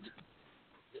mind.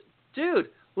 Dude,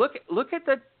 look at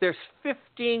there's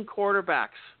 15 quarterbacks.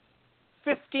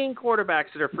 15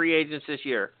 quarterbacks that are free agents this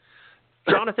year.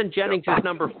 Jonathan Jennings is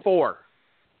number 4.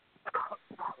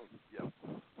 Yep.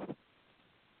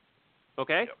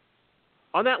 Okay? Yep.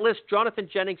 On that list, Jonathan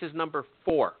Jennings is number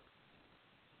 4.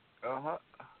 Uh-huh.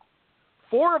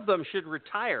 4 of them should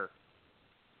retire.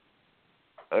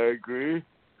 I agree.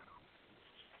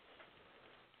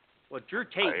 Well, Drew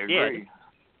Tate did.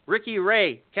 Ricky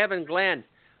Ray, Kevin Glenn,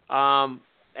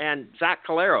 and Zach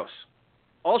Caleros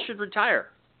all should retire.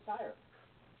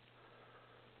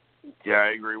 Yeah,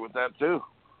 I agree with that too.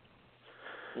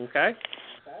 Okay.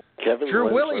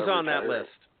 Drew Willie's on that list.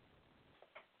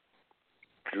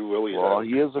 Drew Willie. Well,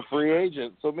 he is a free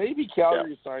agent, so maybe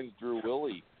Calgary signs Drew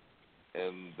Willie,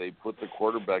 and they put the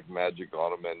quarterback magic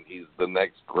on him, and he's the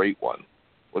next great one.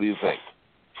 What do you think?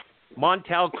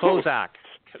 Montel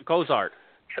Cozart.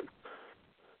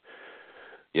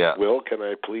 Yeah. Will, can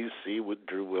I please see with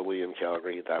Drew Willie in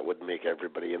Calgary? That would make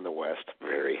everybody in the West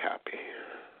very happy.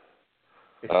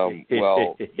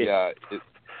 Well, yeah,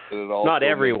 it also not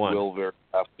everyone. Make Will very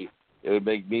happy. It would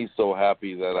make me so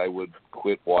happy that I would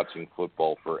quit watching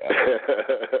football forever.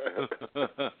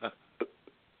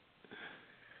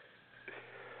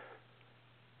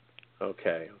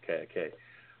 Okay.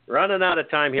 Running out of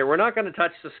time here. We're not going to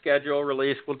touch the schedule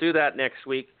release. We'll do that next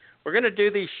week. We're going to do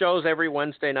these shows every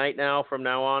Wednesday night now from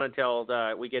now on until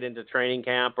we get into training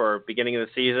camp or beginning of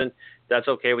the season. That's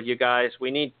okay with you guys.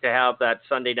 We need to have that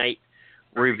Sunday night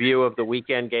review of the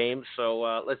weekend games.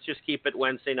 So let's just keep it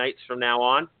Wednesday nights from now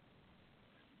on.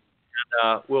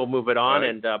 And we'll move it on. Right.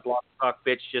 And Block Talk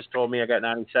Bitch just told me I got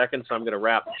 90 seconds, so I'm going to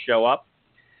wrap the show up.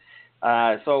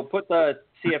 So put the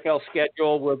CFL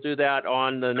schedule. We'll do that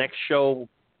on the next show,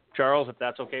 Charles, if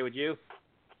that's okay with you.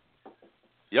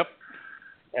 Yep.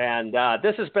 And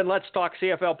this has been Let's Talk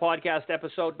CFL podcast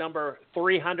episode number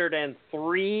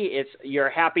 303. It's your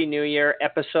Happy New Year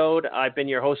episode. I've been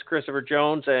your host, Christopher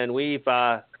Jones, and we've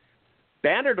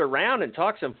bantered around and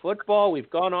talked some football. We've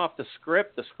gone off the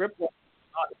script. The script was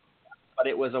not, but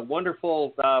it was a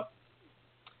wonderful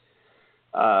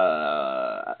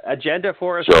agenda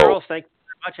for us, Charles. Thank you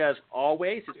very much, as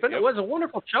always. It was a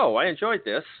wonderful show. I enjoyed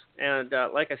this. And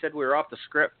like I said, we were off the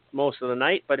script most of the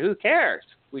night, but who cares?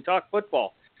 We talk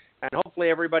football. And hopefully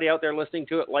everybody out there listening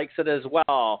to it likes it as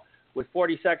well. With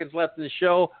 40 seconds left in the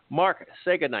show, Mark,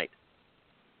 say goodnight.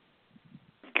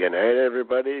 Good night,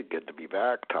 everybody. Good to be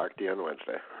back. Talk to you on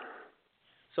Wednesday.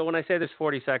 So when I say there's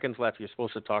 40 seconds left, you're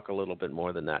supposed to talk a little bit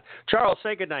more than that. Charles,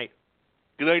 say goodnight.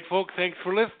 Good night, folks. Thanks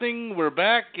for listening. We're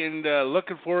back and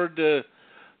looking forward to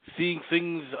seeing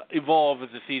things evolve as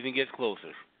the season gets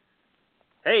closer.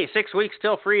 Hey, 6 weeks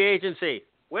till free agency.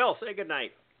 Will, say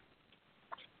goodnight.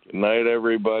 Good night,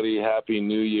 everybody. Happy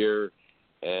New Year.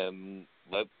 And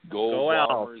let's go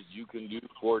Bombers. You can do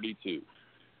 42.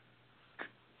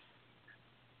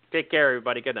 Take care,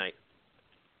 everybody. Good night.